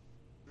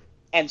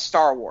 and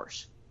Star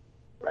Wars.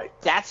 Right.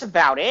 That's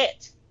about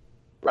it.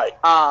 Right.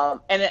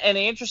 And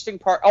the interesting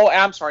part. Oh,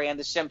 I'm sorry, and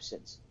The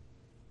Simpsons.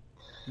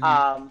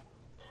 Mm-hmm.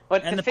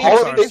 But and the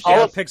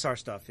Pixar, Pixar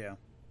stuff, yeah.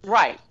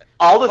 Right.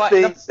 All the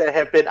things that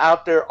have been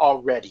out there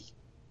already.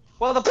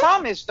 Well, the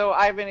problem is, though,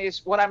 Ivan,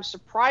 is what I'm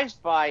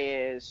surprised by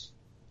is,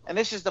 and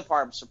this is the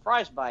part I'm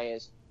surprised by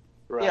is,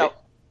 right,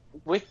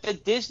 with the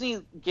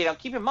Disney,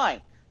 keep in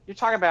mind, you're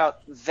talking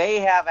about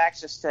they have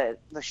access to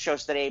the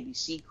shows that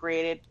ABC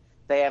created.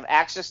 They have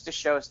access to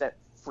shows that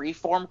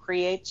Freeform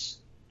creates.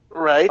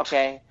 Right.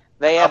 Okay.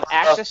 They have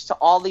access to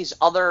all these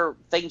other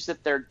things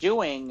that they're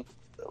doing,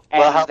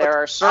 and there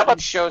are certain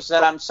shows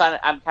that I'm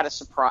kind of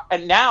surprised.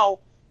 And now,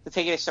 to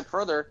take it a step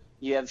further,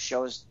 you have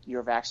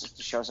access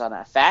to shows on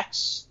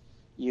FX.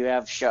 You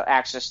have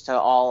access to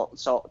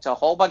to a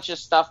whole bunch of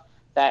stuff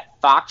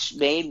that Fox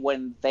made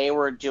when they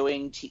were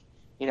doing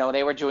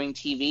they were doing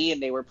TV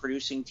and they were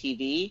producing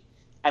TV.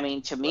 I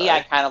mean, to me,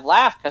 I kind of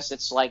laugh because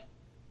it's like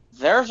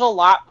there's a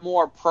lot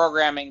more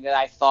programming that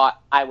I thought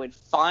I would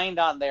find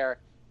on there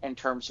in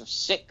terms of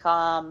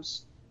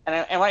sitcoms.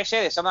 And when I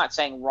say this, I'm not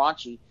saying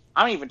raunchy.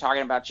 I'm even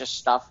talking about just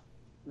stuff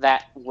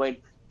that would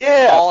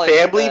fall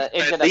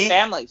into the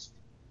families.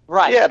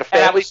 Right. Yeah, the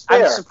family.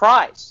 I'm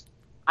surprised.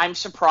 I'm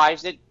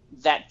surprised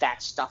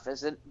that stuff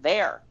isn't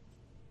there.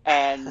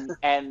 And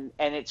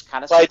it's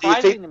kind of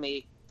surprising to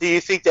me. Do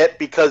you think that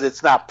because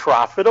it's not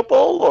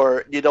profitable,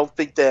 or you don't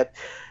think that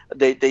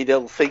they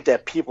don't think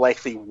that people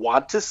actually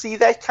want to see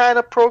that kind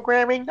of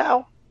programming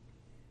now?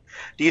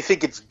 Do you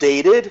think it's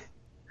dated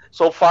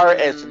so far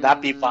as to not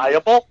be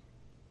viable?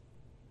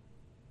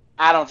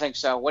 I don't think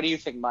so. What do you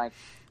think, Mike?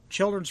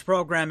 Children's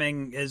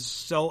programming is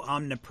so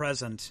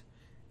omnipresent,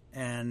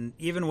 and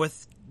even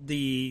with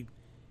the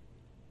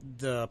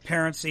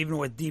parents, even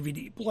with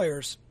DVD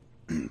players,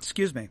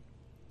 excuse me,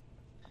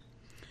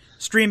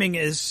 streaming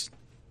is,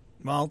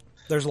 well,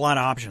 there's a lot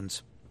of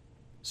options.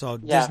 So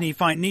Disney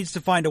needs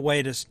to find a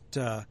way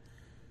to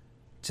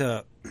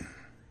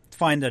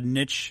find a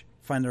niche,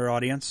 find their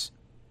audience.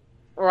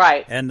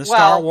 Right. And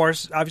Star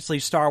Wars, obviously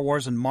Star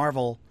Wars and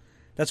Marvel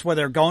That's what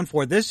they're going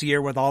for this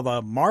year with all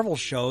the Marvel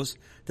shows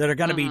that are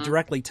going to be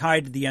directly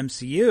tied to the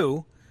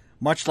MCU,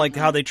 much like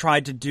how they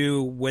tried to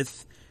do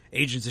with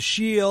Agents of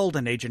S.H.I.E.L.D.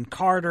 and Agent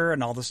Carter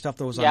and all the stuff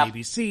that was on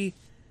ABC.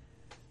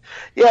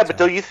 Yeah, but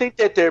don't you think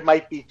that there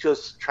might be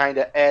just trying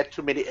to add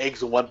too many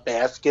eggs in one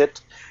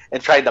basket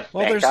and trying to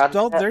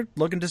they're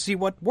looking to see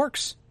what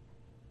works.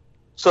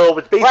 So,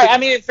 but basically, right. I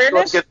mean, in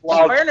fairness,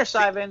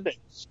 Ivan.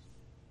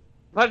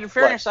 But in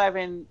fairness,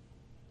 Ivan,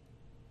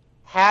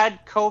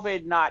 had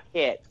COVID not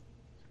hit,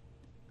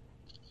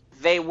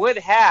 they would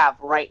have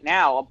right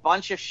now a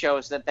bunch of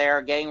shows that they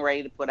are getting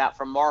ready to put out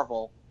from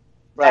Marvel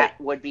that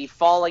would be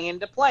falling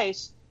into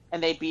place,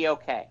 and they'd be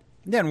okay.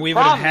 Then we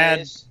would have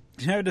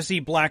had to see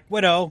Black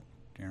Widow.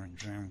 But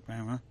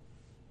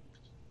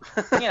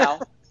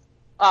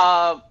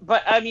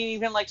I mean,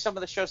 even like some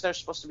of the shows that are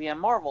supposed to be on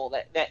Marvel,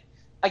 that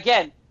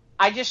again,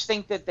 I just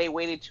think that they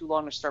waited too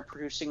long to start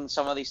producing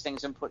some of these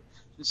things and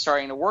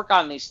starting to work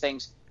on these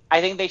things.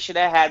 I think they should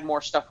have had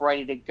more stuff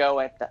ready to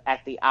go at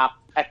the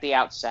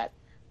outset.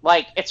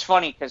 Like, it's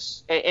funny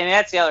because, and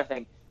that's the other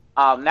thing.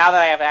 Now that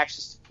I have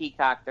access to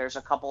Peacock, there's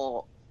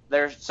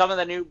some of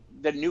the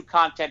new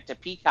content to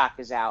Peacock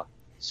is out.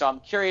 So I'm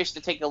curious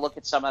to take a look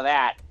at some of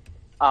that.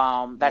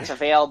 That's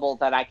available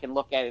that I can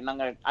look at,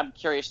 and I'm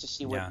curious to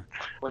see what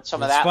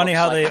some of that. It's funny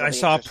how like. I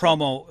saw a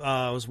promo.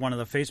 It was one of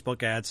the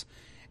Facebook ads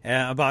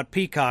about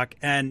Peacock,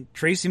 and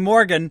Tracy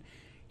Morgan.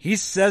 He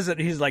says it.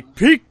 He's like,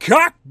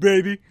 Peacock,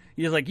 baby.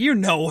 He's like, you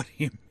know what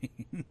he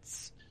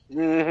means.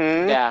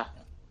 Mm-hmm. Yeah.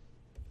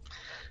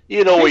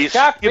 You know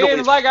Peacock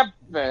he's like a.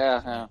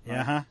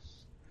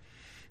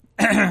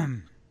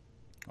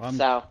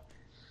 So.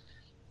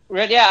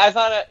 But yeah, I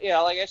thought,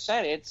 like I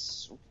said,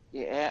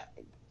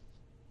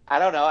 I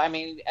don't know. I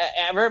mean,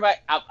 everybody.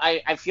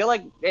 I feel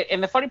like,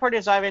 and the funny part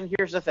is, Ivan.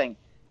 Here's the thing: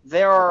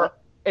 there are,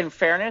 in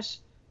fairness,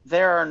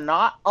 there are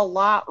not a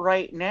lot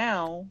right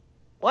now.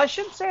 Well, I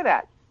shouldn't say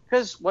that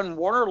because when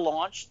Warner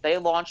launched, they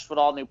launched with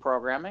all new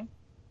programming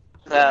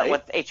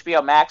with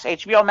HBO Max.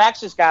 HBO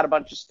Max has got a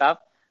bunch of stuff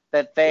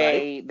that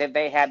they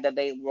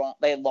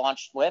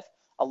launched with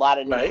a lot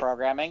of new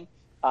programming.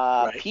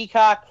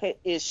 Peacock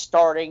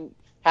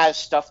has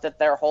stuff that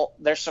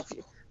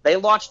they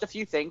launched a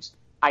few things.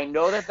 I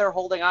know that they're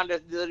holding on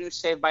to the new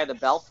Saved by the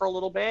Bell for a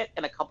little bit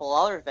and a couple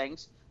other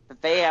things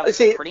that they have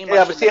pretty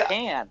much in the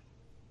can.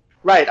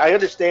 Right, I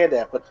understand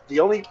that, but the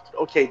only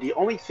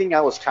thing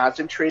I was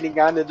concentrating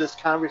on in this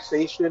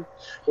conversation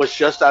was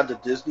just on the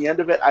Disney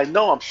end of it.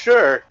 I'm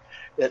sure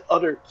that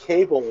other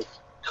cable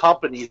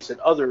companies and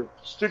other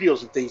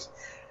studios and things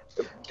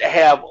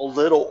have a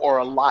little or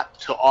a lot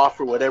to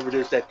offer, whatever it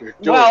is that they're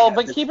doing. Well,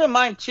 but keep in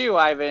mind too,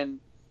 Ivan.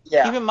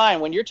 Yeah. Keep in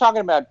mind when you're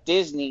talking about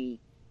Disney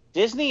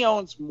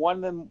owns more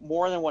than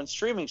one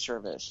streaming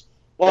service.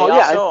 Well,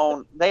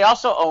 they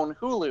also own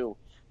Hulu.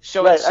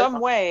 So in some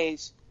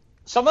ways,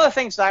 some of the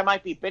things that I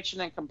might be bitching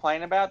and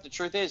complaining about, the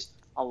truth is,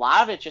 a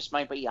lot of it just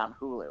might be on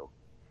Hulu.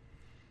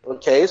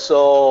 Okay,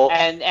 so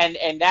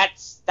and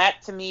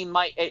that to me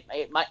might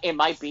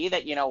be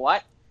that, you know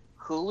what,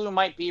 Hulu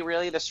might be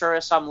really the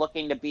service I'm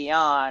looking to be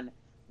on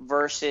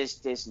versus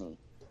Disney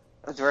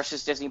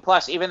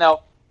Plus. Even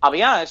though I'll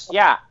be honest,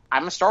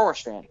 I'm a Star Wars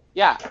fan.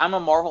 Yeah, I'm a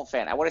Marvel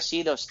fan. I want to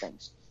see those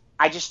things.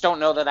 I just don't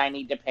know that I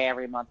need to pay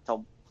every month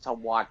to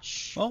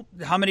watch. Well,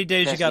 how many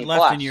days Disney you got left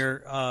Plus. in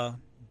your? I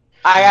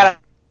got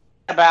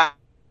about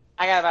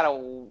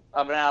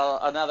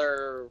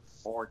another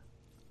 4.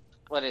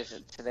 What is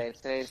it today?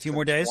 Today's 2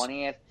 more days.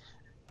 20th.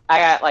 I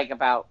got like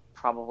about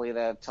probably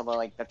till the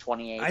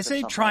 28th. I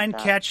say try and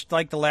catch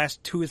like the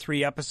last 2 or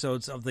 3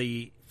 episodes of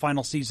the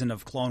final season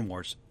of Clone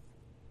Wars.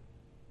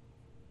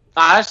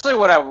 Honestly,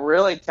 what I'm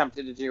really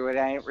tempted to do, and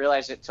I didn't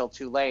realize it till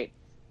too late,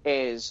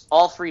 is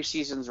all 3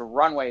 seasons of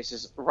Runaways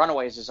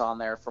is on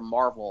there from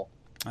Marvel,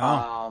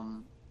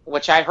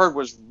 which I heard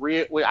was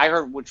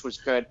which was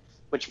good.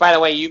 Which, by the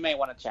way, you may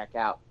want to check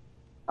out.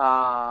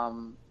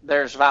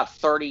 There's about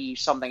 30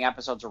 something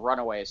episodes of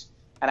Runaways,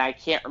 and I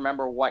can't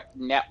remember what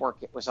network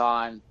it was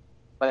on,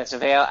 but it's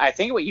available. I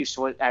think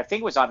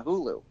it was on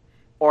Hulu,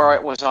 or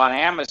it was on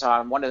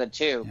Amazon, one of the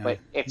two. Yeah. But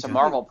it's a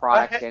Marvel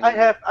product. I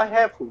have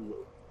Hulu.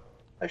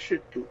 I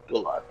should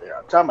go on there.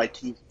 It's on my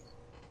TV.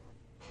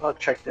 I'll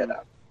check that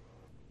out.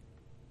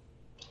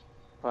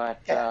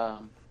 But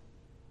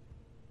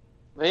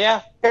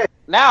yeah.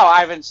 Now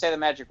Ivan, say the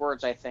magic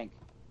words, I think.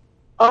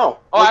 Oh,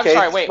 okay. I'm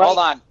sorry. Wait, hold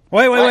on.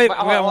 Wait. Hold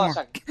on a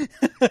second.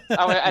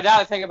 Now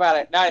I think about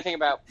it.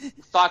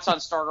 Thoughts on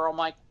Stargirl,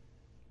 Mike?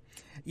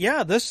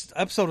 Yeah, this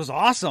episode was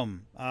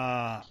awesome.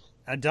 I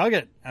dug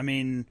it. I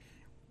mean,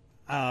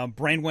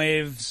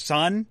 Brainwave's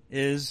son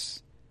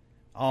is.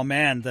 Oh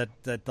man,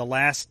 that the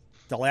last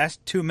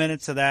 2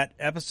 minutes of that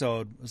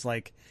episode was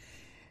like,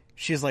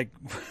 she's like,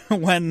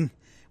 when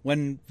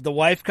the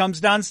wife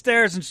comes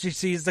downstairs and she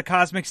sees the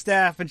cosmic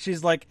staff and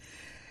she's like,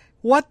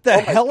 what the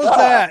hell is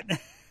that?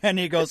 And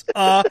he goes,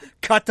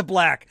 cut to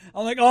black.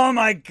 I'm like, oh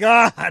my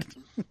God.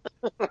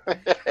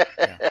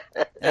 Yeah.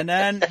 And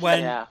then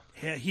when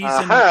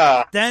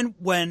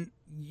when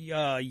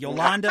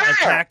Yolanda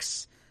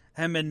attacks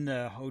him in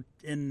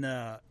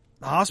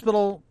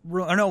hospital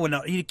room. Oh,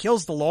 no, he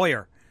kills the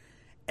lawyer,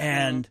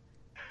 and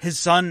his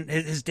son,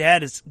 his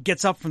dad,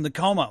 gets up from the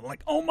coma. I'm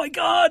like, oh my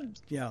god!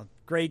 Yeah,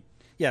 great.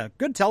 Yeah,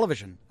 good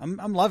television.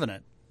 I'm loving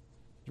it.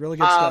 Really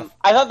good stuff.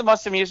 I thought the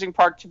most amusing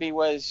part to me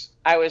was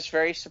I was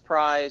very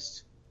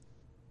surprised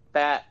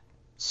that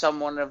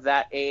someone of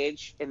that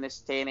age in this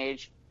day and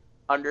age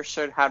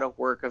understood how to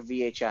work a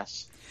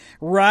VHS.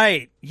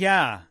 Right?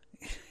 Yeah.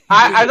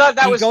 I thought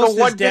that was the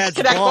one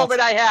disconnect moment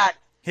I had.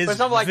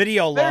 His I'm like,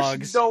 video logs.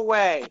 There's no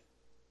way.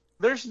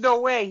 There's no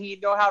way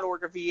he'd know how to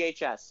work a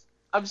VHS.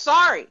 I'm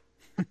sorry.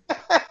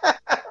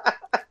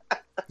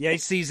 Yeah, he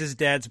sees his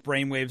dad's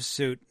brainwave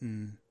suit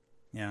and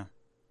yeah.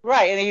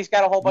 Right, and he's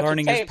got a whole bunch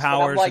learning of tapes, his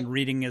powers like, and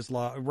reading his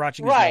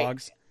watching his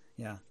logs.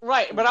 Yeah.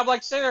 Right, but I'm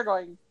like sitting there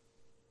going,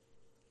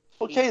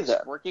 Okay, then.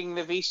 working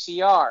the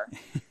VCR.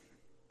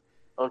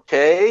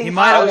 Okay. He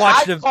might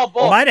have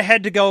might have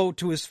had to go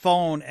to his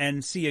phone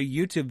and see a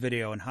YouTube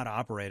video on how to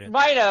operate it.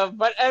 Might have,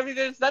 but I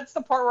mean, that's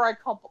the part where I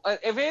call.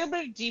 If it had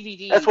been a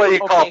DVD, that's what you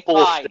call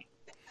bullshit.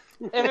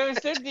 If it was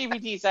two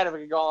DVDs, I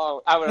would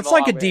go. I would. It's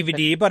like a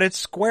DVD, but it's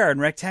square and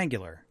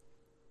rectangular.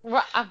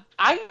 Well,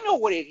 I know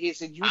what it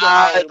is, and you know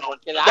how to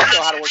work it. I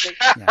know how to work it.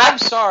 Yeah. I'm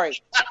sorry,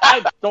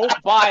 I don't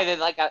buy that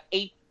like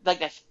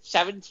a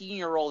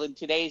 17-year-old in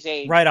today's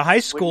age. Right, a high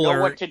schooler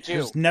know what to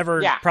do. who's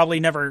probably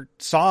never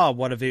saw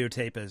what a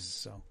videotape is.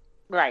 So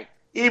right,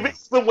 even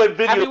when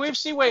video. I mean, we've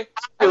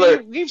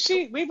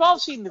all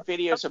seen the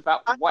videos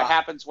about what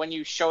happens when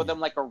you show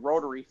them like a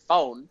rotary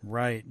phone.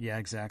 Right. Yeah.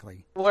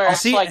 Exactly. Where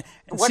it's like,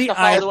 what the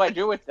hell do I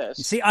do with this?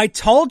 See, I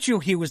told you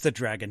he was the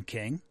Dragon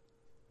King.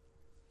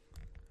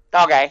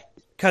 Okay.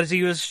 Because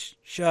he was,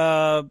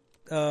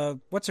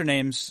 what's her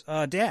name's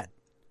dad.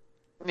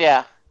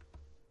 Yeah.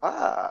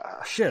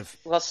 Shiv.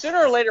 Well, sooner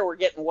or later we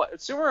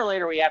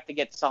have to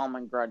get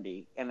Solomon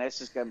Grundy, and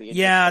this is going to be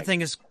interesting. Yeah, I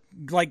think it's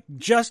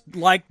just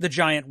like the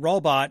giant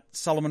robot,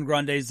 Solomon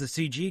Grundy's the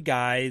CG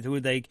guy who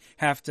they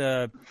have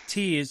to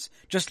tease,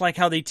 just like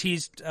how they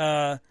teased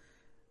the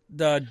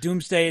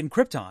Doomsday and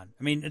Krypton.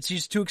 I mean, it's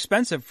just too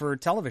expensive for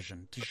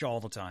television to show all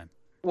the time.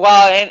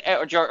 Well,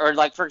 or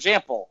like for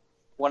example,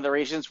 one of the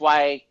reasons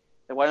why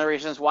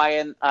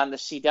on the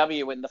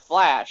CW in the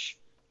Flash,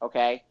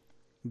 okay,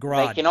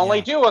 Grodd, they can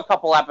only do a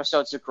couple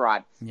episodes of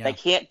Grodd. Yeah. They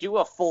can't do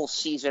a full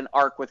season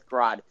arc with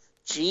Grodd.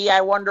 Gee, I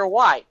wonder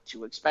why.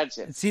 Too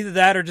expensive. It's either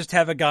that or just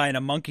have a guy in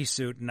a monkey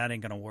suit, and that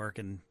ain't going to work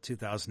in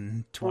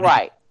 2020.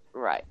 Right.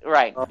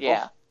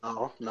 Yeah.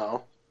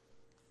 No.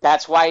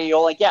 That's why you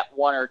only get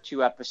 1 or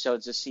 2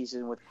 episodes a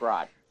season with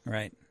Grodd.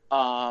 Right.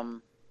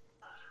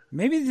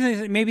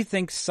 Maybe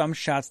think some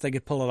shots they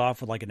could pull it off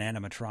with like an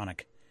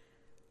animatronic.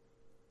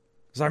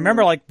 Because I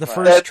remember, like, the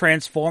first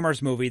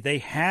Transformers movie, they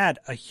had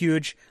a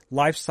huge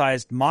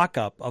life-sized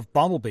mock-up of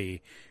Bumblebee,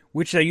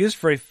 which they used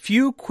for a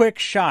few quick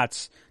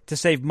shots to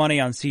save money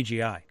on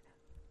CGI.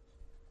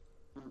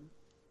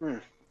 I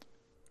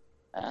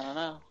don't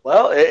know.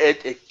 Well,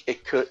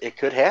 it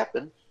could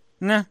happen.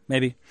 Nah,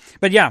 maybe.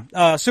 But yeah,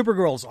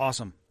 Supergirl is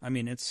awesome. I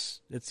mean,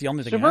 it's the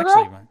only thing Supergirl?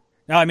 actually.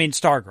 No, I mean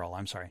Stargirl.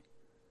 I'm sorry.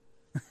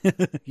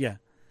 Yeah,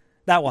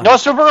 that one. No,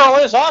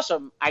 Supergirl is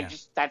awesome.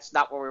 That's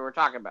not what we were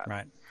talking about.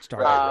 Right.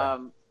 Right.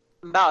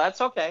 No, that's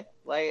okay.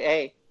 Like,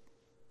 hey,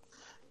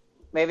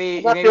 maybe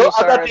I'm not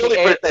the only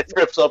person that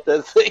trips up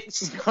those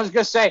things. I was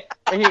gonna say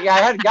I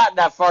hadn't gotten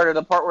that far to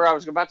the part where I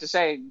was about to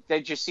say,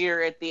 did you see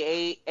her at the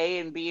A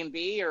and B and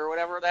B or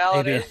whatever the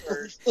hell it is?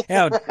 Or...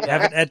 Yeah,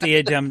 at the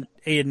A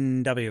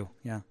and W.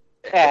 Yeah.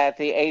 At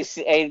the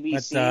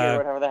ABC or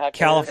whatever the heck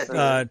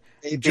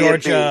it is.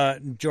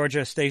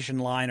 Georgia Station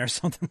Line or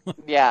something.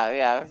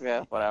 Yeah,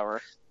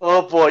 whatever.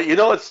 Oh boy,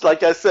 it's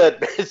like I said,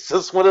 it's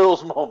just one of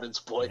those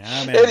moments, boy.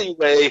 Yeah,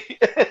 anyway,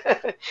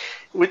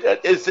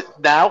 is it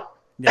now?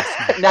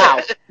 Yes. Now.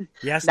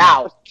 Yes.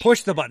 Now.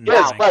 Push the button.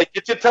 Yes, Mike.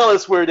 Could you tell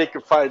us where they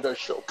can find our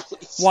show,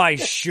 please? Why,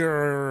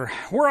 sure.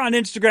 We're on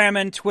Instagram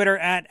and Twitter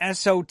at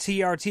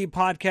SOTRT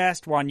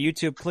Podcast. We're on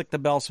YouTube. Click the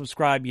bell,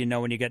 subscribe. You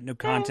know when you get new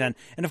content.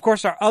 And, of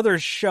course, our other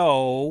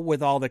show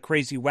with all the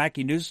crazy,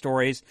 wacky news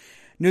stories,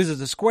 News of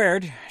the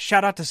Squared.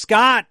 Shout out to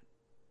Scott.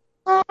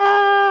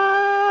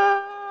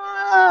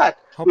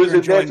 Hope you're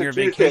enjoying your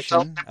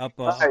vacation up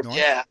north.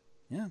 Yeah.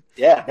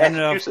 And,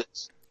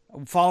 Massachusetts.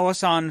 Follow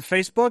us on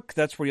Facebook.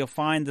 That's where you'll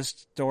find the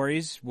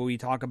stories we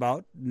talk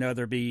about,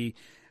 whether it be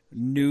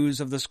news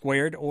of the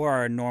squared or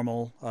our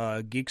normal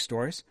geek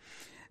stories.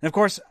 And, of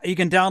course, you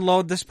can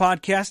download this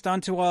podcast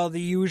onto all the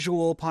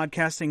usual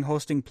podcasting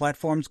hosting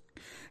platforms,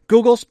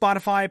 Google,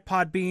 Spotify,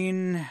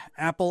 Podbean,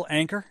 Apple,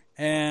 Anchor,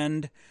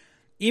 and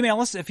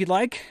email us if you'd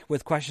like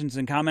with questions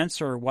and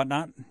comments or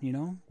whatnot.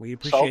 We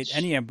appreciate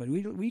any of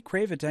them, but we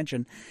crave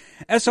attention.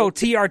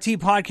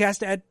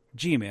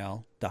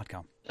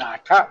 SOTRTpodcast@gmail.com.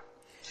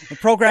 A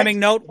programming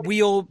note,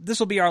 this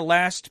will be our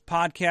last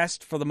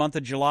podcast for the month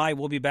of July.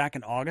 We'll be back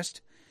in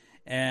August.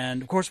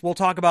 And, of course, we'll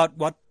talk about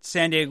what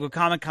San Diego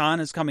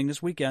Comic-Con is coming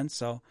this weekend.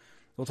 So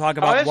we'll talk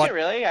about is it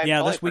really?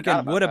 This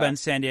weekend would have been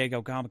San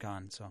Diego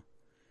Comic-Con. So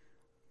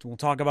we'll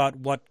talk about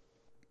what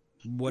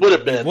Would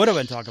have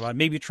been talking about.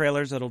 Maybe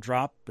trailers that'll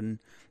drop and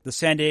the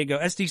San Diego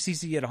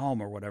SDCC at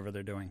home or whatever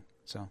they're doing.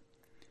 So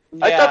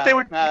I thought they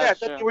were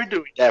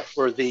doing that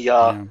for the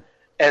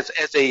as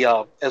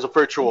a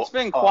virtual. It's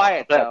been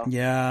quiet though.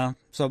 Yeah,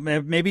 so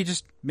maybe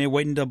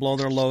waiting to blow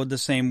their load the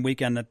same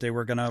weekend that they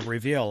were going to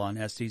reveal on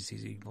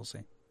SDCC. We'll see.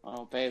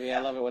 Oh baby, I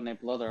love it when they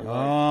blow their load.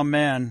 Oh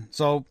man,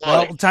 so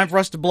time for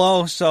us to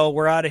blow. So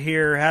we're out of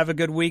here. Have a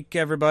good week,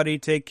 everybody.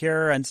 Take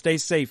care and stay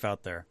safe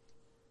out there.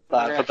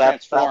 Bye.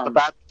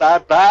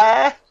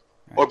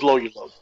 Or blow your load.